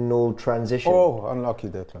positional transition? Oh, unlucky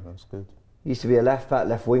Declan, that's good. Used to be a left back,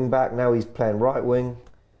 left wing back. Now he's playing right wing.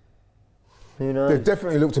 Who knows? They've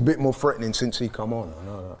definitely looked a bit more threatening since he come on. I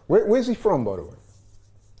know that. Where's he from, by the way?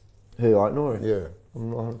 Who, Nori? Yeah. I'm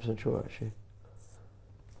not 100% sure actually.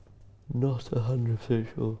 Not 100%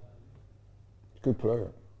 sure. Good player.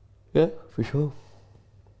 Yeah, for sure.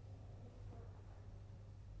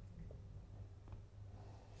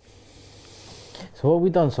 So what have we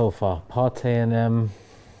done so far? Partey and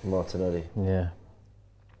Martinelli. yeah.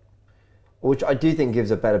 Which I do think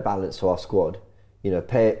gives a better balance to our squad. You know,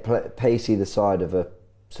 pacey the side of a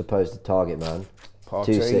supposed target man. 2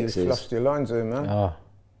 Partey, you sixes. flushed your lines there, man. Oh,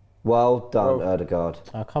 Well done, Well-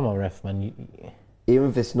 Erdegaard. come on, ref, man. Even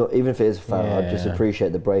if it is a foul, I just Yeah.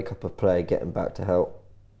 appreciate the breakup of play, getting back to help.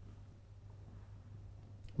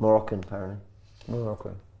 Moroccan, apparently.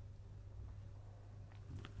 Moroccan.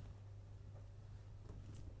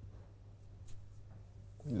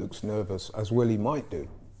 He looks nervous, as well he might do.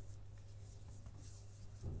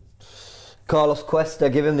 Carlos Cuesta,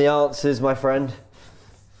 give him the answers, my friend.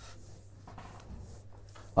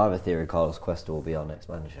 I have a theory Carlos Cuesta will be our next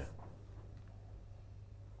manager.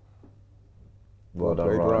 Well done,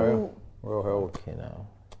 played, Ryan. Raya. Well held. You know.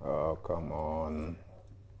 Oh, come on.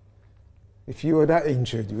 If you were that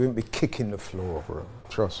injured, you wouldn't be kicking the floor, bro.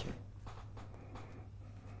 Trust me.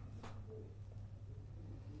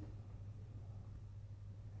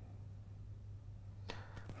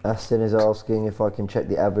 Aston is asking if I can check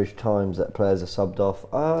the average times that players are subbed off.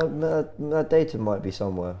 That data might be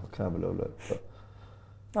somewhere. I can have a little look, but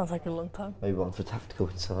That'll take a long time. maybe one for tactical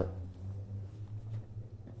insight.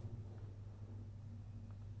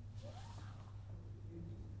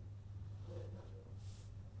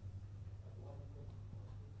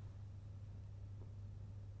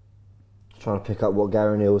 Trying to pick up what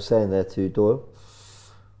Gary Neal was saying there to Doyle.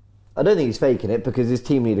 I don't think he's faking it because his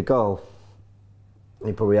team need a goal.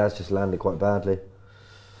 He probably has just landed quite badly.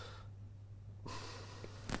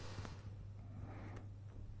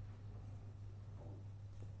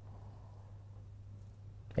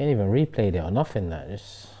 They ain't even replayed it or nothing. That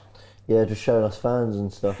just Yeah, just showing us fans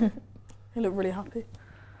and stuff. He looked really happy.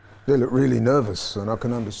 They look really nervous, and I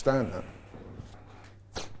can understand that.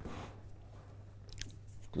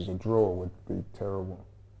 Because a draw would be terrible.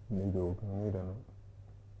 Neither.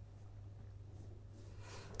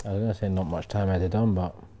 I was gonna say not much time had it done,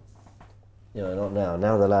 but You know, not now.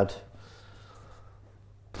 Now the lad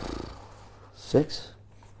 6,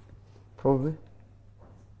 probably.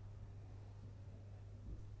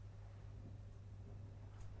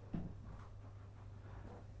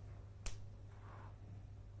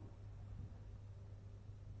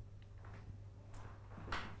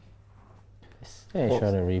 they ain't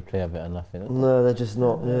showing a replay of it or nothing. No, they're just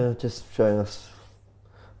not. Yeah, just showing us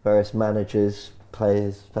various managers,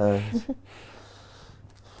 players, fans.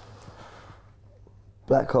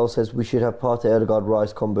 Black Hole says we should have Partey, Erdegaard,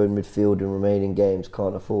 Rice combo in midfield in remaining games.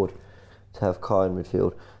 Can't afford to have Kai in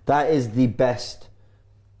midfield. That is the best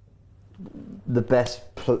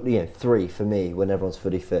 3 for me when everyone's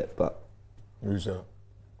fully fit. But Who's that?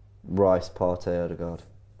 Rice, Partey, Odegaard.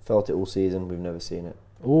 Felt it all season. We've never seen it.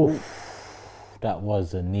 Oof. That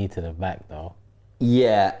was a knee to the back, though.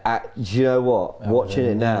 Yeah. Do you know what? That Watching was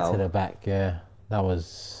a it now, knee to the back, yeah. That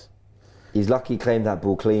was... he's lucky he claimed that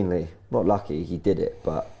ball cleanly. Not lucky, he did it.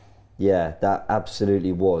 But yeah, that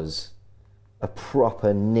absolutely was a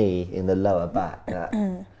proper knee in the lower back.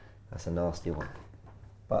 That's a nasty one.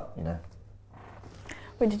 But, you know.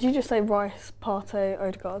 Wait, did you just say Rice, Partey,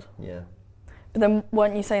 Odegaard? Yeah. But then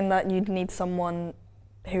weren't you saying that you'd need someone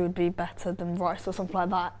who would be better than Rice or something like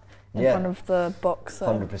that in front of the box? So.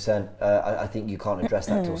 100%. I think you can't address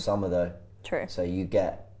that till summer though. True. So you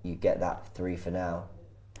get that 3 for now.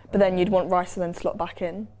 But then you'd want Rice to then slot back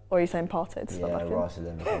in, or are you saying Partey to slot back in? Yeah, Rice would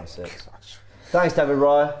then become a 6. Thanks, David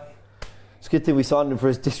Raya. It's a good thing we signed him for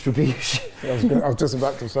his distribution. I was just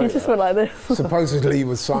about to say He just went like this. Supposedly he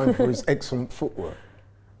was signed for his excellent footwork.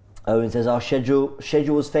 Owen says, our schedule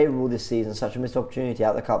was favourable this season, such a missed opportunity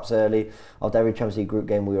out the Cups early. After every Champions League group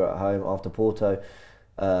game we were at home, after Porto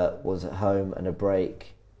was at home and a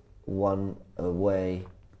break, 1 away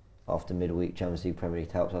after midweek. Champions League, Premier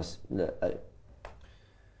League helps us. You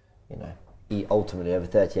know, ultimately over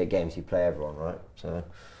 38 games you play everyone, right? So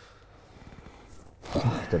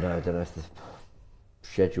I don't know if the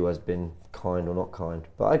schedule has been kind or not kind.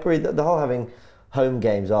 But I agree that the whole having home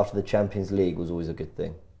games after the Champions League was always a good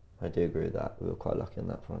thing. I do agree with that. We were quite lucky on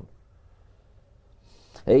that front.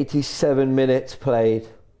 87 minutes played.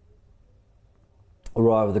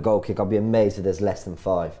 Arrive with a goal kick. I'd be amazed if there's less than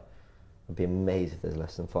 5. I'd be amazed if there's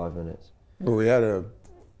less than 5 minutes. Well, we had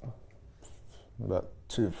about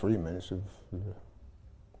 2 or 3 minutes of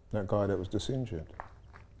that guy that was just injured.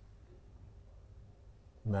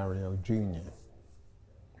 Mario Jr.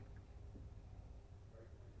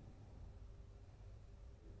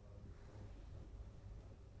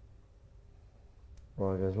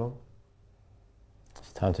 Right goes long.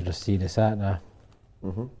 It's time to just see this out now.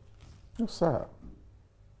 What's that?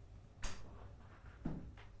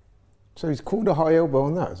 So he's called a high elbow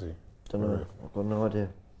on that, has he? Don't know. I've got no idea.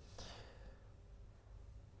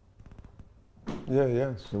 Yeah,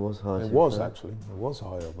 yes. It was high. It was actually. It was a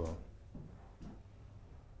high elbow.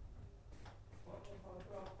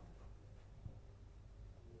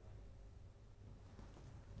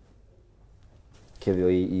 Kivio,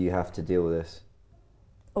 you have to deal with this.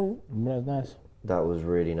 Oh. That's nice. That was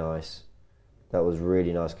really nice. That was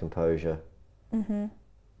really nice composure.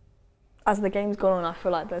 As the game's gone on, I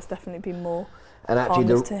feel like there's definitely been more And actually,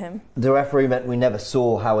 calmness to him. the referee meant we never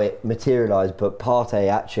saw how it materialised, but Partey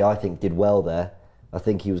actually, I think, did well there. I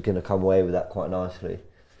think he was going to come away with that quite nicely.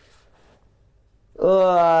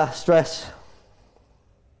 Stress.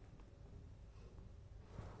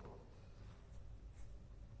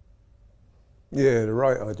 Yeah, the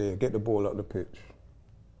right idea. Get the ball up the pitch.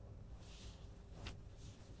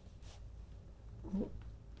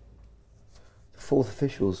 The 4th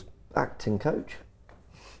official's acting coach.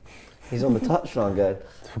 He's on the touchline going.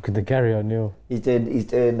 Talking to Gary O'Neill. He's doing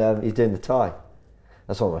the tie.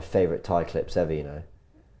 That's one of my favourite tie clips ever. You know.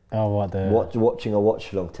 Oh, what the... Watching a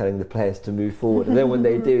watch along, telling the players to move forward, and then when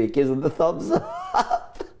they do, he gives them the thumbs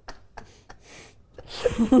up.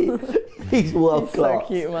 He's world class. So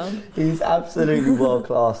cute, man. He's absolutely world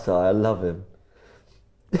class, Ty. I love him.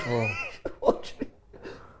 Oh.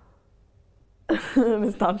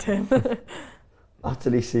 It's down to him.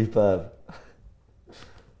 Utterly superb.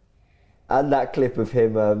 And that clip of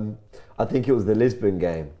him, I think it was the Lisbon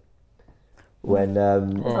game. When Is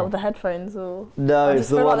that with the headphones or? no, I it's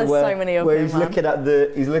just the feel one like there's where, so many of where them, he's man. looking at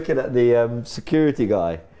the security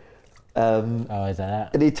guy, Oh, is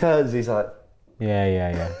that? and he turns. He's like,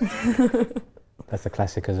 Yeah. That's a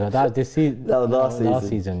classic as well. That was this season. That was last Last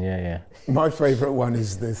season. season, yeah. My favourite one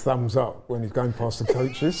is the thumbs up when he's going past the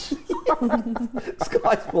coaches.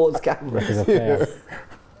 Sky Sports camera. As a player.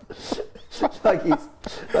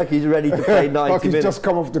 like he's ready to play 90 like he's minutes. just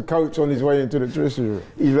come off the coach on his way into the dressing room.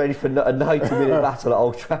 He's ready for a 90-minute battle at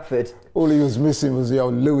Old Trafford. All he was missing was the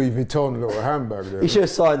old Louis Vuitton little handbag there. He should have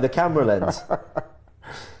signed the camera lens.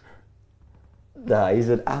 Nah, he's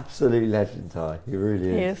an absolute legend, Ty. He really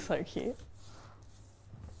is. He is so cute.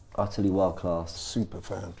 Utterly world class. Super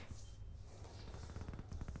fan.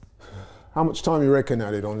 How much time you reckon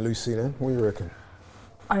added on Lucy then? What do you reckon?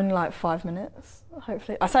 Only like 5 minutes,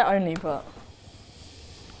 hopefully. I say only, but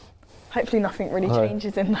hopefully nothing really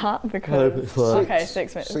changes in that because. it's fine. Okay,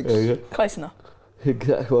 6 minutes. Six. There you go. Close enough.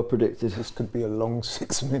 Exactly what I predicted. This could be a long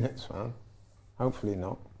 6 minutes, man. Hopefully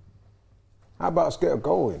not. How about us get a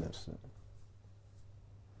goal in this?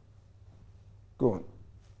 Go on.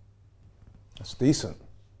 That's decent.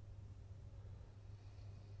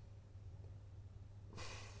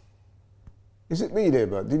 Is it me there,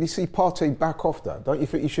 but did you see Partey back off that? Don't you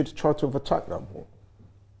think he should have tried to have attacked that more?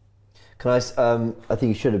 I think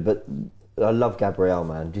he should have, but I love Gabriel,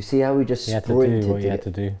 man. Do you see how he just He had sprinted? to do what he had to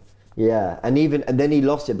do. Yeah, and then he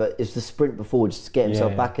lost it, but it's the sprint before just to get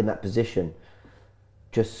himself Yeah. back in that position.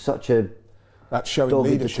 Just such a That's showing dogged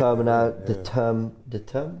leadership.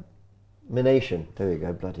 determination. There you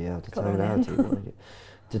go, bloody hell,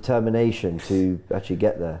 determination to actually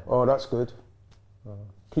get there. Oh, that's good.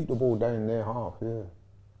 Keep the ball down in their half, yeah.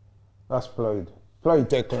 That's played. Played,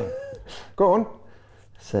 Declan. Go on.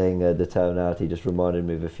 Saying determination just reminded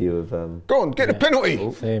me of a few of. Go on, get the penalty.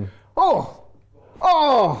 Same. Oh!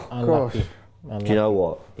 Oh! Unlucky. Gosh. Do you know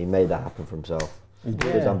what? He made that happen for himself. He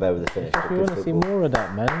was unfair with the finish. but We good want to see football. more of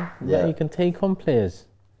that, man. Yeah. That he can take on players.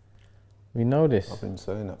 We know this. I've been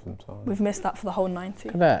saying that from time. We've missed that for the whole 90.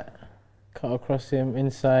 Look at that. Cut across him,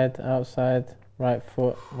 inside, outside, right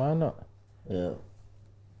foot. Why not? Yeah.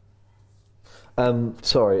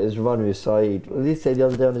 Sorry, it's reminding me of Saeed. What did he say the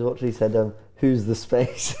other day on his watch? He said, "Who's the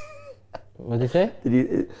space?" What did he say? Did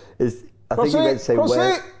he? I think he meant to say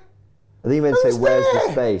where. I think he meant to say, "Where's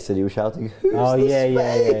the space?" And he was shouting, "Who's Oh, the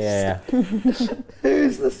yeah. space?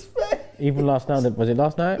 Who's the space?" Even last night, was it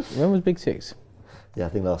last night? When was Big Six? Yeah, I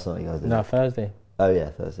think last night you guys did. No, it. Thursday. Oh yeah,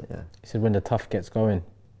 Thursday. Yeah. He said when the tough gets going.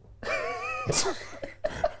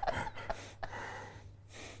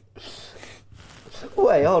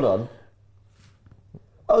 Wait, hold on.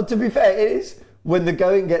 Oh, to be fair, it is when the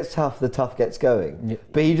going gets tough, the tough gets going. Yeah.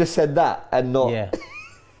 But he just said that and not. Yeah.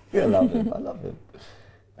 I love him. I love him.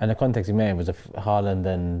 And the context he made was of Haaland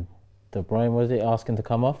and De Bruyne, was it, asking to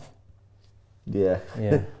come off? Yeah.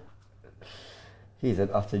 Yeah. He's an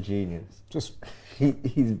utter genius. Just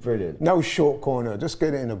He's brilliant. no short corner, just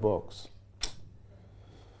get it in the box.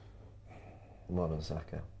 Modern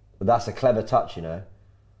Saka. But that's a clever touch, you know.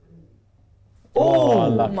 Oh, Oh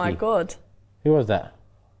lucky. my God. Who was that?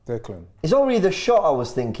 Declan. It's not really the shot I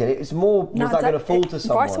was thinking. It's more, was that going to fall to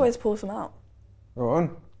someone? Rice always pulls them out. Go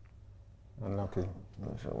on. Unlucky.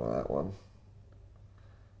 Not sure about that one.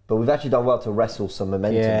 But we've actually done well to wrestle some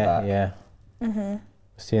momentum back. Yeah.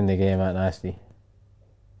 Seeing the game out nicely.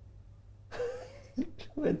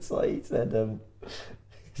 When Saeed said,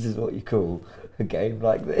 "This is what you call a game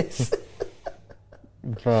like this."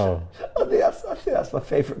 Bro, I think that's my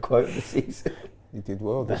favourite quote of the season. He did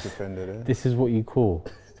well, the defender there. this is what you call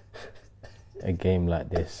a game like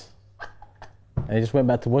this. And he just went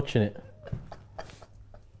back to watching it.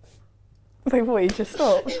 Wait, what? You just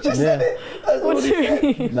stopped? Yeah, That's What all do he you said.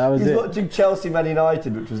 mean? that was He's it. watching Chelsea Man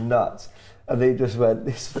United, which was nuts. And they just went,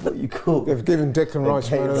 "This is what you call They've given Declan Rice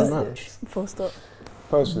game man of the like match. this." Full stop.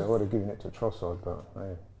 Personally, I would have given it to Trossard, but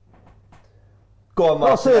hey. Go on,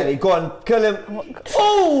 Martinelli. Go on, kill him.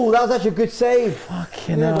 Oh, that was actually a good save.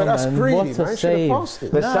 Fucking Yeah, hell, but that's man. greedy, What man. a Should have save. passed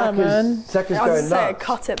it. But Nah, man. Saka's I was going say nuts.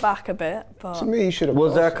 cut it back a bit, but To me, he should have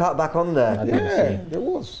Was there a passed cut back on there? I it. didn't Yeah, see. there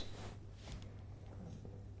was.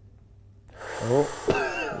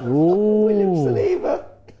 William Ooh. Saliba.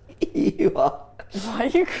 You are why are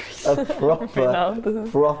you a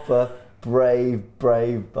proper, brave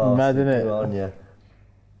bastard. Mad, innit? Good on you.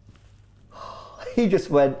 He just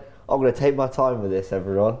went, "I'm going to take my time with this,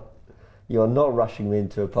 everyone. You're not rushing me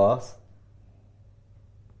into a pass."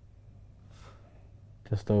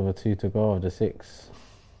 Just over 2 to go of the 6.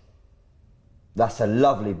 That's a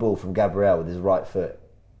lovely ball from Gabriel with his right foot.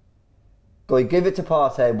 Go on, give it to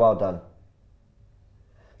Partey. Well done.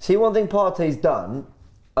 See, one thing Partey's done,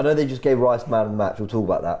 I know they just gave Rice man of the match. We'll talk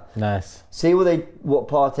about that. Nice. See what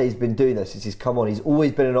Partey's been doing though since he's come on. He's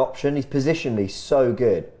always been an option. He's positionally so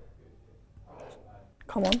good.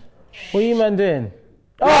 come on. What are you man doing?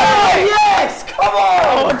 Oh yes! Come on!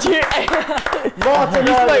 Oh, you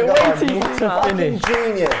Martinelli, He's like way God. too What a Fucking finish.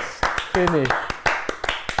 genius. Finish.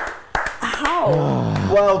 How?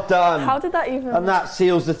 Well done. How did that even? And that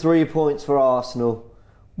seals the 3 points for Arsenal.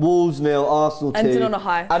 Wolves 0, Arsenal 2. Ended on a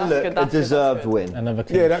high. And That's look, good, a that's good, that's deserved good. win. Another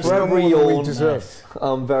clean Yeah, that's For no every more than we yawn. deserve.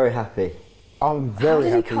 I'm very happy. I'm very did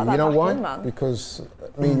he happy. cut You that know back why? in, man? Because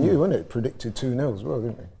me and you, innit, predicted 2-0 as well,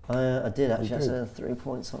 didn't we? I did actually. I did. said 3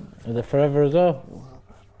 points on. Is it forever as well?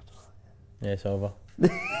 Yeah, it's over.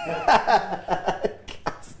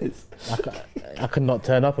 I could not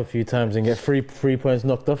turn up a few times and get three points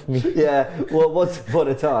knocked off me. Yeah, well, once upon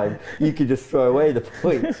a time, you could just throw away the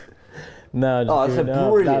points. No, Oh, it's a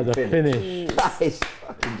brilliant that was a finish. That is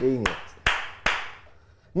fucking genius.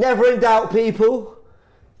 Never in doubt, people.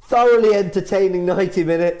 Thoroughly entertaining 90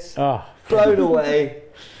 minutes. Oh, Blown away.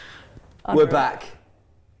 We're Unreal. back.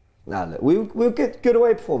 Now look, we were good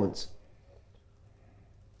away performance.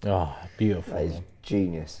 oh, beautiful. That is man.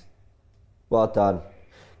 genius. Well done.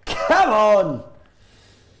 Come on!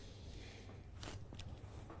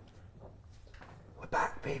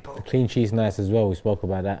 people. The clean sheet's nice as well. We spoke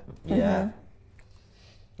about that. Yeah.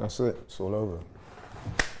 That's it. It's all over.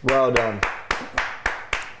 Well done.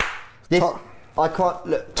 This, I can't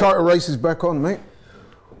look. Title race is back on, mate.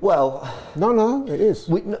 Well, No, it is.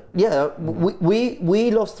 we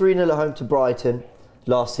lost 3-0 at home to Brighton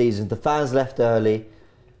last season. The fans left early.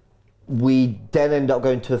 We then ended up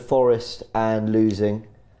going to Forest and losing.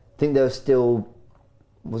 I think there was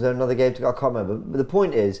there another game to go? I can't remember. But the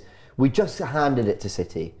point is, we just handed it to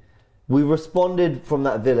City. We responded from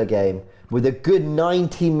that Villa game with a good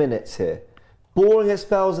 90 minutes here. Boring at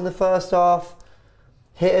spells in the first half,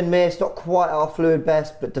 hit and miss, not quite our fluid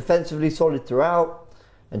best, but defensively solid throughout.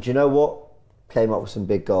 And do you know what? Came up with some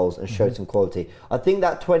big goals and showed some quality. I think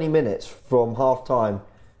that 20 minutes from half time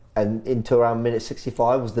and into around minute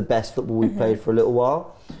 65 was the best football we've played for a little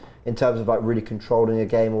while in terms of like really controlling a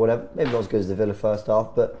game or whatever. Maybe not as good as the Villa first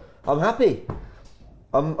half, but I'm happy.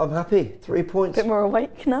 I'm happy. 3 points. A bit more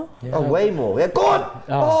awake now. Yeah. Oh, way more. Yeah, go on!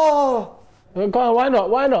 Oh! Go on, why not?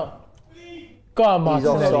 Why not? Go on, He's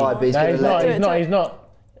Martinelli. offside, but he's No, gonna let it. he's not.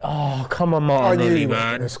 Oh, come on, I knew Martinelli, he man.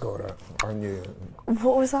 was going to score that. I knew it.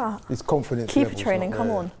 What was that? His confidence Keeper level's training, not come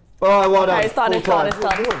there. on. All right, well done. Okay, it's done, it's Full done, time. it's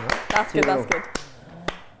done. That's good, that's good.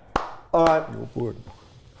 All right. You're bored.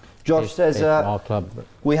 Josh says, Our club.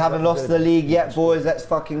 we haven't lost the league yet, boys. Let's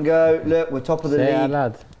fucking go. Look, we're top of the Say it out league.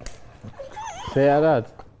 loud. Say it out loud.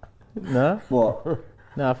 No? What?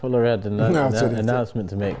 No, I thought I had an No, I said it. announcement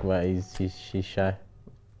to make, but she's shy.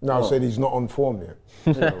 No, I said he's not on form yet.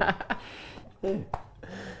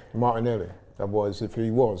 Martinelli. Otherwise, if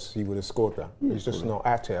he was, he would have scored that. He's just not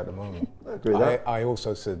at it at the moment. I agree with that. I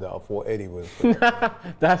also said that. I thought Eddie was.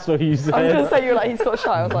 That's what you I was going said. to say, you were like, he's got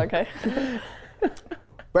shy. I was like, okay.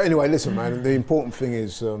 But anyway, listen, man. The important thing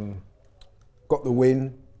is got the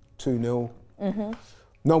win, 2-0.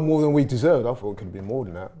 No more than we deserved. I thought it could have been more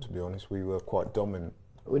than that. To be honest, we were quite dominant.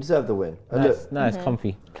 We deserve the win. And look, Nice,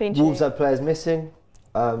 comfy. Clean Wolves sheet. had players missing,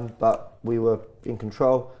 but we were in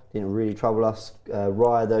control. Didn't really trouble us.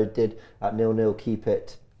 Raya, though, did at 0-0 keep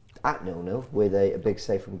it at 0-0 with a big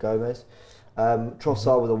save from Gomez.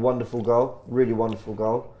 Trossard with a wonderful goal, really wonderful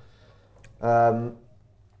goal. And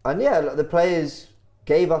yeah, like, the players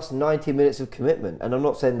gave us 90 minutes of commitment. And I'm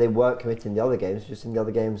not saying they weren't committed in the other games, just in the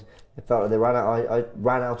other games it felt like they ran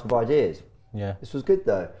out of ideas. Yeah. This was good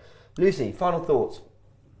though. Lucy, final thoughts?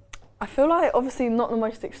 I feel like obviously not the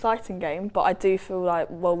most exciting game, but I do feel like,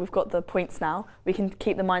 well, we've got the points now. We can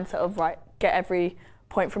keep the mindset of, right, get every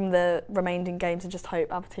point from the remaining games and just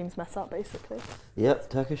hope other teams mess up, basically. Yep,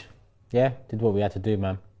 Turkish. Yeah, did what we had to do,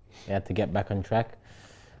 man. We had to get back on track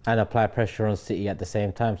and apply pressure on City at the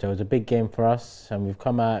same time. So it was a big game for us, and we've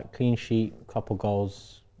come out clean sheet, couple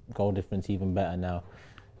goals, goal difference even better now.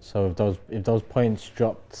 So if those points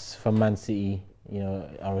dropped from Man City,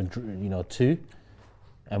 are 2,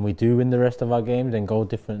 and we do win the rest of our games, then goal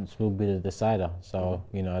difference will be the decider. So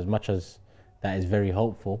as much as that is very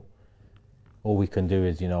hopeful, all we can do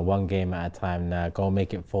is one game at a time now. Go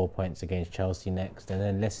make it 4 points against Chelsea next, and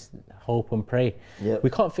then let's hope and pray. Yep. We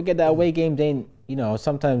can't forget that away game. Then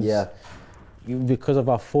sometimes. Yeah. Because of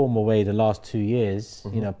our form away the last 2 years,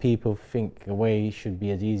 people think away should be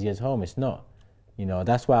as easy as home. It's not.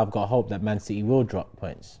 That's why I've got hope that Man City will drop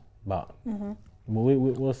points, but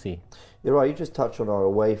we'll see. You're right, you just touched on our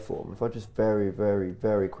away form. If I just very, very,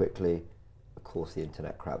 very quickly, of course the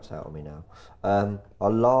internet craps out on me now.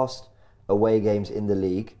 Our last away games in the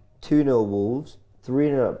league, 2-0 Wolves,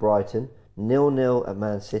 3-0 at Brighton, 0-0 at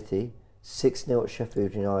Man City, 6-0 at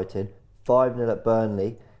Sheffield United, 5-0 at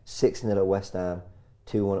Burnley, 6-0 at West Ham,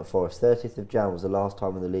 2-1 at Forest. 30th of Jan was the last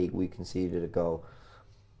time in the league we conceded a goal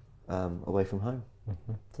away from home.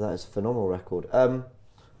 So that is a phenomenal record.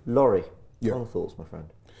 Laurie, final thoughts, my friend?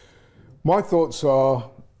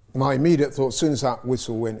 My immediate thoughts, as soon as that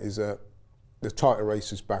whistle went, is that the title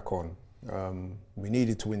race is back on. We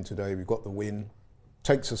needed to win today. We got the win.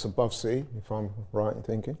 Takes us above City, if I'm right in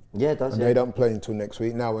thinking. Yeah, it does. And they don't play until next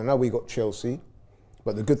week. Now, I know we got Chelsea,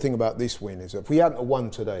 but the good thing about this win is that if we hadn't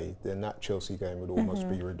won today, then that Chelsea game would almost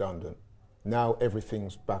be redundant. Now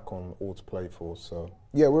everything's back on all to play for. So,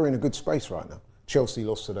 yeah, we're in a good space right now. Chelsea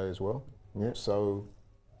lost today as well. Yeah. So,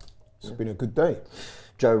 it's been a good day.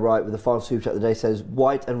 Joe Wright with the final super chat of the day says,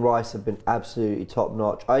 White and Rice have been absolutely top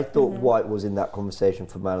notch. I thought White was in that conversation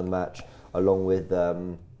for man of the match, along with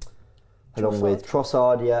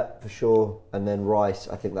Trossard, yeah, for sure. And then Rice,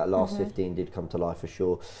 I think that last 15 did come to life for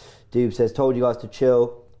sure. Doob says, told you guys to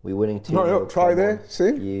chill. We're winning 2-0. No, try there, on,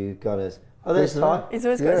 see? You Gunners. Oh, there's time. He's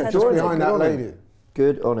always got his head just on. behind that lady.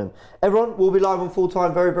 Good on him. Everyone, we'll be live on full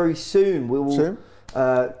time very, very soon. We will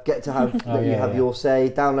get to have let you have your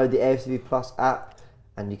say. Download the AFTV Plus app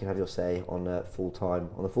and you can have your say on the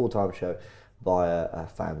full-time show via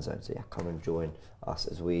Fan Zone. So yeah, come and join us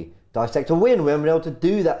as we dissect a win. We haven't been able to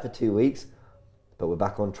do that for 2 weeks, but we're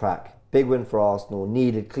back on track. Big win for Arsenal,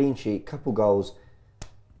 needed, clean sheet, couple goals,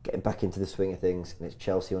 getting back into the swing of things, and it's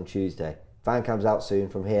Chelsea on Tuesday. Fan cam's out soon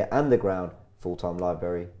from here and the ground. Full-time live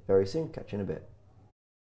very, very soon. Catch you in a bit.